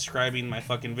just describing my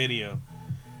fucking video.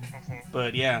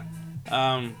 But yeah,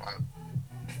 I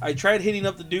tried hitting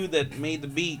up the dude that made the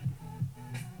beat.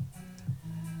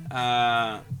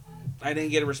 I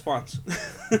didn't get a response.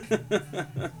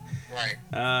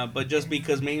 Right. But just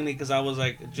mainly because I was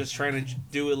like just trying to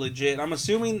do it legit. I'm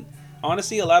assuming,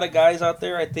 honestly, a lot of guys out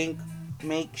there, I think,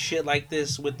 make shit like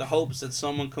this with the hopes that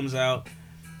someone comes out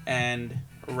and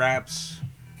raps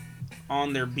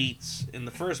on their beats in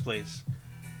the first place.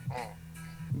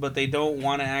 But they don't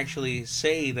want to actually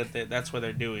say that that's why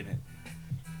they're doing it.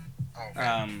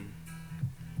 Okay.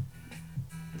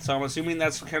 So I'm assuming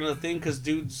that's kind of the thing, because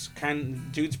dude's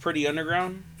pretty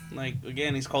underground. Like,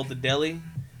 again, he's called The Deli.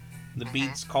 The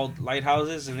beat's called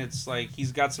Lighthouses, and it's like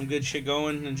he's got some good shit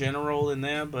going in general in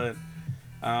there, but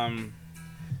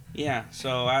yeah,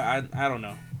 so I don't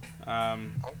know.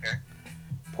 Okay.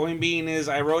 Point being is,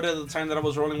 I wrote at the time that I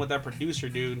was rolling with that producer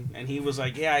dude, and he was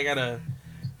like, yeah, I got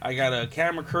a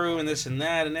camera crew and this and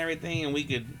that and everything, and we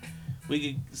could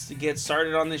get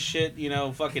started on this shit,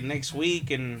 fucking next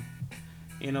week. And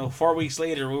You know, 4 weeks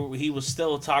later, he was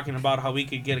still talking about how we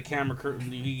could get a camera crew,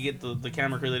 we could get the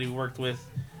camera crew that he worked with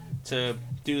to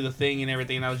do the thing and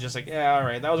everything. And I was just like, yeah, all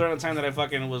right. That was around the time that I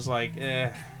fucking was like,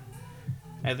 I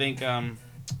think,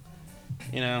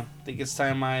 you know, I think it's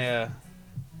time I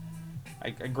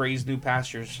graze new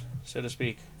pastures, so to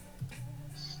speak.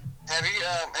 Have you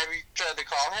tried to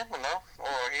call him or no? Or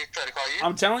he tried to call you?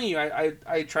 I'm telling you,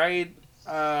 I tried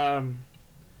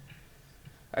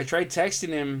texting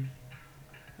him.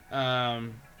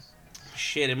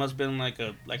 Shit, it must have been like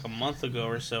a month ago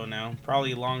or so now,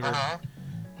 probably longer.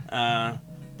 But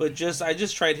I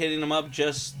just tried hitting him up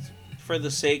just for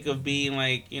the sake of being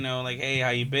like, you know, like, hey,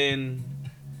 how you been?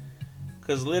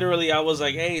 Because literally I was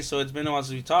like, hey, so it's been a while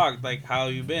since we talked. Like, how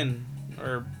you been?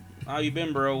 Or, how you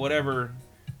been, bro? Whatever.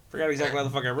 Forgot exactly how the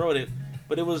fuck I wrote it.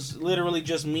 But it was literally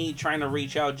just me trying to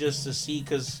reach out just to see,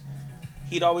 because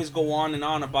he'd always go on and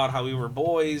on about how we were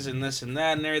boys and this and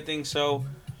that and everything. So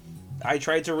I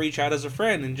tried to reach out as a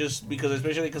friend, and just because,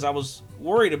 especially because I was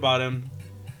worried about him,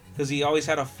 because he always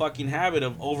had a fucking habit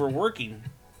of overworking.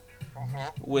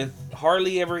 With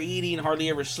hardly ever eating, hardly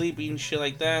ever sleeping, shit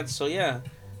like that. So yeah.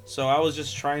 So I was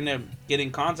just trying to get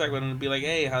in contact with him and be like,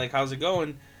 hey, how's it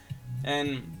going?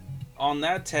 And on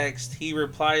that text, he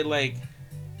replied like,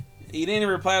 he didn't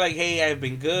reply like, hey, I've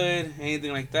been good,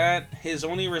 anything like that. His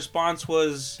only response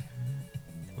was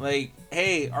like,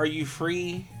 hey, are you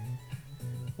free?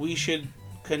 We should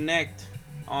connect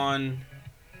on,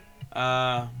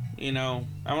 you know,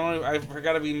 I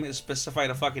forgot to be specified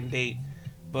a fucking date,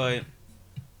 but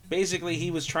basically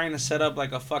he was trying to set up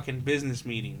like a fucking business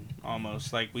meeting,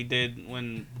 almost like we did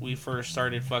when we first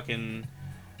started fucking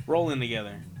rolling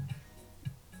together.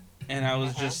 And I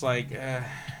was just like,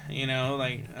 you know,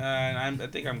 like, I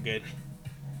think I'm good.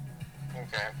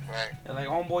 Okay, right. And like,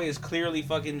 homeboy is clearly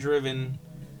fucking driven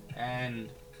and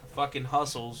fucking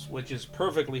hustles, which is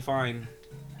perfectly fine.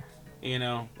 You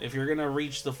know, if you're gonna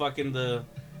reach the fucking the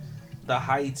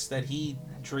heights that he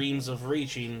dreams of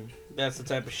reaching, that's the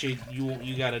type of shit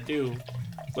you gotta do.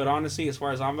 But honestly, as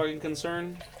far as I'm fucking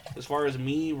concerned, as far as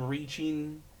me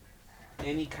reaching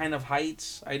any kind of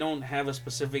heights, I don't have a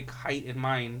specific height in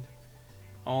mind.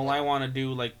 All I want to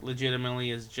do, like,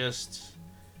 legitimately is just,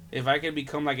 if I could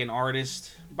become like an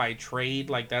artist by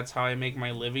trade, like that's how I make my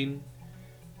living.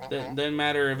 Doesn't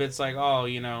matter if it's like, oh,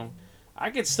 you know, I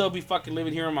could still be fucking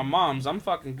living here with my mom's. I'm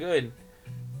fucking good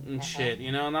and shit,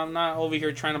 you know, and I'm not over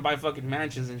here trying to buy fucking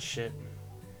mansions and shit.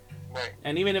 Right.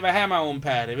 And even if I had my own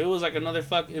pad, if it was like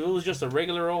if it was just a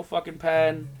regular old fucking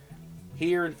pad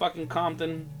here in fucking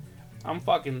Compton,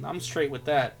 I'm straight with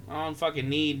that. I don't fucking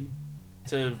need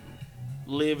to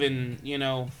live in, you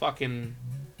know, fucking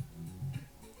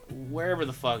wherever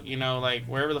the fuck, you know, like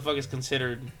wherever the fuck is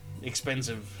considered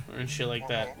expensive and shit like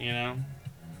that, you know.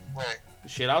 Right.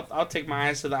 Shit, I'll take my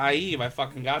ass to the IE if I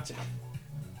fucking got to.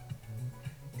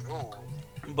 Ooh.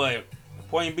 But the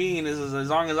point being is as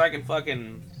long as I can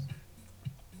fucking,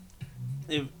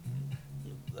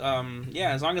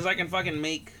 as long as I can fucking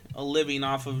make a living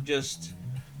off of just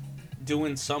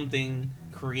doing something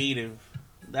creative,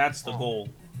 that's the goal.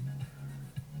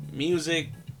 Music,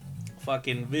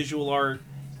 fucking visual art,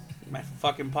 my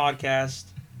fucking podcast,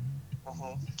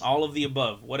 all of the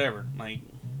above, whatever. Like,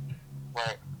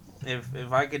 right.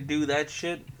 If I could do that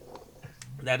shit,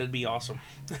 that'd be awesome.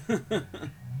 You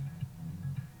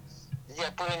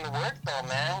gotta put in the work though,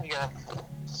 man. You gotta.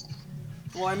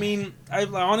 Well, I mean, I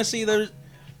honestly,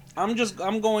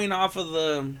 I'm going off of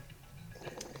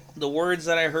the words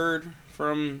that I heard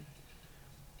from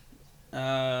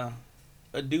a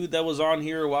dude that was on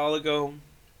here a while ago.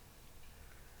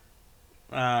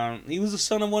 He was the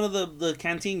son of one of the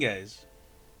canteen guys.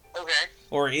 Okay.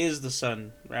 Or is the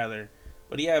son, rather.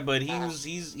 But yeah,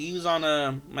 he was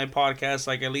on my podcast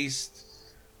like at least,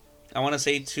 I want to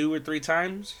say 2 or 3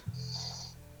 times.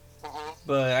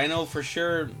 But I know for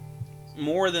sure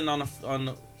more than on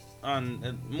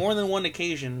more than one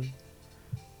occasion,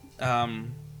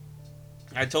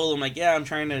 I told him like, yeah, I'm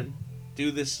trying to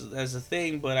do this as a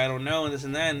thing, but I don't know, and this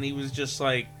and that, and he was just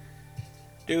like,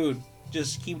 dude,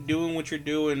 just keep doing what you're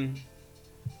doing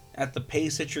at the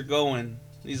pace that you're going.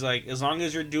 He's like, as long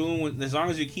as you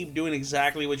keep doing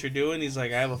exactly what you're doing, he's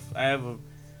like, I have a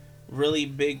really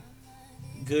big,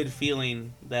 good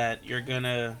feeling that you're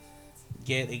gonna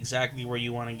get exactly where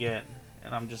you want to get.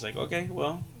 And I'm just like, okay,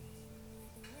 well,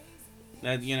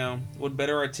 that, you know, what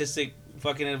better artistic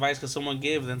fucking advice could someone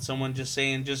give than someone just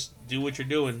saying, just do what you're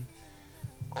doing,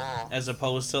 as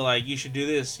opposed to like, you should do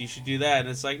this, you should do that. And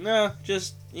it's like, no,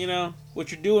 just, you know,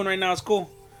 what you're doing right now is cool.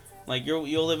 Like,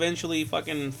 you'll eventually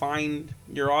fucking find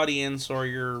your audience or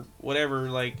your whatever,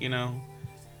 like, you know,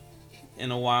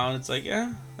 in a while, and it's like,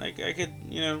 yeah, like I could,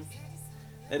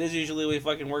 that is usually the way it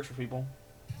fucking works for people.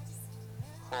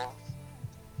 Cool.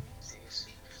 Jeez.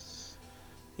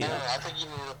 Yeah. I think you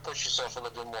need to push yourself a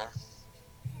little bit more.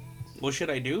 What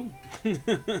should I do? Yeah.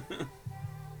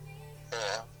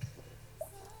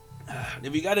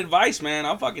 If you got advice, man,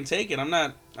 I'll fucking take it. I'm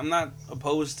not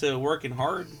opposed to working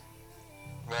hard.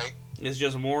 Right. It's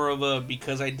just more of a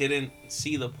because I didn't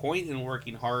see the point in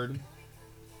working hard.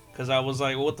 Because I was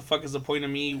like, well, what the fuck is the point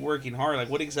of me working hard? Like,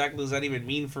 what exactly does that even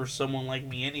mean for someone like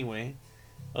me anyway?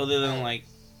 Other than, like,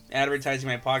 advertising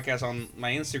my podcast on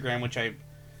my Instagram, which I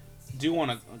do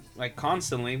want to, like,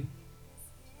 constantly.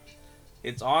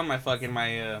 It's on my fucking,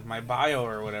 my bio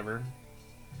or whatever.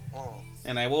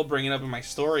 And I will bring it up in my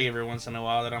story every once in a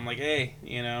while that I'm like, hey,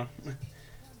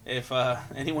 if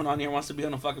anyone on here wants to be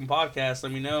on a fucking podcast,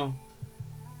 let me know.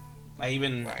 I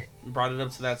even brought it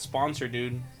up to that sponsor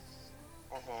dude.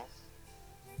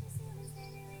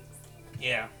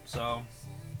 Yeah, so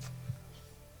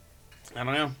I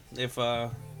don't know if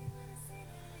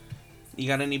you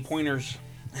got any pointers.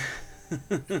 No,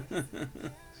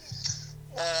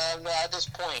 at this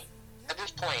point,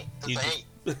 You hey,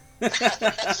 go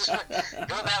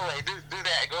that way, do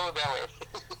that, go that way.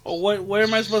 Well, where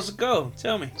am I supposed to go?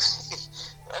 Tell me. I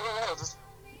don't know.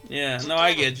 Yeah, no,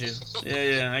 I get you.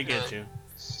 Yeah, I get you.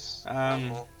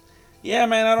 Yeah,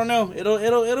 man, I don't know.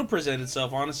 It'll present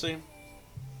itself, honestly.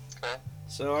 Okay.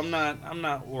 So I'm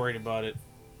not worried about it.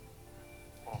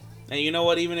 And you know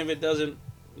what? Even if it doesn't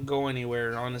go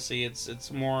anywhere, honestly,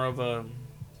 it's more of a,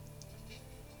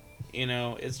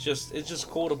 it's just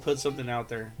cool to put something out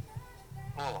there.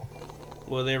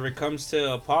 Whether it comes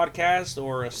to a podcast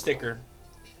or a sticker,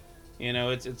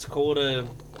 it's cool to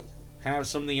have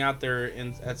something out there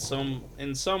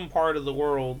in some part of the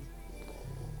world,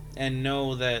 and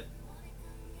know that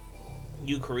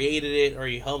you created it, or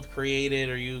you helped create it,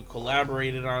 or you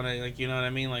collaborated on it, like, you know what I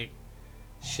mean, like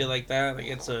shit like that. Like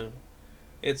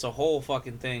it's a whole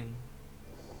fucking thing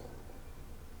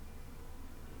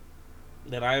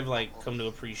that I've like come to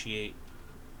appreciate.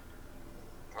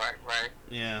 Right.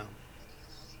 Yeah.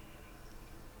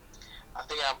 I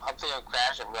think I'm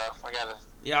crashing, bro. I gotta.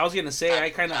 Yeah, I was gonna say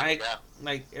I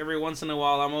like every once in a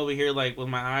while I'm over here like with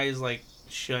my eyes like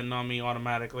shutting on me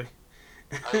automatically.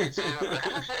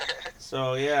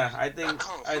 So yeah, I think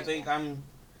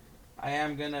I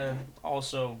am gonna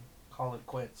also call it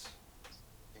quits.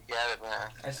 You got it, man.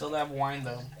 I still have wine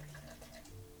though.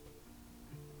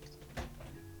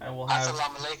 I will have.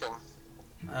 Assalamu alaikum.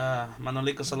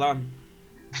 Manolika salam.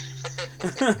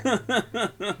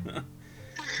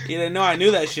 You didn't know I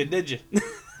knew that shit, did you? I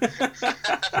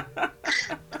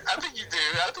think you do.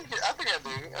 I think I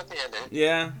do.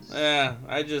 Yeah.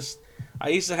 I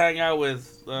used to hang out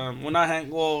with, not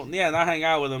hang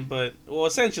out with them, but,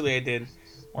 essentially I did.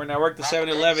 When I worked at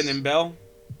 7-Eleven in Bell,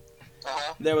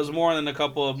 there was more than a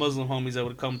couple of Muslim homies that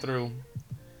would come through.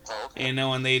 Oh, okay.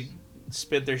 And they'd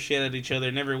spit their shit at each other,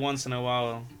 and every once in a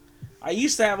while. I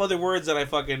used to have other words that I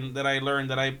learned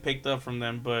that I picked up from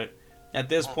them, but at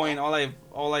this point, all I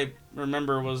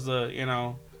remember was the,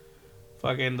 assalamu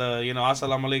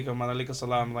alaikum, alaikum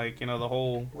salam, like, the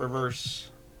whole reverse.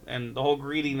 And the whole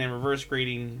greeting and reverse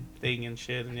greeting thing and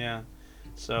shit, and yeah,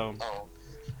 so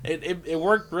it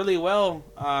worked really well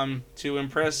to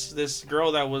impress this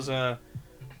girl that was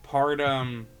part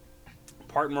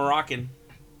Moroccan.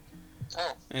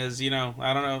 As I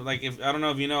don't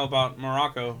know if you know about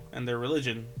Morocco and their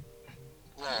religion.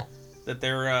 No. That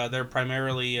they're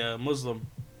primarily Muslim.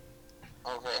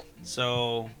 Okay.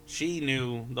 So she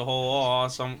knew the whole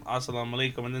assalamu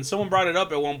alaikum, and then someone brought it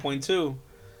up at one point too.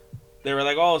 They were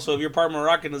like, oh, so if you're part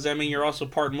Moroccan, does that mean you're also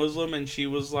part Muslim? And she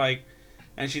was like,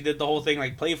 and she did the whole thing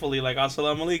like playfully, like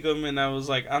assalamu alaikum, and I was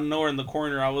like, I don't know her in the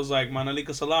corner. I was like, man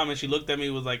alaikum salam, and she looked at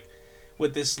me with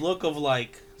this look of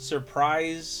like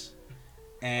surprise,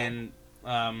 and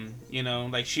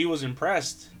like she was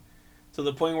impressed to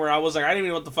the point where I was like, I didn't even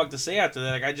know what the fuck to say after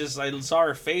that. Like I saw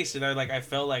her face, and I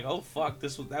felt like, oh fuck,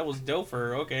 that was dope for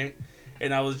her, okay,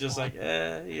 and I was just like,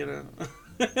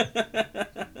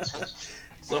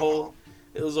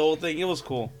 It was the whole thing. It was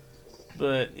cool,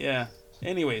 but yeah.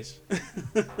 Anyways,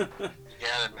 You got it,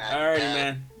 man. Alrighty,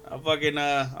 man.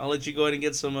 I'll let you go ahead and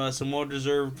get some more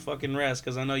deserved fucking rest,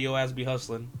 because I know your ass be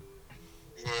hustling.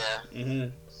 Yeah.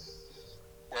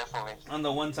 Definitely. On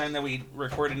the one time that we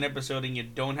record an episode and you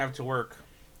don't have to work,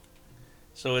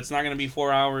 so it's not gonna be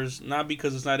 4 hours. Not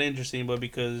because it's not interesting, but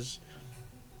because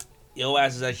your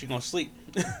ass is actually gonna sleep.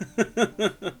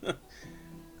 I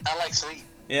like sleep.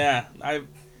 Yeah,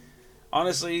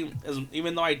 honestly,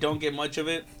 even though I don't get much of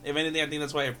it, if anything, I think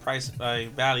that's why I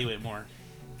value it more.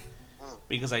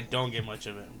 because I don't get much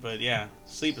of it. But yeah,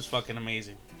 sleep is fucking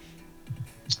amazing.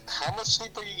 How much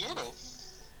sleep are you getting?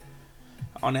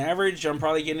 On average, I'm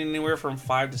probably getting anywhere from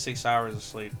 5 to 6 hours of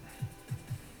sleep,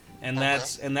 and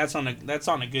that's on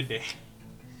a good day.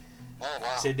 Oh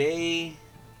wow. Today,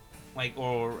 like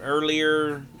or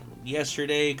earlier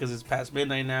yesterday, because it's past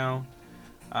midnight now,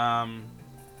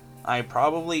 I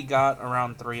probably got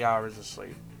around 3 hours of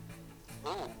sleep,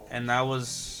 Ooh. and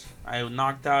I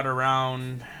knocked out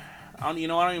around. I don't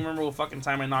even remember what fucking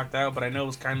time I knocked out, but I know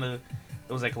it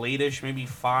was like late-ish, maybe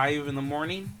 5 in the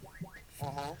morning.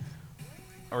 Uh-huh.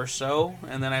 Or so,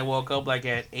 and then I woke up like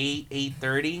at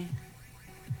 8:30,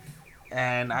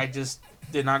 and I just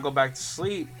did not go back to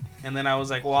sleep. And then I was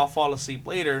like, well, I'll fall asleep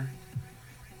later.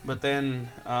 But then,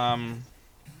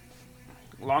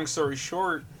 long story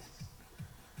short,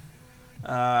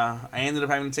 I ended up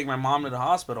having to take my mom to the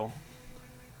hospital.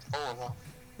 Oh no.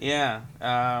 Yeah.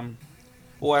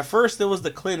 Well, at first it was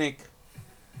the clinic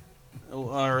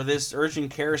or this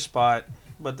urgent care spot,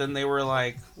 but then they were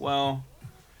like, well,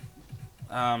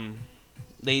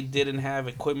 they didn't have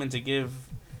equipment to give,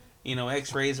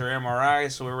 X-rays or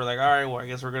MRIs. So we were like, all right, well, I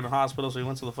guess we're going to hospital. So we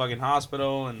went to the fucking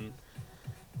hospital, and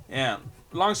yeah.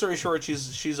 Long story short,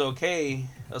 she's okay.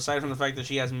 Aside from the fact that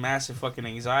she has massive fucking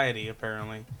anxiety,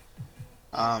 apparently.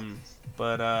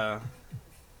 But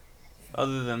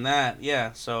other than that,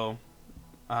 yeah. So,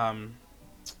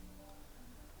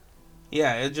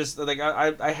 yeah. It just like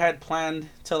I had planned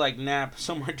to like nap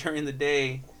somewhere during the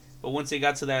day. But once it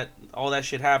got to all that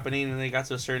shit happening, and they got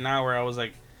to a certain hour, I was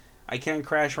like, I can't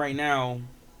crash right now.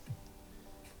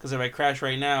 Because if I crash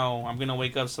right now, I'm going to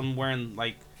wake up somewhere in,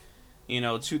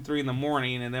 2, 3 in the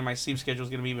morning, and then my sleep schedule is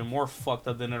going to be even more fucked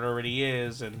up than it already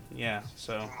is. And, yeah,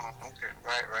 so. Okay.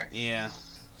 Right. Yeah.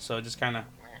 So just kind of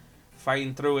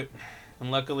fighting through it. And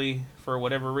luckily, for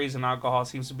whatever reason, alcohol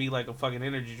seems to be like a fucking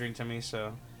energy drink to me,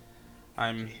 so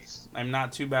I'm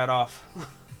not too bad off.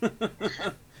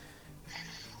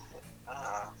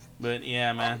 But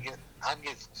yeah, man. I'll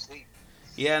get some sleep.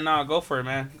 Yeah, no, go for it,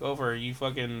 man. Go for it. You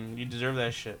deserve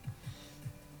that shit.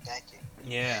 Thank you.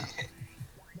 Yeah.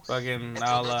 Fucking,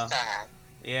 Until next time.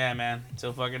 Yeah, man.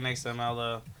 Until fucking next time,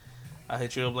 I'll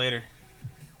hit you up later.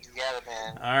 You got it,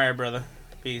 man. All right, brother.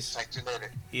 Peace. Talk to you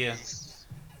later. Yeah. Peace.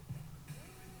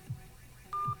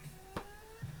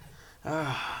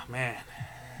 Ah, man.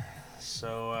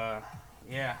 So,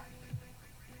 yeah.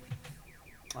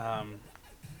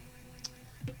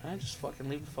 I just fucking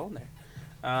leave the phone there.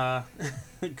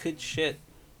 Good shit.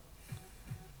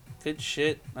 Good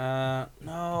shit.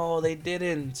 No, they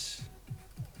didn't.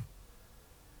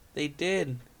 They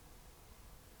did.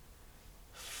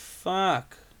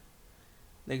 Fuck.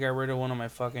 They got rid of one of my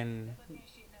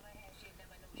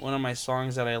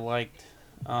songs that I liked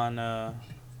on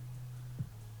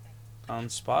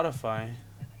Spotify.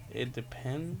 It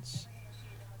depends.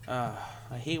 I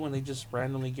hate when they just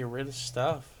randomly get rid of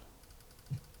stuff.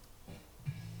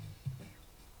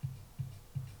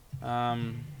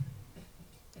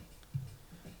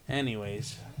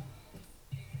 Anyways.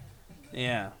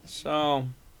 Yeah, so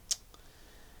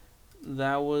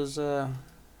that was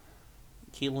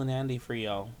Keelan Andy for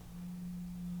y'all.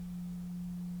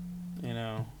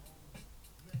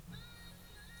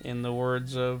 In the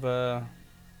words of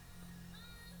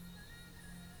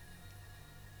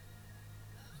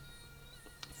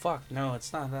fuck, no,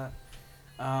 it's not that.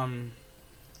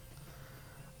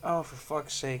 Oh, for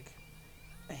fuck's sake.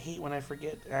 I hate when I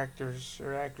forget actors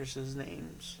or actresses'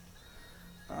 names.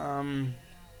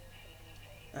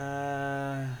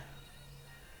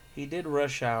 He did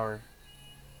Rush Hour.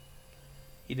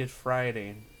 He did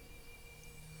Friday.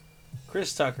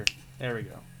 Chris Tucker. There we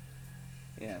go.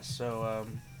 Yeah, so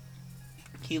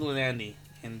Keelan Andy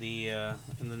in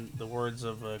the words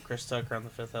of Chris Tucker on The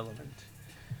Fifth Element.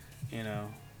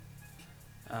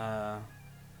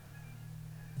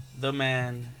 The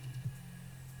man,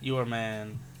 your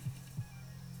man.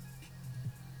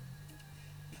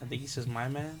 I think he says my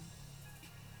man.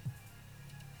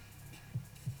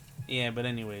 Yeah, but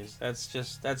anyways, that's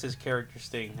his character's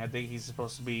thing. I think he's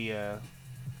supposed to be oh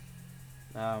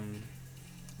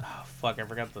fuck, I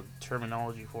forgot the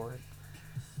terminology for it.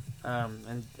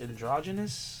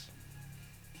 Androgynous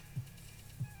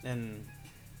and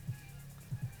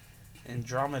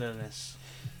andromedanous.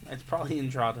 It's probably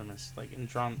androgynous, like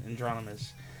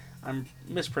androgynous. I'm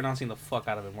mispronouncing the fuck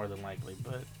out of it more than likely,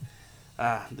 but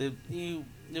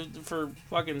for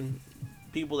fucking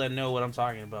people that know what I'm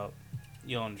talking about,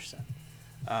 you'll understand.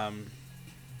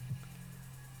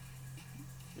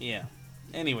 Yeah.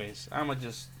 Anyways, I'ma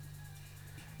just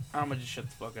shut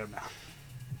the fuck up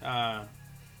now.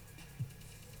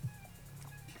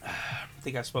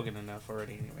 think I've spoken enough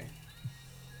already anyway.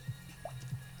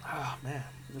 Oh, man.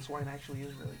 This wine actually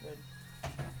is really good.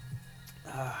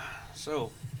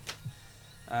 So,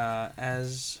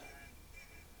 as...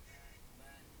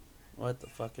 What the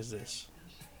fuck is this?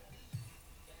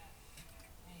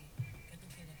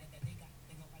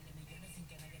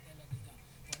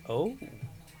 Oh.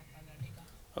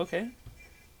 Okay.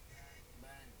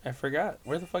 I forgot.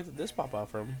 Where the fuck did this pop out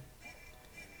from?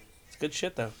 It's good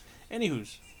shit, though.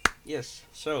 Anywho's. Yes.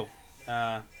 So,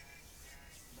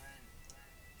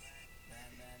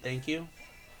 thank you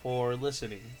for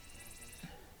listening.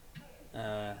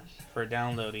 For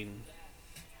downloading.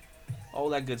 All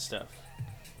that good stuff.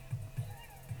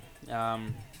 I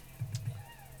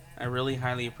really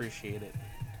highly appreciate it.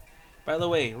 By the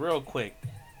way, real quick.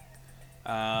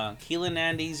 Keelan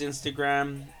Andy's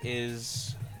Instagram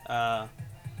is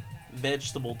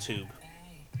vegetable tube.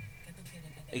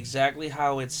 Exactly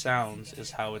how it sounds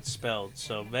is how it's spelled.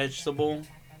 So vegetable.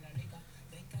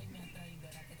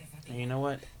 You know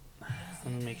what?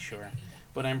 Let me make sure.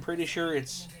 But I'm pretty sure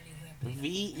it's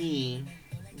VEGETABLE.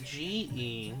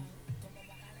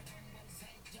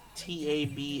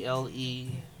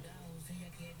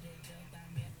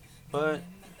 But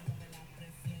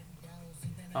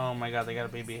oh my god, they got a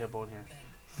baby hippo in here.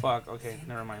 Fuck. Okay,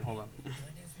 never mind. Hold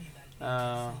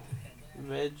on.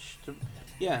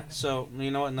 Yeah. So you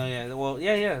know what? No, yeah. Well,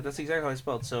 yeah. That's exactly how it's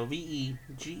spelled. So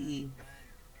VEGETABLE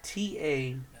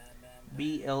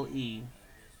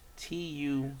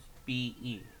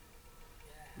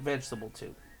vegetable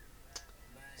tube.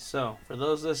 So for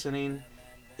those listening,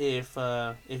 if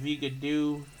you could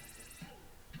do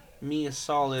me a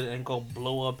solid and go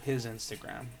blow up his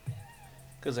Instagram,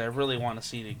 because I really want to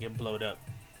see it get blowed up,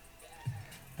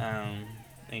 and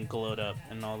glowed up,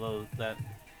 and all that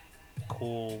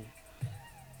cool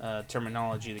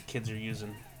terminology the kids are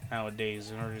using nowadays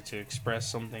in order to express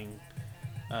something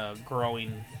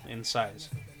growing in size.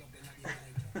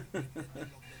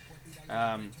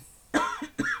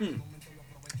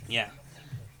 Yeah.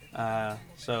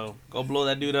 So go blow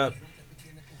that dude up.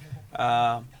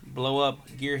 Blow up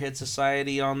Gearhead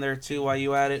Society on there too while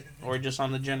you at it, or just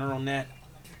on the general net.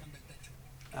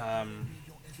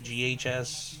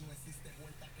 GHS.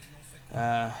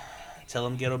 Tell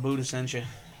them Ghetto Buddha sent you.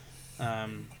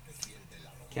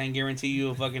 Can't guarantee you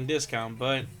a fucking discount,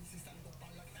 but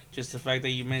just the fact that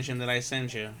you mentioned that I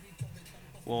sent you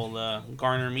will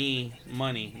garner me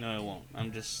money. No, it won't.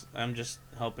 I'm just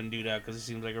helping dude out because he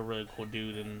seems like a really cool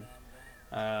dude, and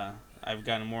I've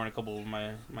gotten more in a couple of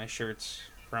my shirts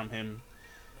from him,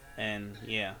 and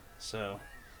yeah. So,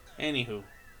 anywho,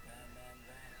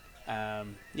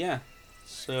 yeah.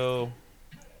 So,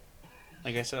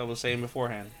 like I said, I was saying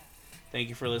beforehand, thank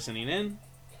you for listening in.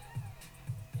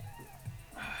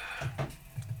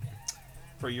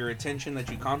 For your attention that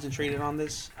you concentrated on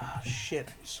this. Oh, shit.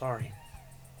 I'm sorry.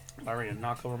 I'm about ready to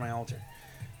knock over my altar.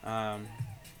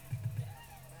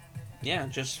 Yeah,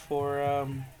 just for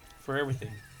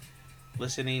everything.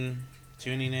 Listening,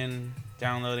 tuning in,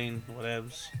 downloading,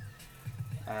 whatevs.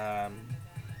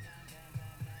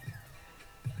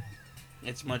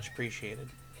 It's much appreciated.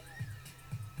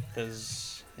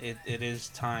 Because it is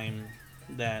time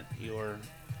that you're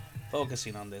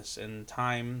focusing on this, and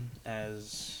time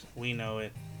as we know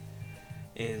it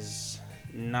is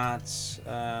not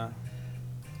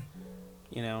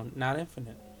not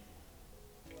infinite.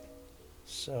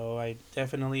 So I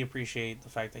definitely appreciate the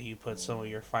fact that you put some of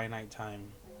your finite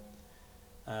time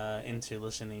into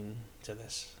listening to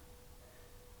this.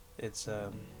 It's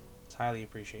highly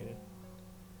appreciated,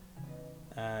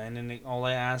 and then all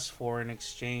I ask for in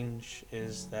exchange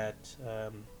is that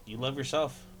you love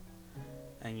yourself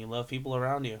and you love people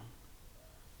around you,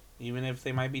 even if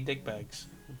they might be dickbags.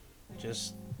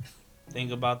 Just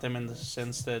think about them in the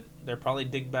sense that they're probably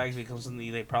dickbags because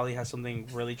they probably had something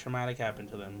really traumatic happen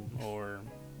to them, or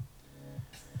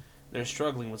they're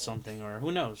struggling with something, or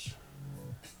who knows.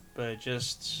 But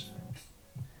just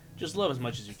love as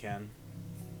much as you can.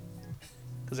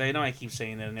 Because I know I keep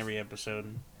saying that in every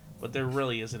episode, but there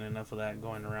really isn't enough of that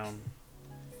going around.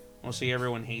 Mostly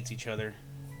everyone hates each other,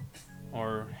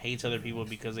 or hates other people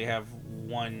because they have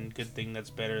one good thing that's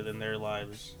better than their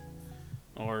lives,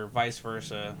 or vice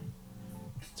versa.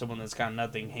 Someone that's got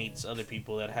nothing hates other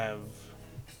people that have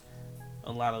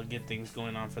a lot of good things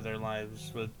going on for their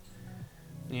lives. But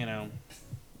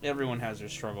everyone has their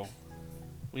struggle.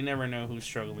 We never know who's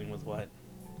struggling with what.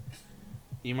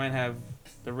 You might have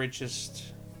the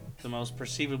richest, the most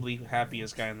perceivably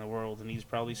happiest guy in the world, and he's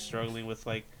probably struggling with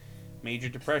like major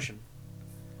depression.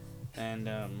 And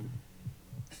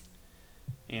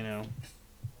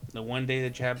the one day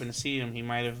that you happen to see him,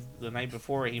 the night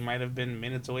before, he might have been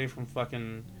minutes away from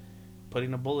fucking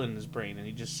putting a bullet in his brain, and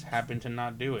he just happened to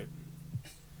not do it.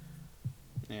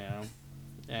 You know?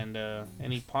 And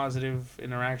any positive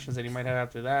interactions that he might have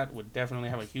after that would definitely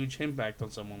have a huge impact on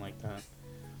someone like that.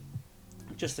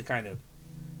 Just to kind of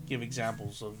give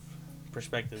examples of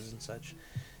perspectives and such.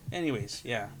 Anyways,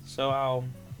 yeah. So I'll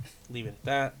leave it at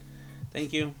that.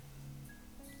 Thank you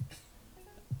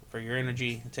for your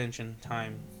energy, attention,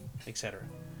 time, etc.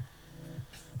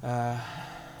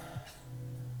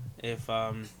 If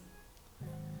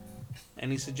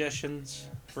any suggestions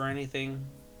for anything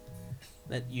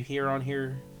that you hear on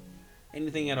here,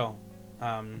 anything at all,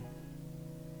 that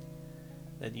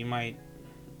you might,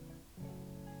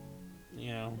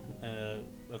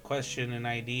 a question, an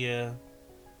idea,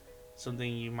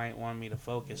 something you might want me to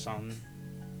focus on,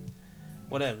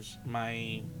 whatevs.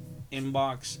 My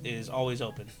inbox is always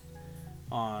open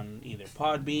on either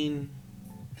Podbean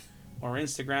or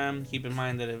Instagram. Keep in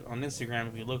mind that on Instagram,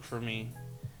 if you look for me,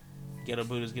 Ghetto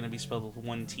Buddha is going to be spelled with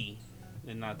one T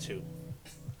and not two.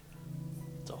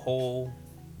 It's a whole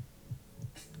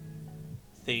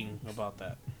thing about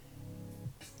that.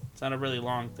 It's not a really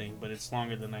long thing, but it's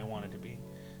longer than I want it to be.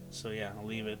 So yeah, I'll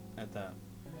leave it at that.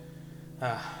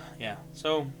 Yeah,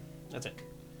 so that's it.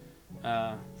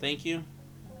 Thank you.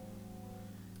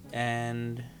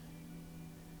 And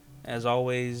as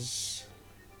always,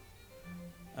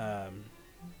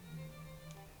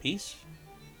 peace.